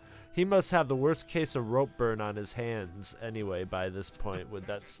 He must have the worst case of rope burn on his hands anyway by this point with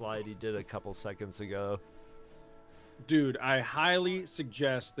that slide he did a couple seconds ago. Dude, I highly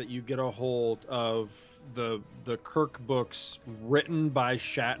suggest that you get a hold of the Kirk books written by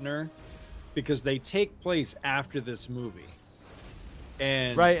Shatner, because they take place after this movie.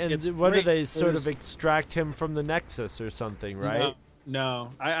 And right, and what do they sort of extract him from the Nexus or something, right?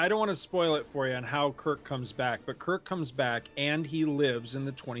 No, I don't want to spoil it for you on how Kirk comes back, but Kirk comes back and he lives in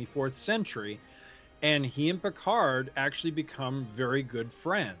the 24th century, and he and Picard actually become very good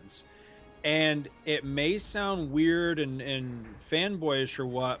friends. And it may sound weird and fanboyish or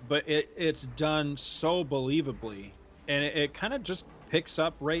what, but it's done so believably. and it kind of just picks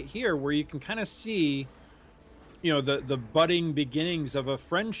up right here where you can kind of see, the budding beginnings of a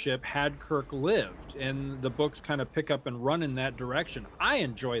friendship had Kirk lived, and the books kind of pick up and run in that direction. I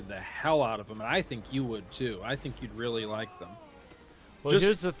enjoyed the hell out of them, and I think you would too. I think you'd really like them. Well,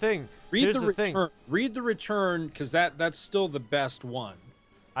 here's the thing. Read The Return, because that's still the best one.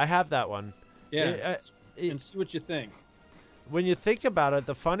 I have that one. Yeah, and see what you think. When you think about it,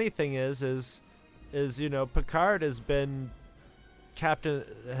 the funny thing is Picard has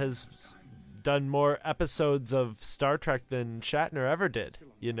done more episodes of Star Trek than Shatner ever did.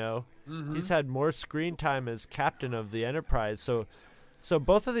 Mm-hmm. He's had more screen time as captain of the Enterprise. So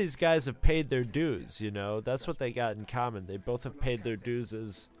both of these guys have paid their dues. That's what they got in common. They both have paid their dues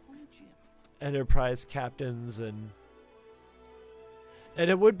as Enterprise captains, and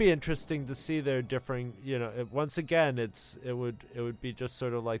it would be interesting to see their differing. Once again, it would be just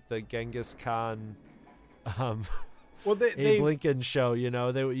sort of like the Genghis Khan. Abe Lincoln show, you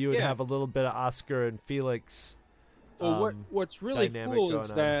would have a little bit of Oscar and Felix. Well, what's really cool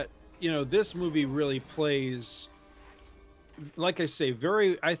is that this movie really plays, like I say,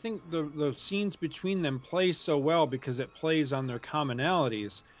 I think the scenes between them play so well because it plays on their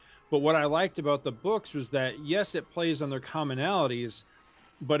commonalities. But what I liked about the books was that, yes, it plays on their commonalities,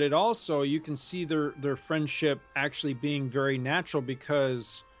 but it also, you can see their friendship actually being very natural,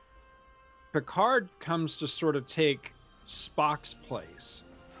 because Picard comes to sort of take Spock's place,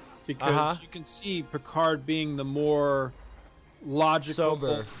 because you can see Picard being the more logical,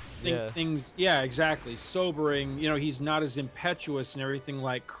 sober, things. Yeah, exactly. Sobering. He's not as impetuous and everything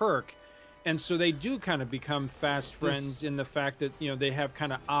like Kirk, and so they do kind of become fast friends in the fact that they have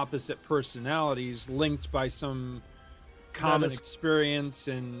kind of opposite personalities linked by some common experience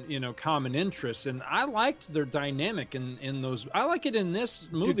and common interests, and I liked their dynamic in those. I like it in this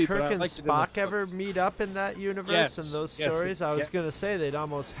movie. Do Kirk and Spock ever meet up in that universe in those stories? I was gonna say they'd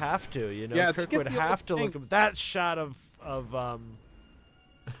almost have to. Kirk would have to look at that shot of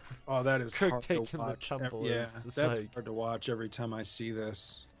oh, that is Kirk hard taking to watch. the tumble. That's hard to watch every time I see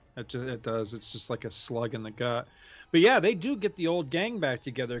this. It does. It's just like a slug in the gut. But yeah, they do get the old gang back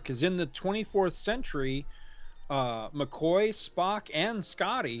together, because in the 24th century, McCoy, Spock, and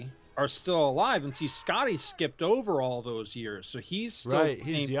Scotty are still alive, and see, Scotty skipped over all those years, so he's still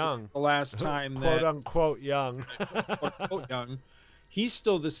he's young. The last time quote unquote young, quote unquote young, he's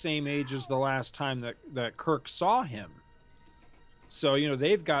still the same age as the last time that Kirk saw him. So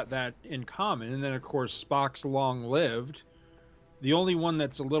they've got that in common, and then of course Spock's long lived. The only one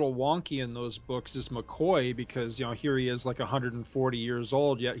that's a little wonky in those books is McCoy, because here he is like 140 years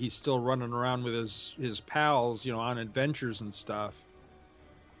old, yet he's still running around with his pals, on adventures and stuff.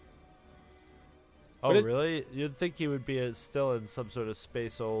 Oh, really? You'd think he would be still in some sort of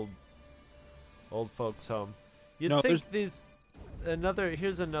space old folks home. You'd think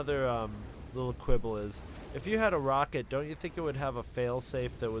here's another little quibble is, if you had a rocket, don't you think it would have a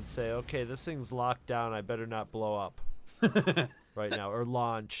failsafe that would say, okay, this thing's locked down, I better not blow up right now, or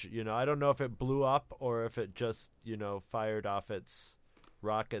launch? I don't know if it blew up or if it just fired off its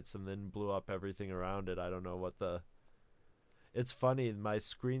rockets and then blew up everything around it. I don't know what it's funny, my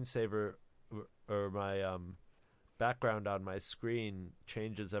screensaver or my background on my screen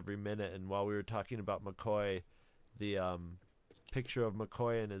changes every minute, and while we were talking about McCoy, the picture of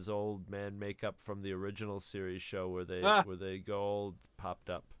McCoy in his old man makeup from the original series show where they go old popped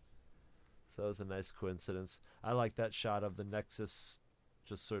up. So that was a nice coincidence. I like that shot of the Nexus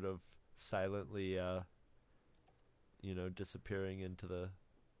just sort of silently disappearing into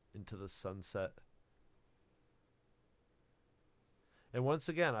the sunset. And once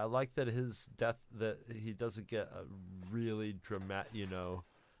again, I like that his death, that he doesn't get a really dramatic,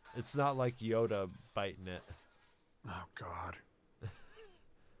 it's not like Yoda biting it. Oh, God.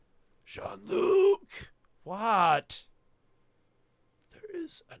 Jean-Luc! What? There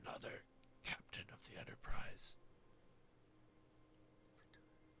is another captain of the Enterprise.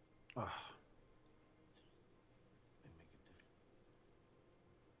 Oh.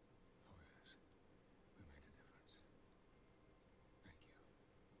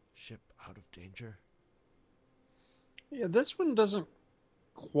 Ship out of danger. Yeah, this one doesn't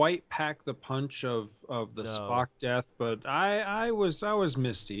quite pack the punch of the Spock death, but I was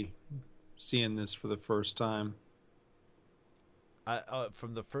misty seeing this for the first time.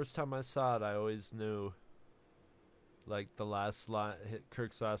 From the first time I saw it, I always knew, like, the last line,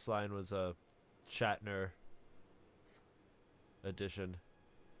 Kirk's last line was a Shatner edition.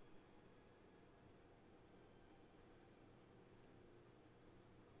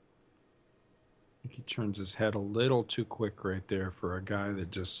 I think he turns his head a little too quick right there for a guy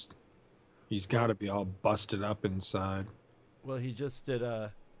that just He's got to be all busted up inside. Well, he just did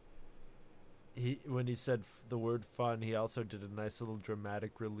when he said the word fun, he also did a nice little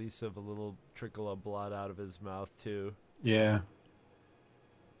dramatic release of a little trickle of blood out of his mouth too. Yeah.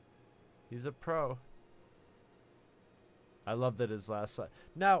 He's a pro. I love that his last line.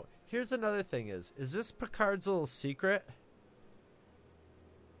 Now, here's another thing is this Picard's little secret?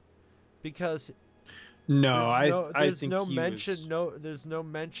 Because there's no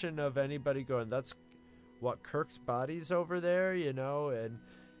mention of anybody going, that's what, Kirk's body's over there, and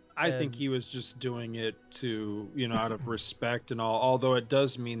I think he was just doing it to, out of respect and all, although it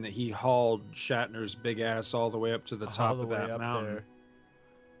does mean that he hauled Shatner's big ass all the way up to the top of that mountain. There.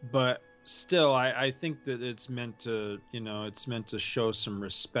 But still, I think that it's meant to, it's meant to show some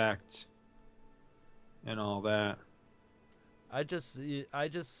respect and all that. I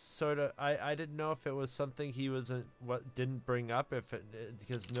just sort of, I didn't know if it was something he didn't bring up,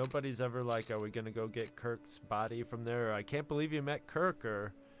 because nobody's ever like, are we going to go get Kirk's body from there? Or, I can't believe you met Kirk,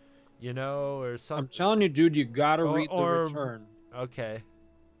 or, or something. I'm telling you, dude, you got to read The Return. Okay.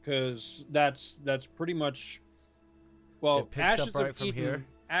 Because that's pretty much, well,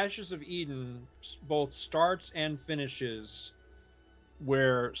 Ashes of Eden both starts and finishes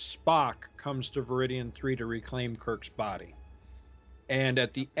where Spock comes to Veridian 3 to reclaim Kirk's body. And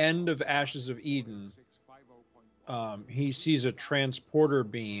at the end of Ashes of Eden, he sees a transporter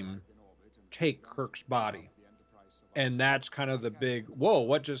beam take Kirk's body. And that's kind of the big, whoa,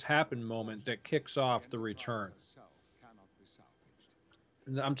 what just happened moment that kicks off The Return.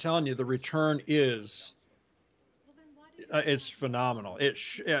 And I'm telling you, The Return is, it's phenomenal.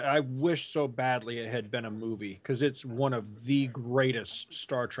 I wish so badly it had been a movie, because it's one of the greatest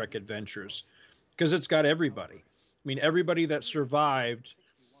Star Trek adventures, because it's got everybody. I mean, everybody that survived,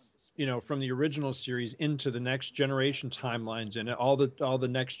 from the original series into the Next Generation timelines in it. All the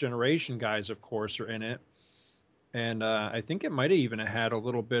Next Generation guys, of course, are in it. And I think it might have even had a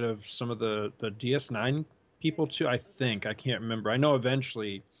little bit of some of the DS9 people too. I can't remember. I know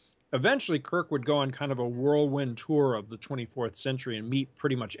eventually Kirk would go on kind of a whirlwind tour of the 24th century and meet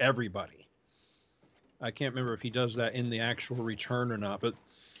pretty much everybody. I can't remember if he does that in the actual Return or not. But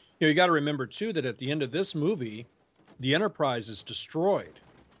you got to remember too that at the end of this movie, the Enterprise is destroyed.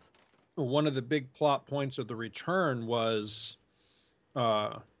 One of the big plot points of The Return was,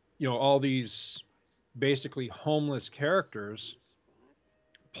 all these basically homeless characters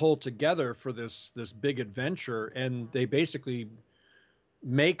pulled together for this big adventure, and they basically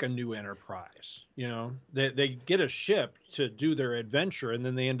make a new Enterprise. They get a ship to do their adventure, and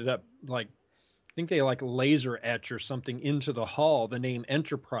then they ended up I think they laser etch or something into the hull the name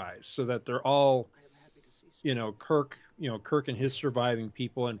Enterprise, so that they're all, Kirk and his surviving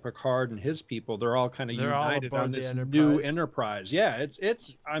people, and Picard and his people, they're all kind of united on this new Enterprise. Yeah,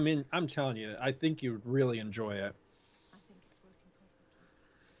 it's I'm telling you, I think you would really enjoy it.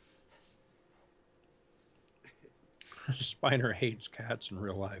 Spiner hates cats in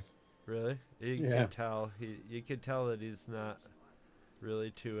real life. Really? You can tell. You can tell that he's not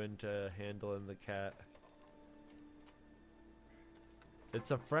really too into handling the cat.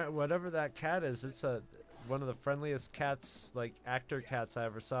 It's a friend. Whatever that cat is, it's one of the friendliest cats, actor cats I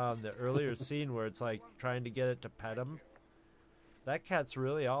ever saw in the earlier scene where it's trying to get it to pet him. That cat's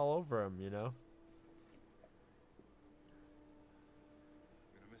really all over him, We're gonna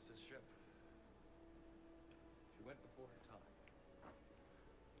miss this ship. She went before her time.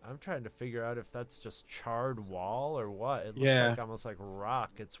 I'm trying to figure out if that's just charred wall or what. It looks almost like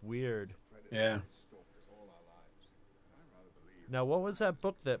rock. It's weird. Yeah. Now, what was that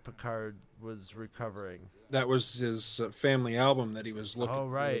book that Picard was recovering? That was his family album that he was looking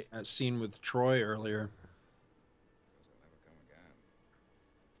for. That scene with Troy earlier.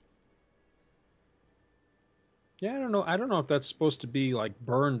 Yeah, I don't know if that's supposed to be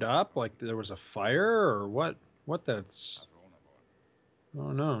burned up, like there was a fire, or what that's. I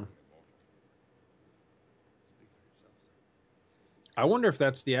don't know. I wonder if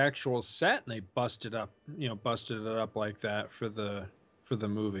that's the actual set and they busted it up like that for the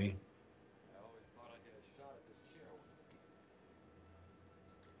movie. I always thought I'd get a shot at this chair.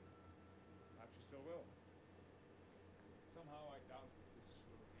 Perhaps you still will. Somehow I doubt this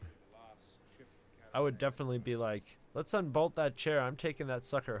will be the last ship. I would definitely be let's unbolt that chair. I'm taking that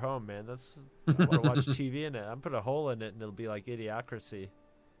sucker home, man. I want to watch TV in it. I'm put a hole in it and it'll be like Idiocracy.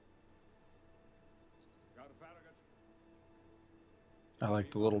 I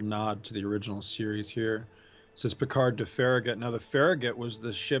like the little nod to the original series here. It says Picard to Farragut. Now, the Farragut was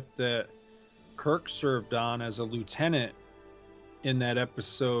the ship that Kirk served on as a lieutenant in that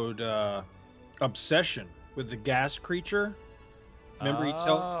episode Obsession with the gas creature. Remember, he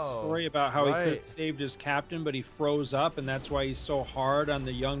tells the story about how he could have right. saved his captain, but he froze up, and that's why he's so hard on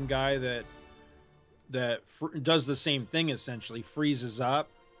the young guy that does the same thing, essentially freezes up,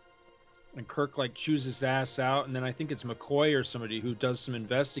 and Kirk like chews his ass out. And then I think it's McCoy or somebody who does some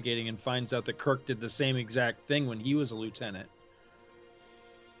investigating and finds out that Kirk did the same exact thing when he was a lieutenant.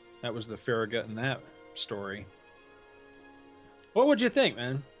 That was the Farragut in that story. What would you think,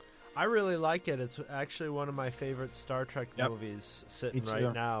 man? I really like it. It's actually one of my favorite Star Trek movies sitting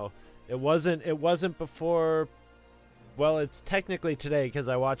right now. It wasn't before. Well, it's technically today because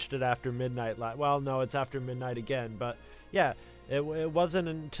I watched it after midnight. Well, no, it's after midnight again. But yeah, it wasn't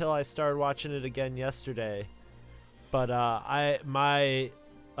until I started watching it again yesterday. But my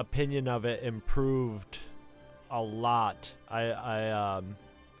opinion of it improved a lot. I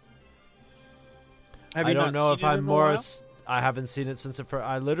don't know if I'm more. I haven't seen it since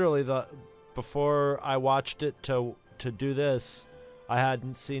I literally before I watched it to do this, I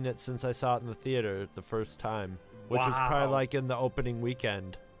hadn't seen it since I saw it in the theater the first time, which was probably like in the opening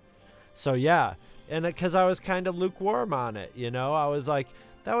weekend. So yeah, and because I was kind of lukewarm on it, I was like,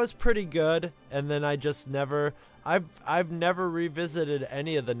 that was pretty good, and then I just never. I've never revisited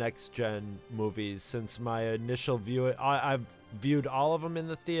any of the next gen movies since my initial view. I've viewed all of them in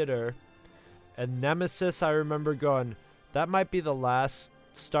the theater, and Nemesis, I remember going, that might be the last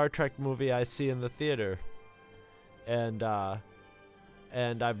Star Trek movie I see in the theater, and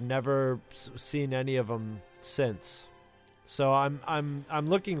I've never seen any of them since. So I'm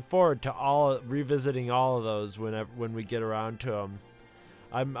looking forward to revisiting all of those when we get around to them.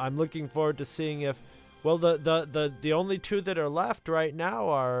 I'm looking forward to seeing if, well, the only two that are left right now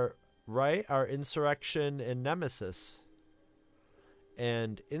are Insurrection and Nemesis.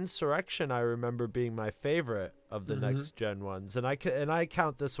 And Insurrection, I remember being my favorite of the next gen ones, and I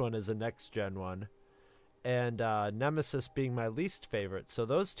count this one as a next gen one, and Nemesis being my least favorite. So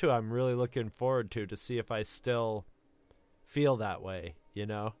those two, I'm really looking forward to see if I still feel that way.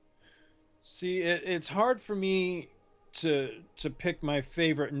 See, it's hard for me to pick my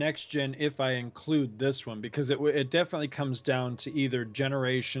favorite next gen if I include this one, because it definitely comes down to either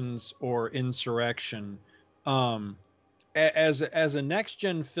Generations or Insurrection. As a next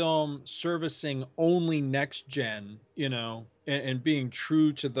gen film servicing only next gen, and being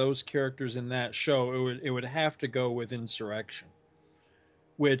true to those characters in that show, it would have to go with Insurrection,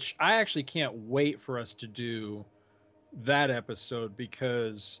 which I actually can't wait for us to do that episode,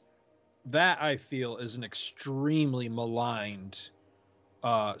 because that, I feel, is an extremely maligned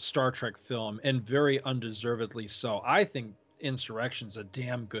Star Trek film, and very undeservedly so. I think Insurrection's a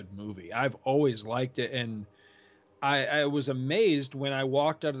damn good movie. I've always liked it, and I was amazed when I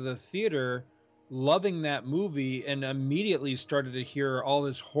walked out of the theater loving that movie, and immediately started to hear all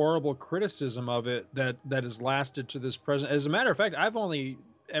this horrible criticism of it that has lasted to this present. As a matter of fact, I've only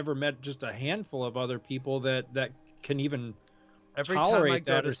ever met just a handful of other people that can even tolerate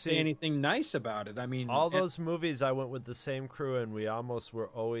that or say anything nice about it. I mean, all those movies, I went with the same crew, and we almost were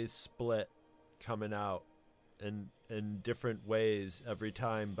always split coming out in different ways every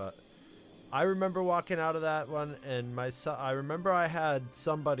time, but I remember walking out of that one, and I remember I had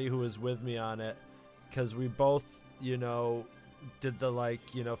somebody who was with me on it, because we both, did the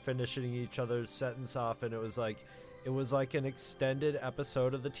finishing each other's sentence off, and it was like an extended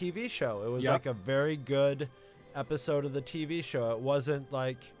episode of the TV show. It was like a very good episode of the TV show. It wasn't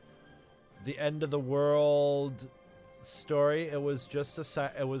like the end of the world story. It was just a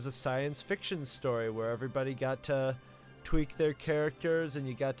science fiction story where everybody got to tweak their characters, and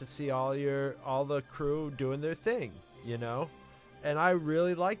you got to see all the crew doing their thing, and I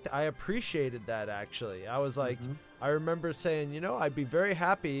really I appreciated that. Actually, I was like, I remember saying, I'd be very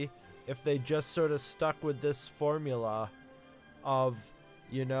happy if they just sort of stuck with this formula of,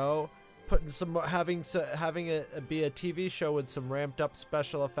 putting having it be a TV show with some ramped up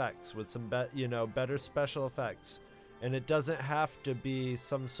special effects, with some better special effects, and it doesn't have to be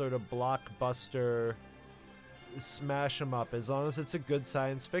some sort of blockbuster smash them up, as long as it's a good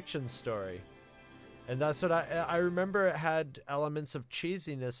science fiction story. And that's what I remember. It had elements of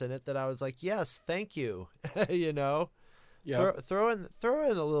cheesiness in it that I was like, yes, thank you. Throw in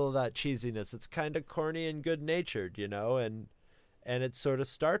a little of that cheesiness. It's kind of corny and good natured, and it's sort of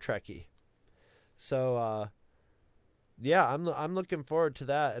Star Trek-y. So yeah, I'm looking forward to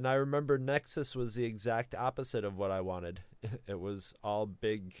that. And I remember Nexus was the exact opposite of what I wanted. It was all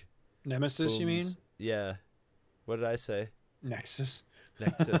big Nemesis booms. You mean? Yeah. What did I say? Nexus.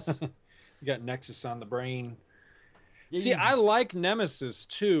 You got Nexus on the brain. See, I like Nemesis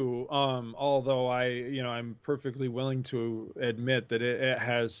too. Although I'm perfectly willing to admit that it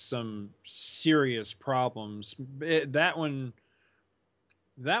has some serious problems. That one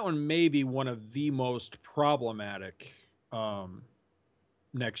that one may be one of the most problematic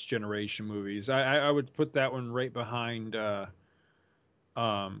Next Generation movies. I would put that one right behind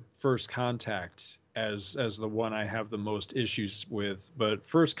First Contact as the one I have the most issues with. But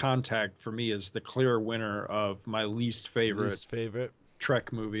First Contact for me is the clear winner of my least favorite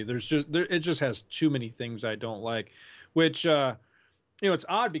Trek movie. It just has too many things I don't like, which it's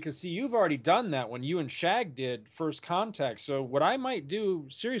odd because see, you've already done that when you and Shag did First Contact. So what I might do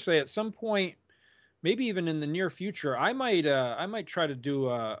seriously at some point, maybe even in the near future, I might try to do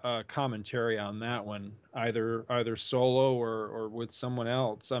a commentary on that one, either solo or with someone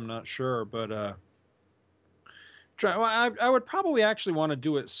else. I'm not sure, but I would probably actually want to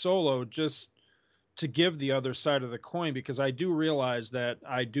do it solo just to give the other side of the coin, because I do realize that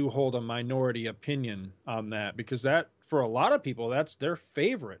I do hold a minority opinion on that, because that, for a lot of people, that's their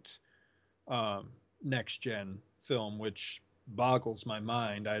favorite next gen film, which boggles my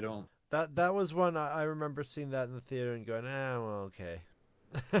mind. I don't. That was one I remember seeing that in the theater and going, well, okay,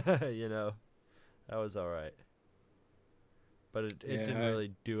 that was all right, but it didn't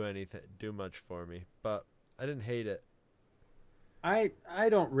really do much for me. But I didn't hate it. I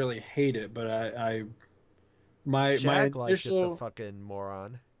don't really hate it, but my Shaq initial liked it, the fucking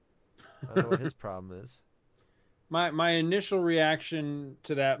moron. I don't know what his problem is. My initial reaction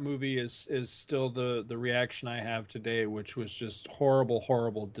to that movie is still the reaction I have today, which was just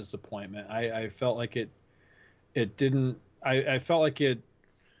horrible disappointment. I felt like it didn't. I felt like it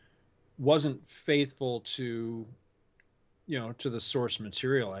wasn't faithful to the source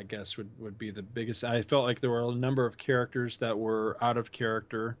material, I guess would be the biggest. I felt like there were a number of characters that were out of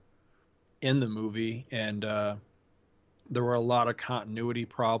character in the movie, and there were a lot of continuity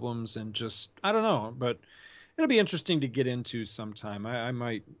problems, and just, I don't know, but it'll be interesting to get into sometime. I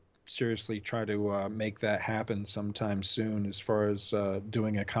might seriously try to make that happen sometime soon, as far as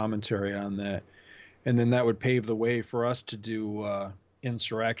doing a commentary on that. And then that would pave the way for us to do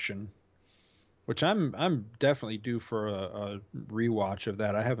Insurrection, which I'm definitely due for a rewatch of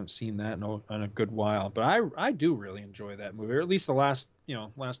that. I haven't seen that in a good while, but I do really enjoy that movie. Or at least the last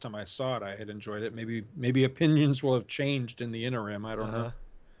time I saw it, I had enjoyed it. Maybe opinions will have changed in the interim. I don't know.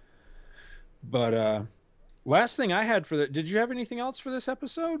 But last thing I had for did you have anything else for this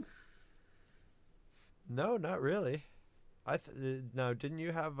episode? No, not really. No, didn't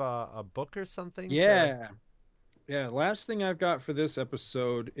you have a book or something? Yeah. Last thing I've got for this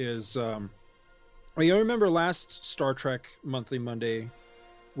episode is. Well, you remember last Star Trek Monthly Monday,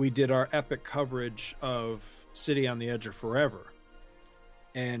 we did our epic coverage of City on the Edge of Forever,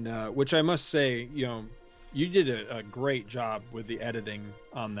 and which I must say, you did a great job with the editing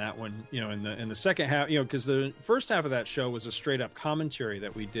on that one. In the second half, because the first half of that show was a straight up commentary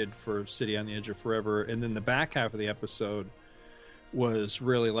that we did for City on the Edge of Forever, and then the back half of the episode was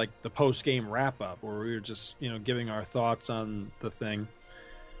really like the post game wrap up, where we were just giving our thoughts on the thing.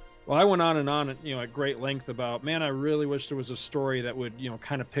 Well, I went on and on, at great length about, man, I really wish there was a story that would,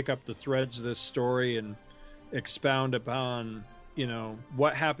 kind of pick up the threads of this story and expound upon,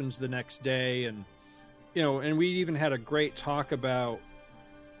 what happens the next day. And, and we even had a great talk about,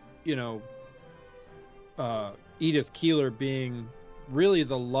 Edith Keeler being really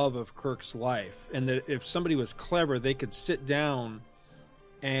the love of Kirk's life. And that if somebody was clever, they could sit down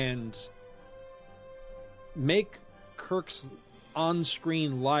and make Kirk's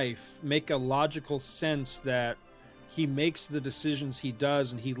on-screen life make a logical sense, that he makes the decisions he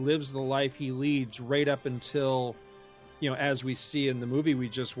does and he lives the life he leads right up until, as we see in the movie we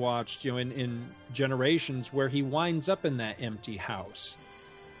just watched, in Generations, where he winds up in that empty house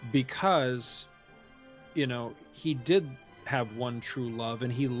because, he did have one true love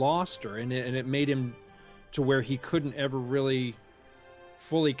and he lost her, and it made him to where he couldn't ever really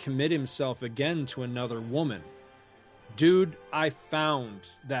fully commit himself again to another woman. Dude, I found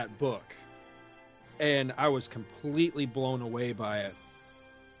that book and I was completely blown away by it.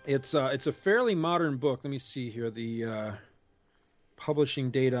 It's a fairly modern book. Let me see here. The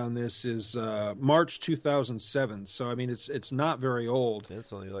publishing date on this is March 2007. So I mean, it's not very old.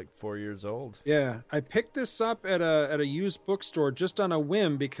 It's only like 4 years old. Yeah, I picked this up at a used bookstore just on a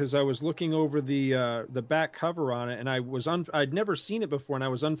whim, because I was looking over the back cover on it, and I'd never seen it before, and I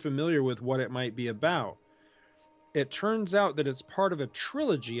was unfamiliar with what it might be about. It turns out that it's part of a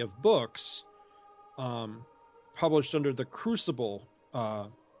trilogy of books published under the Crucible,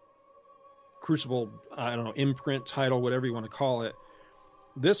 imprint, title, whatever you want to call it.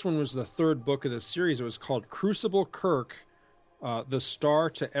 This one was the third book of the series. It was called Crucible Kirk, The Star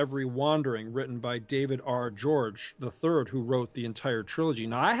to Every Wandering, written by David R. George III, who wrote the entire trilogy.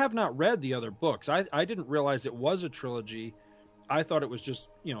 Now, I have not read the other books. I didn't realize it was a trilogy I thought it was just,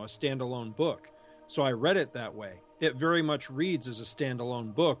 a standalone book. So I read it that way. It very much reads as a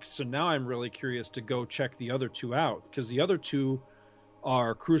standalone book. So now I'm really curious to go check the other two out, because the other two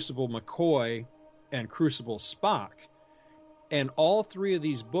are Crucible McCoy and Crucible Spock. And all three of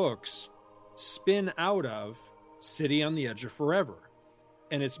these books spin out of City on the Edge of Forever.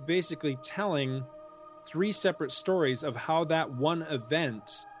 And it's basically telling three separate stories of how that one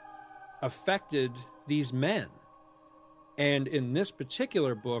event affected these men. And in this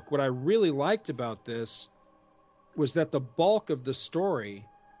particular book, what I really liked about this was that the bulk of the story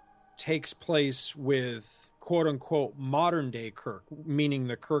takes place with quote-unquote modern-day Kirk, meaning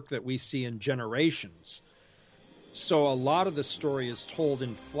the Kirk that we see in Generations. So a lot of the story is told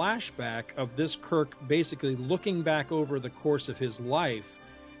in flashback of this Kirk basically looking back over the course of his life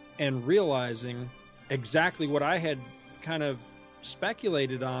and realizing exactly what I had kind of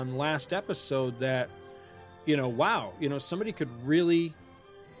speculated on last episode, that, wow, somebody could really,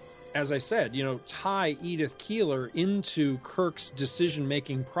 as I said, tie Edith Keeler into Kirk's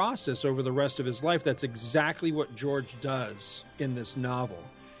decision-making process over the rest of his life. That's exactly what George does in this novel,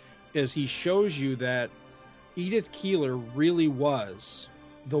 is he shows you that Edith Keeler really was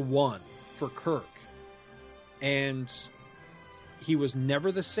the one for Kirk. And he was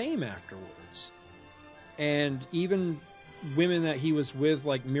never the same afterwards. And even women that he was with,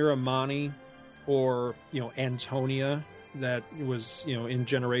 like Miramani or, Antonia, that was, in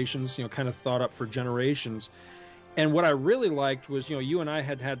Generations, kind of thought up for Generations. And what I really liked was, you and I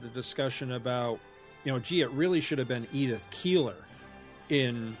had the discussion about, gee, it really should have been Edith Keeler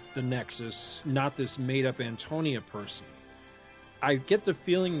in the Nexus, not this made-up Antonia person. I get the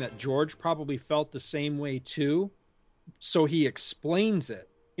feeling that George probably felt the same way too, so he explains it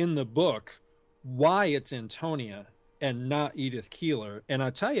in the book why it's Antonia and not Edith Keeler. And I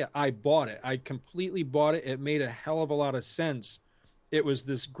tell you, I bought it. I completely bought it. It made a hell of a lot of sense. It was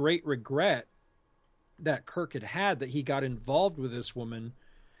this great regret that Kirk had that he got involved with this woman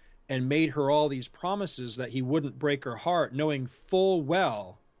and made her all these promises that he wouldn't break her heart, knowing full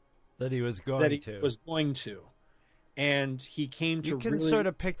well that he was going to. And he came to You can sort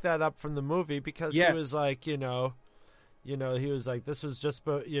of pick that up from the movie, because Yes. he was like, he was like, this was just,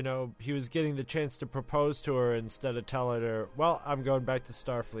 he was getting the chance to propose to her instead of telling her, well, I'm going back to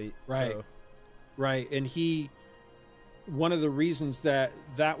Starfleet. Right. So. Right. And one of the reasons that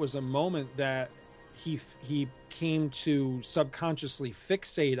was a moment that he came to subconsciously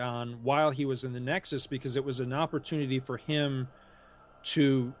fixate on while he was in the Nexus, because it was an opportunity for him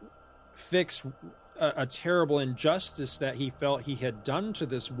to fix a terrible injustice that he felt he had done to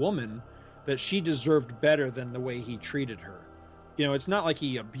this woman, that she deserved better than the way he treated her. It's not like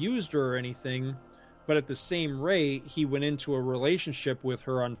he abused her or anything, but at the same rate, he went into a relationship with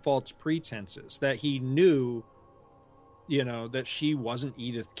her on false pretenses, that he knew that she wasn't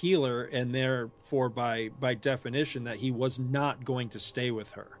Edith Keeler, and therefore by definition that he was not going to stay with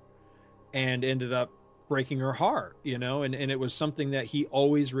her, and ended up breaking her heart, and it was something that he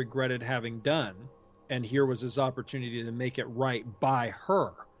always regretted having done. And here was his opportunity to make it right by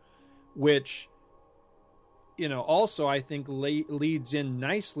her, which, also I think leads in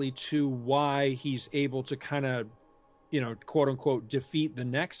nicely to why he's able to kind of, quote unquote, defeat the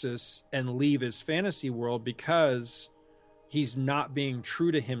Nexus and leave his fantasy world, because he's not being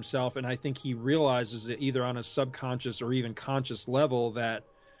true to himself. And I think he realizes it either on a subconscious or even conscious level that,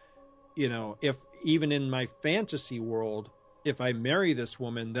 if even in my fantasy world, if I marry this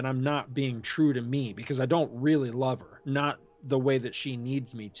woman, then I'm not being true to me, because I don't really love her, not the way that she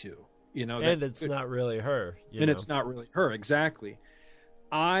needs me to, and it's not really her. It's not really her. Exactly.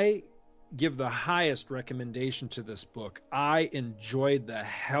 I give the highest recommendation to this book. I enjoyed the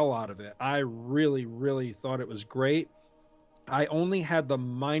hell out of it. I really, really thought it was great. I only had the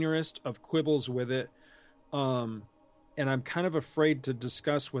minorest of quibbles with it, and I'm kind of afraid to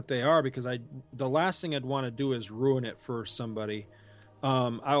discuss what they are, because the last thing I'd want to do is ruin it for somebody.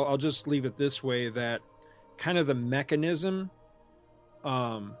 I'll just leave it this way, that kind of the mechanism,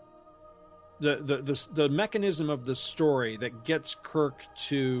 the mechanism of the story that gets Kirk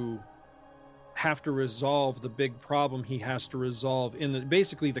to have to resolve the big problem he has to resolve in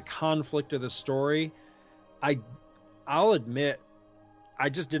basically the conflict of the story. I'll admit, I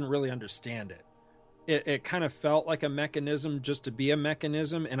just didn't really understand it. It kind of felt like a mechanism just to be a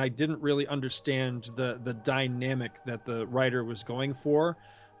mechanism, and I didn't really understand the dynamic that the writer was going for.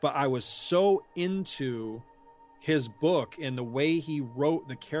 But I was so into his book and the way he wrote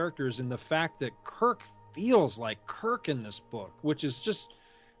the characters, and the fact that Kirk feels like Kirk in this book, which is just,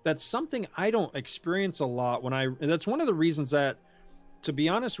 that's something I don't experience a lot that's one of the reasons that to be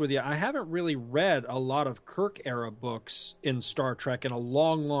honest with you, I haven't really read a lot of Kirk era books in Star Trek in a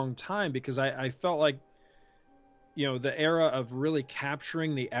long, long time, because I felt like, the era of really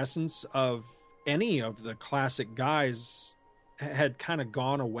capturing the essence of any of the classic guys had kind of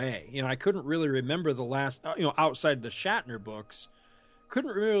gone away. I couldn't really remember the last, outside the Shatner books,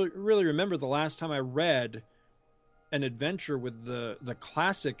 couldn't really remember the last time I read an adventure with the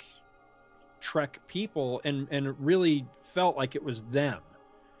classic Trek people and it really felt like it was them.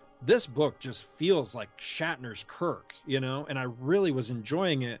 This book just feels like Shatner's Kirk, and I really was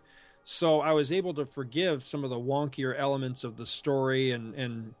enjoying it. So I was able to forgive some of the wonkier elements of the story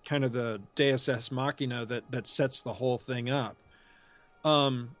and kind of the Deus Ex Machina that sets the whole thing up.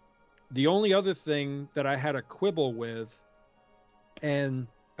 The only other thing that I had a quibble with, and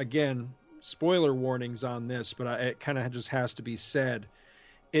again, spoiler warnings on this, but it kind of just has to be said.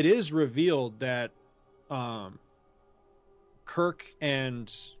 It is revealed that Kirk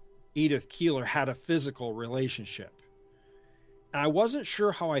and Edith Keeler had a physical relationship. And I wasn't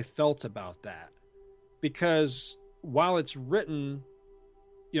sure how I felt about that, because while it's written,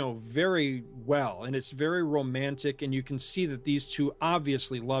 very well, and it's very romantic, and you can see that these two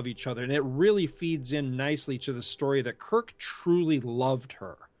obviously love each other, and it really feeds in nicely to the story that Kirk truly loved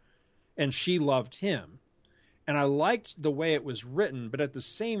her, and she loved him. And I liked the way it was written, but at the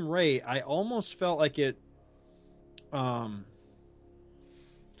same rate, I almost felt like it,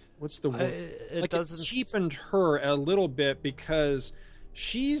 what's the word? It cheapened her a little bit, because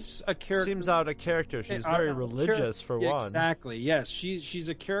she's a character. Seems out of character. She's very religious, for one. Exactly. Yes, she's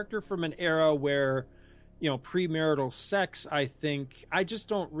a character from an era where, premarital sex. I think I just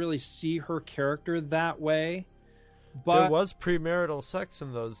don't really see her character that way. But there was premarital sex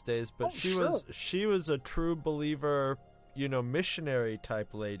in those days, but she was a true believer, missionary type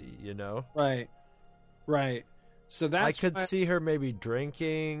lady, Right. So that's I could see her maybe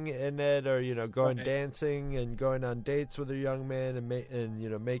drinking in it, or going dancing and going on dates with a young man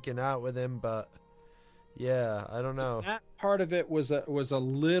and making out with him. But yeah, I don't know. That part of it was a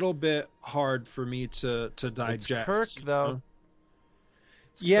little bit hard for me to digest. It's Kirk though.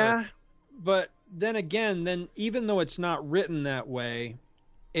 Yeah, Kirk. But then again, even though it's not written that way,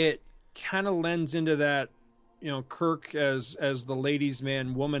 it kind of lends into that, Kirk as the ladies'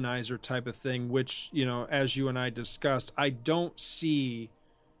 man womanizer type of thing, which, as you and I discussed, I don't see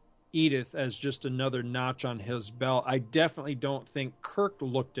Edith as just another notch on his belt. I definitely don't think Kirk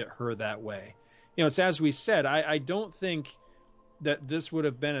looked at her that way. It's as we said, I don't think that this would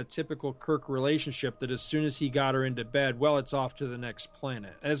have been a typical Kirk relationship, that as soon as he got her into bed, well, it's off to the next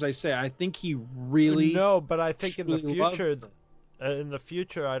planet. As I say, I think he really... No, but I think in the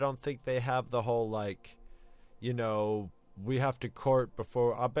future, I don't think they have the whole, we have to court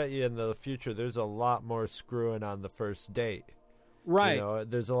before. I'll bet you in the future there's a lot more screwing on the first date. Right.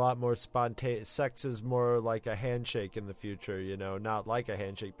 There's a lot more spontaneous. Sex is more like a handshake in the future, not like a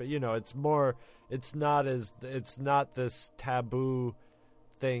handshake, but it's more, it's not this taboo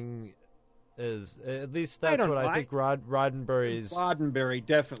thing is, at least that's what I think Roddenberry's... Roddenberry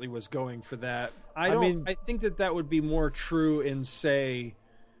definitely was going for that. I think that would be more true in, say,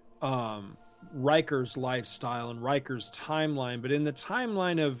 Riker's lifestyle and Riker's timeline, but in the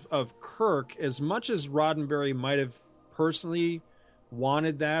timeline of Kirk, as much as Roddenberry might have personally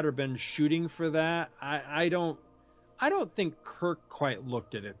wanted that or been shooting for that, I don't think Kirk quite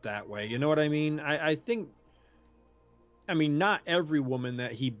looked at it that way. You know what I mean? I think, not every woman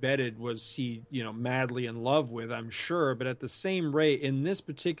that he bedded was he, madly in love with, I'm sure, but at the same rate, in this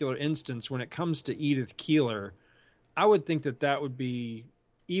particular instance, when it comes to Edith Keeler, I would think that would be,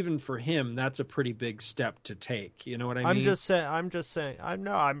 even for him, that's a pretty big step to take. You know what I mean? I'm just saying. I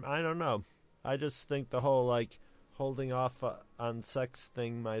don't know. I just think the whole holding off on sex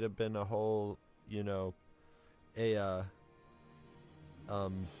thing might have been a whole,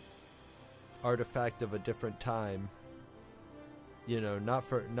 artifact of a different time. Not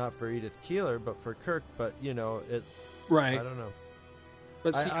for Edith Keeler, but for Kirk. But it. Right. I don't know.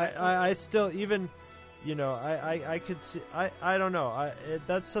 But see, I still even. I could see. I don't know.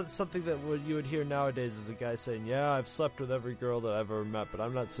 That's something that you would hear nowadays, is a guy saying, "Yeah, I've slept with every girl that I've ever met, but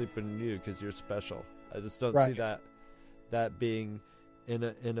I'm not sleeping with you because you're special." I just don't see that being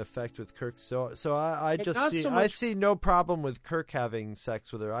in effect with Kirk. So I just see I see no problem with Kirk having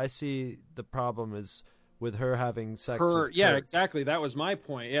sex with her. I see the problem is with her having sex with Kirk. Yeah, exactly. That was my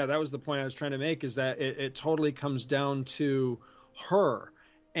point. Yeah, that was the point I was trying to make, is that it totally comes down to her.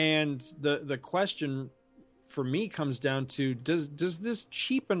 And the question for me comes down to, does this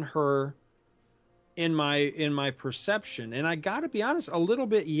cheapen her in my perception? And I got to be honest, a little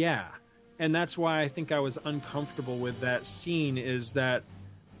bit, yeah. And that's why I think I was uncomfortable with that scene, is that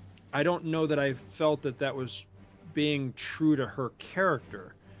I don't know that I felt that was being true to her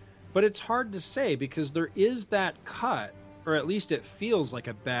character. But it's hard to say, because there is that cut, or at least it feels like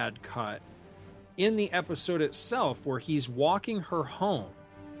a bad cut, in the episode itself where he's walking her home.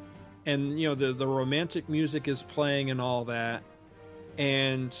 And, the romantic music is playing and all that.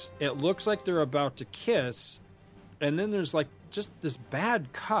 And it looks like they're about to kiss. And then there's like just this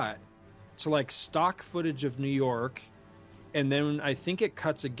bad cut to like stock footage of New York. And then I think it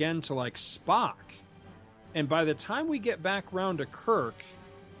cuts again to like Spock. And by the time we get back round to Kirk,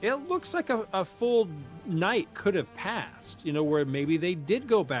 it looks like a full night could have passed, where maybe they did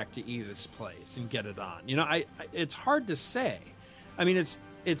go back to Edith's place and get it on. It's hard to say. I mean,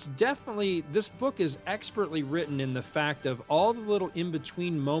 it's definitely, this book is expertly written in the fact of all the little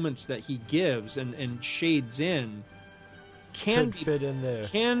in-between moments that he gives and shades in can fit in there.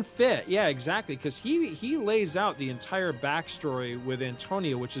 Can fit, yeah, exactly, because he lays out the entire backstory with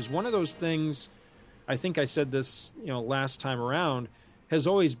Antonia, which is one of those things, I think I said this, last time around, has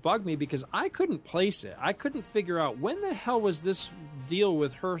always bugged me because I couldn't place it. I couldn't figure out when the hell was this deal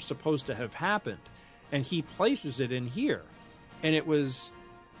with her supposed to have happened, and he places it in here, and it was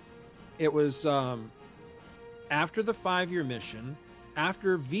after the 5-year mission,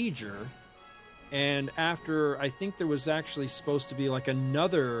 after V'ger, and after, I think there was actually supposed to be like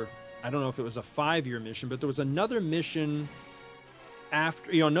another, I don't know if it was a 5-year mission, but there was another mission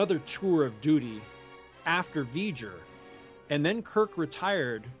after, another tour of duty after V'ger. And then Kirk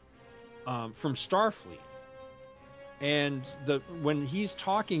retired from Starfleet. And when he's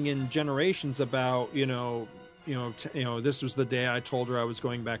talking in Generations about, this was the day I told her I was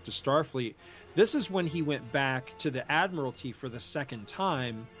going back to Starfleet. This is when he went back to the Admiralty for the second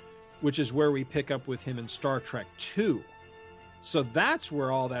time, which is where we pick up with him in Star Trek II. So that's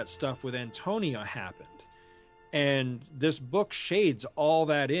where all that stuff with Antonia happened. And this book shades all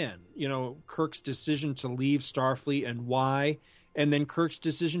that in. Kirk's decision to leave Starfleet and why, and then Kirk's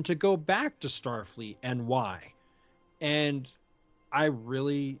decision to go back to Starfleet and why. And I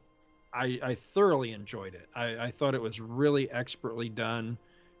thoroughly enjoyed it. I thought it was really expertly done.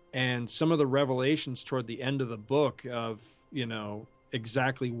 And some of the revelations toward the end of the book of,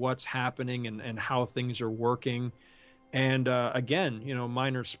 exactly what's happening and how things are working. And again,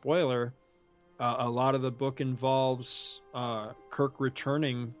 minor spoiler, a lot of the book involves Kirk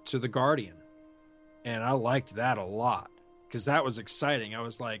returning to the Guardian. And I liked that a lot because that was exciting. I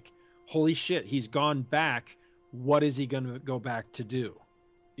was like, holy shit, he's gone back. What is he going to go back to do?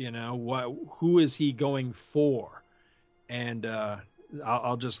 Who is he going for? And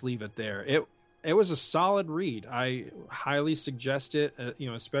I'll just leave it there. It was a solid read. I highly suggest it,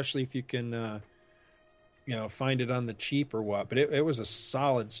 especially if you can find it on the cheap or what. But it was a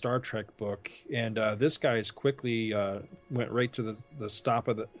solid Star Trek book, and this guy's quickly went right to the top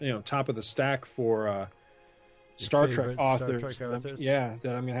of the stack for Star Trek authors. That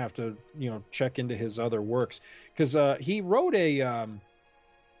I'm gonna have to check into his other works, because he wrote a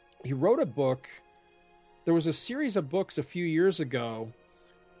book. There was a series of books a few years ago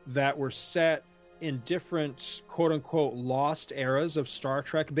that were set in different quote unquote lost eras of Star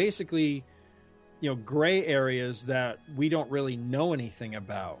Trek, basically gray areas that we don't really know anything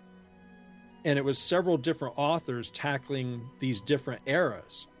about. And it was several different authors tackling these different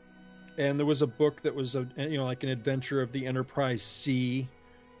eras. And there was a book that was like an adventure of the Enterprise C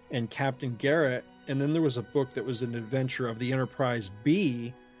and Captain Garrett. And then there was a book that was an adventure of the Enterprise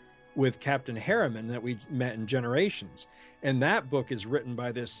B with Captain Harriman that we met in Generations. And that book is written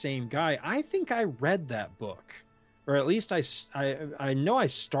by this same guy. I think I read that book. Or at least I know I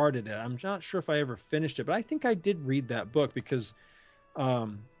started it. I'm not sure if I ever finished it, but I think I did read that book because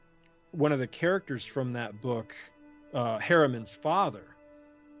one of the characters from that book, Harriman's father,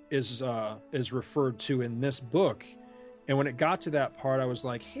 is referred to in this book. And when it got to that part, I was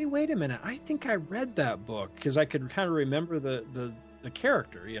like, hey, wait a minute. I think I read that book because I could kind of remember the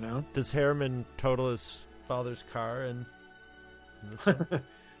character, Does Harriman total his father's car?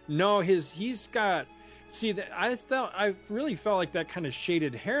 No, he's got... See, I really felt like that kind of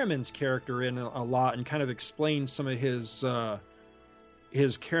shaded Harriman's character in a lot and kind of explained some of his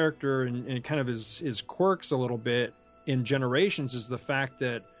character and kind of his quirks a little bit in Generations, is the fact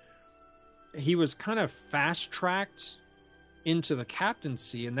that he was kind of fast-tracked into the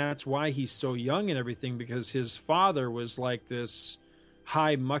captaincy, and that's why he's so young and everything, because his father was like this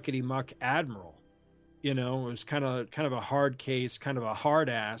high muckety-muck admiral. It was kind of a hard case, kind of a hard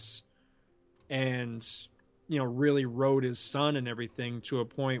ass, and really rode his son and everything to a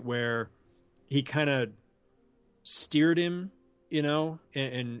point where he kind of steered him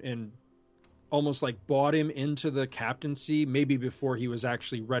and almost like bought him into the captaincy, maybe before he was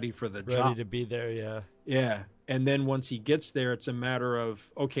actually ready for the job. Ready to be there, yeah. Yeah. And then once he gets there, it's a matter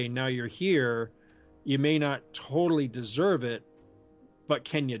of, okay, now you're here. You may not totally deserve it, but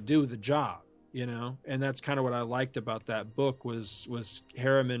can you do the job? You know? And that's kind of what I liked about that book was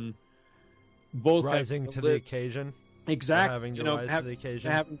Harriman both rising to the occasion. Exactly. Having to rise to the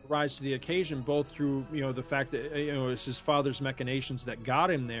occasion. Having to rise to the occasion, both through, the fact that, it's his father's machinations that got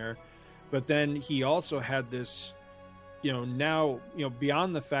him there. But then he also had this, now,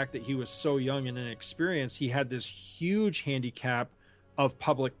 beyond the fact that he was so young and inexperienced, he had this huge handicap of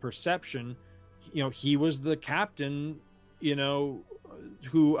public perception. He was the captain,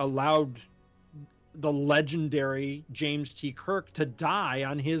 who allowed the legendary James T. Kirk to die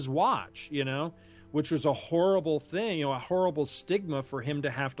on his watch, which was a horrible thing, a horrible stigma for him to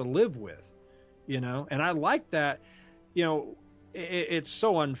have to live with, and I like that, it's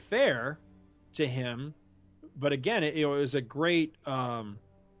so unfair to him, but again, it was a great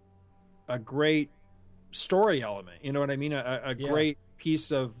story element, you know what I mean? A great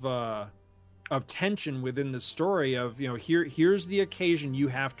piece of tension within the story of, here's the occasion you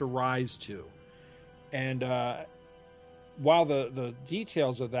have to rise to. And while the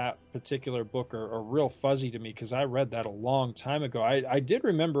details of that particular book are real fuzzy to me, because I read that a long time ago, I did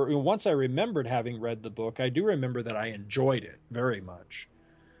remember, once I remembered having read the book, I do remember that I enjoyed it very much.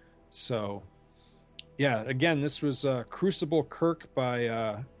 So, yeah, again, this was Crucible Kirk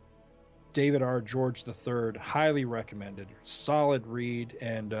by David R. George III. Highly recommended. Solid read,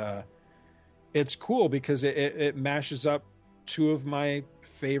 and it's cool because it mashes up two of my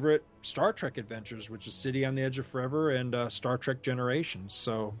favorite Star Trek adventures, which is City on the Edge of Forever and Star Trek Generations.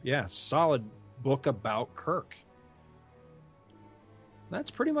 So yeah, solid book about Kirk. That's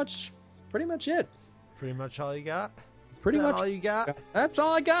pretty much it. Pretty much all you got? Pretty much all you got? That's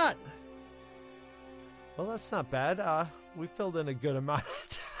all I got. Well, that's not bad. We filled in a good amount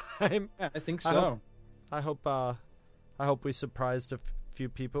of time. Yeah, I think so. I hope we surprised a few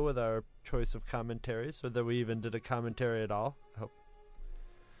people with our choice of commentaries, or that we even did a commentary at all. I hope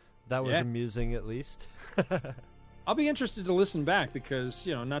that was amusing, at least. I'll be interested to listen back because,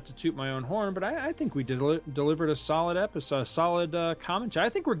 not to toot my own horn, but I think we delivered a solid episode, a solid commentary. I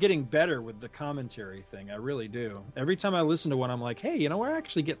think we're getting better with the commentary thing. I really do. Every time I listen to one, I'm like, hey, we're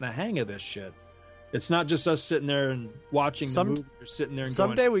actually getting the hang of this shit. It's not just us sitting there and watching the movie. Or sitting there and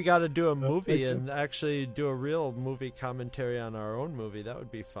someday we got to do a movie and actually do a real movie commentary on our own movie. That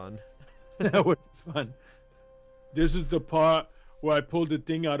would be fun. That would be fun. This is the part where I pulled the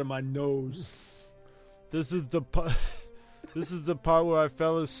thing out of my nose. This is the part where I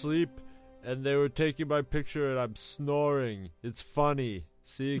fell asleep and they were taking my picture and I'm snoring. It's funny.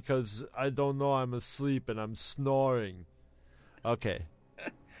 See, because I don't know I'm asleep and I'm snoring. Okay.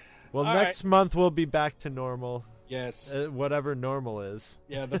 Well, all next month we'll be back to normal. Yes. Whatever normal is.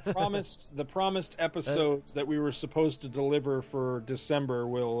 Yeah, the promised episodes that we were supposed to deliver for December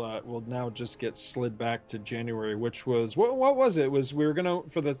will now just get slid back to January, which was what was it? We were gonna,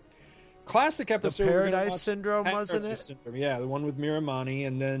 for the classic episode, the Paradise Syndrome, wasn't it? Syndrome. Yeah, the one with Miramani,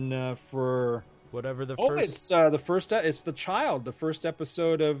 and then for whatever the first. It's the Child, the first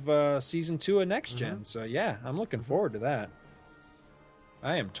episode of season 2 of Next Gen. So yeah, I'm looking forward to that.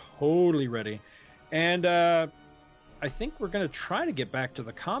 I am totally ready. And I think we're going to try to get back to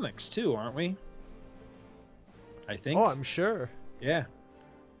the comics too, aren't we? I think. Oh, I'm sure. Yeah.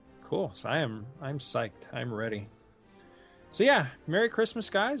 Cool. So I'm psyched. I'm ready. So yeah, Merry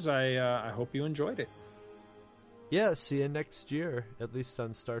Christmas, guys. I hope you enjoyed it. Yeah, see you next year, at least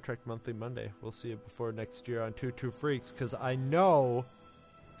on Star Trek Monthly Monday. We'll see you before next year on Two True Freaks, because I know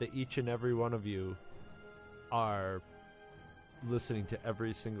that each and every one of you are listening to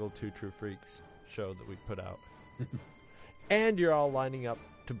every single Two True Freaks show that we put out. And you're all lining up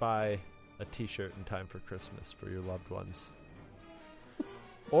to buy a t-shirt in time for Christmas for your loved ones.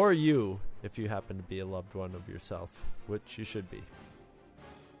 Or you, if you happen to be a loved one of yourself, which you should be.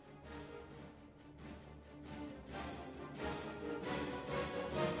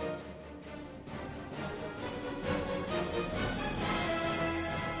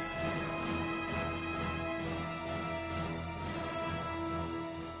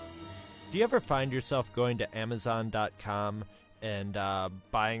 Do you ever find yourself going to Amazon.com and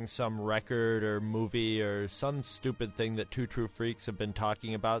buying some record or movie or some stupid thing that Two True Freaks have been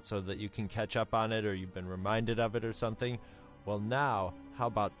talking about so that you can catch up on it or you've been reminded of it or something? Well, now, how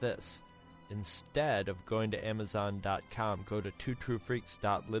about this? Instead of going to Amazon.com, go to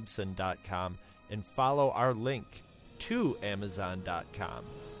twotruefreaks.libsyn.com and follow our link to Amazon.com.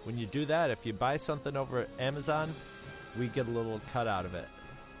 When you do that, if you buy something over at Amazon, we get a little cut out of it.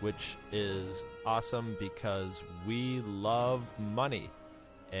 which is awesome because we love money,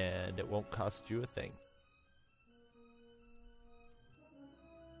 and it won't cost you a thing.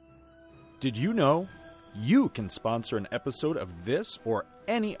 Did you know you can sponsor an episode of this or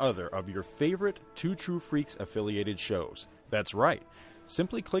any other of your favorite Two True Freaks affiliated shows? That's right.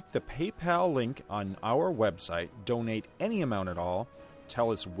 Simply click the PayPal link on our website, donate any amount at all,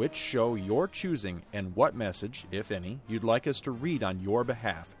 tell us which show you're choosing and what message, if any, you'd like us to read on your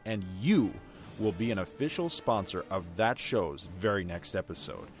behalf, and you will be an official sponsor of that show's very next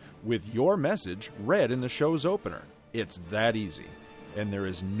episode, with your message read in the show's opener. It's that easy, and there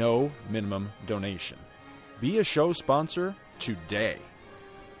is no minimum donation. Be a show sponsor today.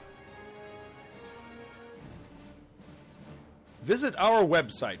 Visit our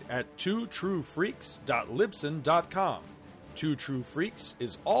website at twotruefreaks.libsyn.com. Two True Freaks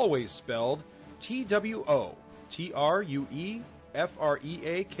is always spelled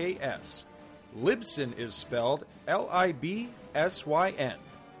TWOTRUEFREAKS. Libsyn is spelled LIBSYN.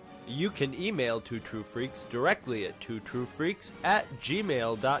 You can email Two True Freaks directly at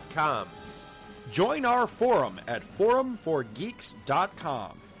twotruefreaks@gmail.com. Join our forum at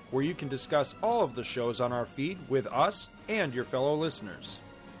forumforgeeks.com, where you can discuss all of the shows on our feed with us and your fellow listeners.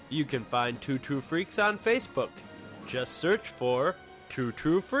 You can find Two True Freaks on Facebook. Just search for Two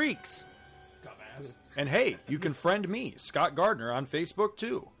True Freaks. Dumbass. And hey, you can friend me, Scott Gardner, on Facebook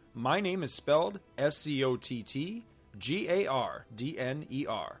too. My name is spelled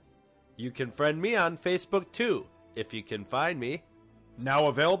SCOTTGARDNER. You can friend me on Facebook too, if you can find me. Now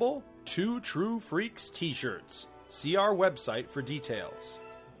available, Two True Freaks t-shirts. See our website for details.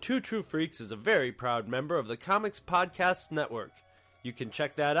 Two True Freaks is a very proud member of the Comics Podcast Network. You can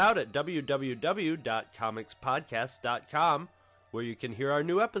check that out at www.comicspodcast.com, where you can hear our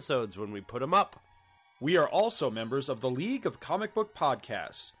new episodes when we put them up. We are also members of the League of Comic Book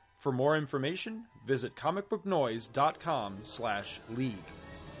Podcasts. For more information, visit comicbooknoise.com/league.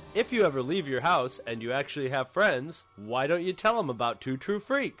 If you ever leave your house and you actually have friends, why don't you tell them about Two True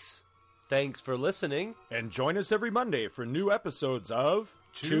Freaks? Thanks for listening. And join us every Monday for new episodes of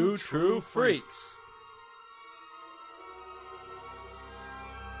Two True Freaks.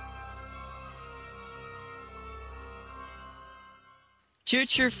 Two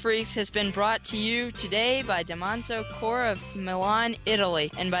True Freaks has been brought to you today by Damanzo Corps of Milan,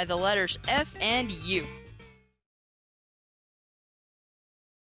 Italy, and by the letters F and U.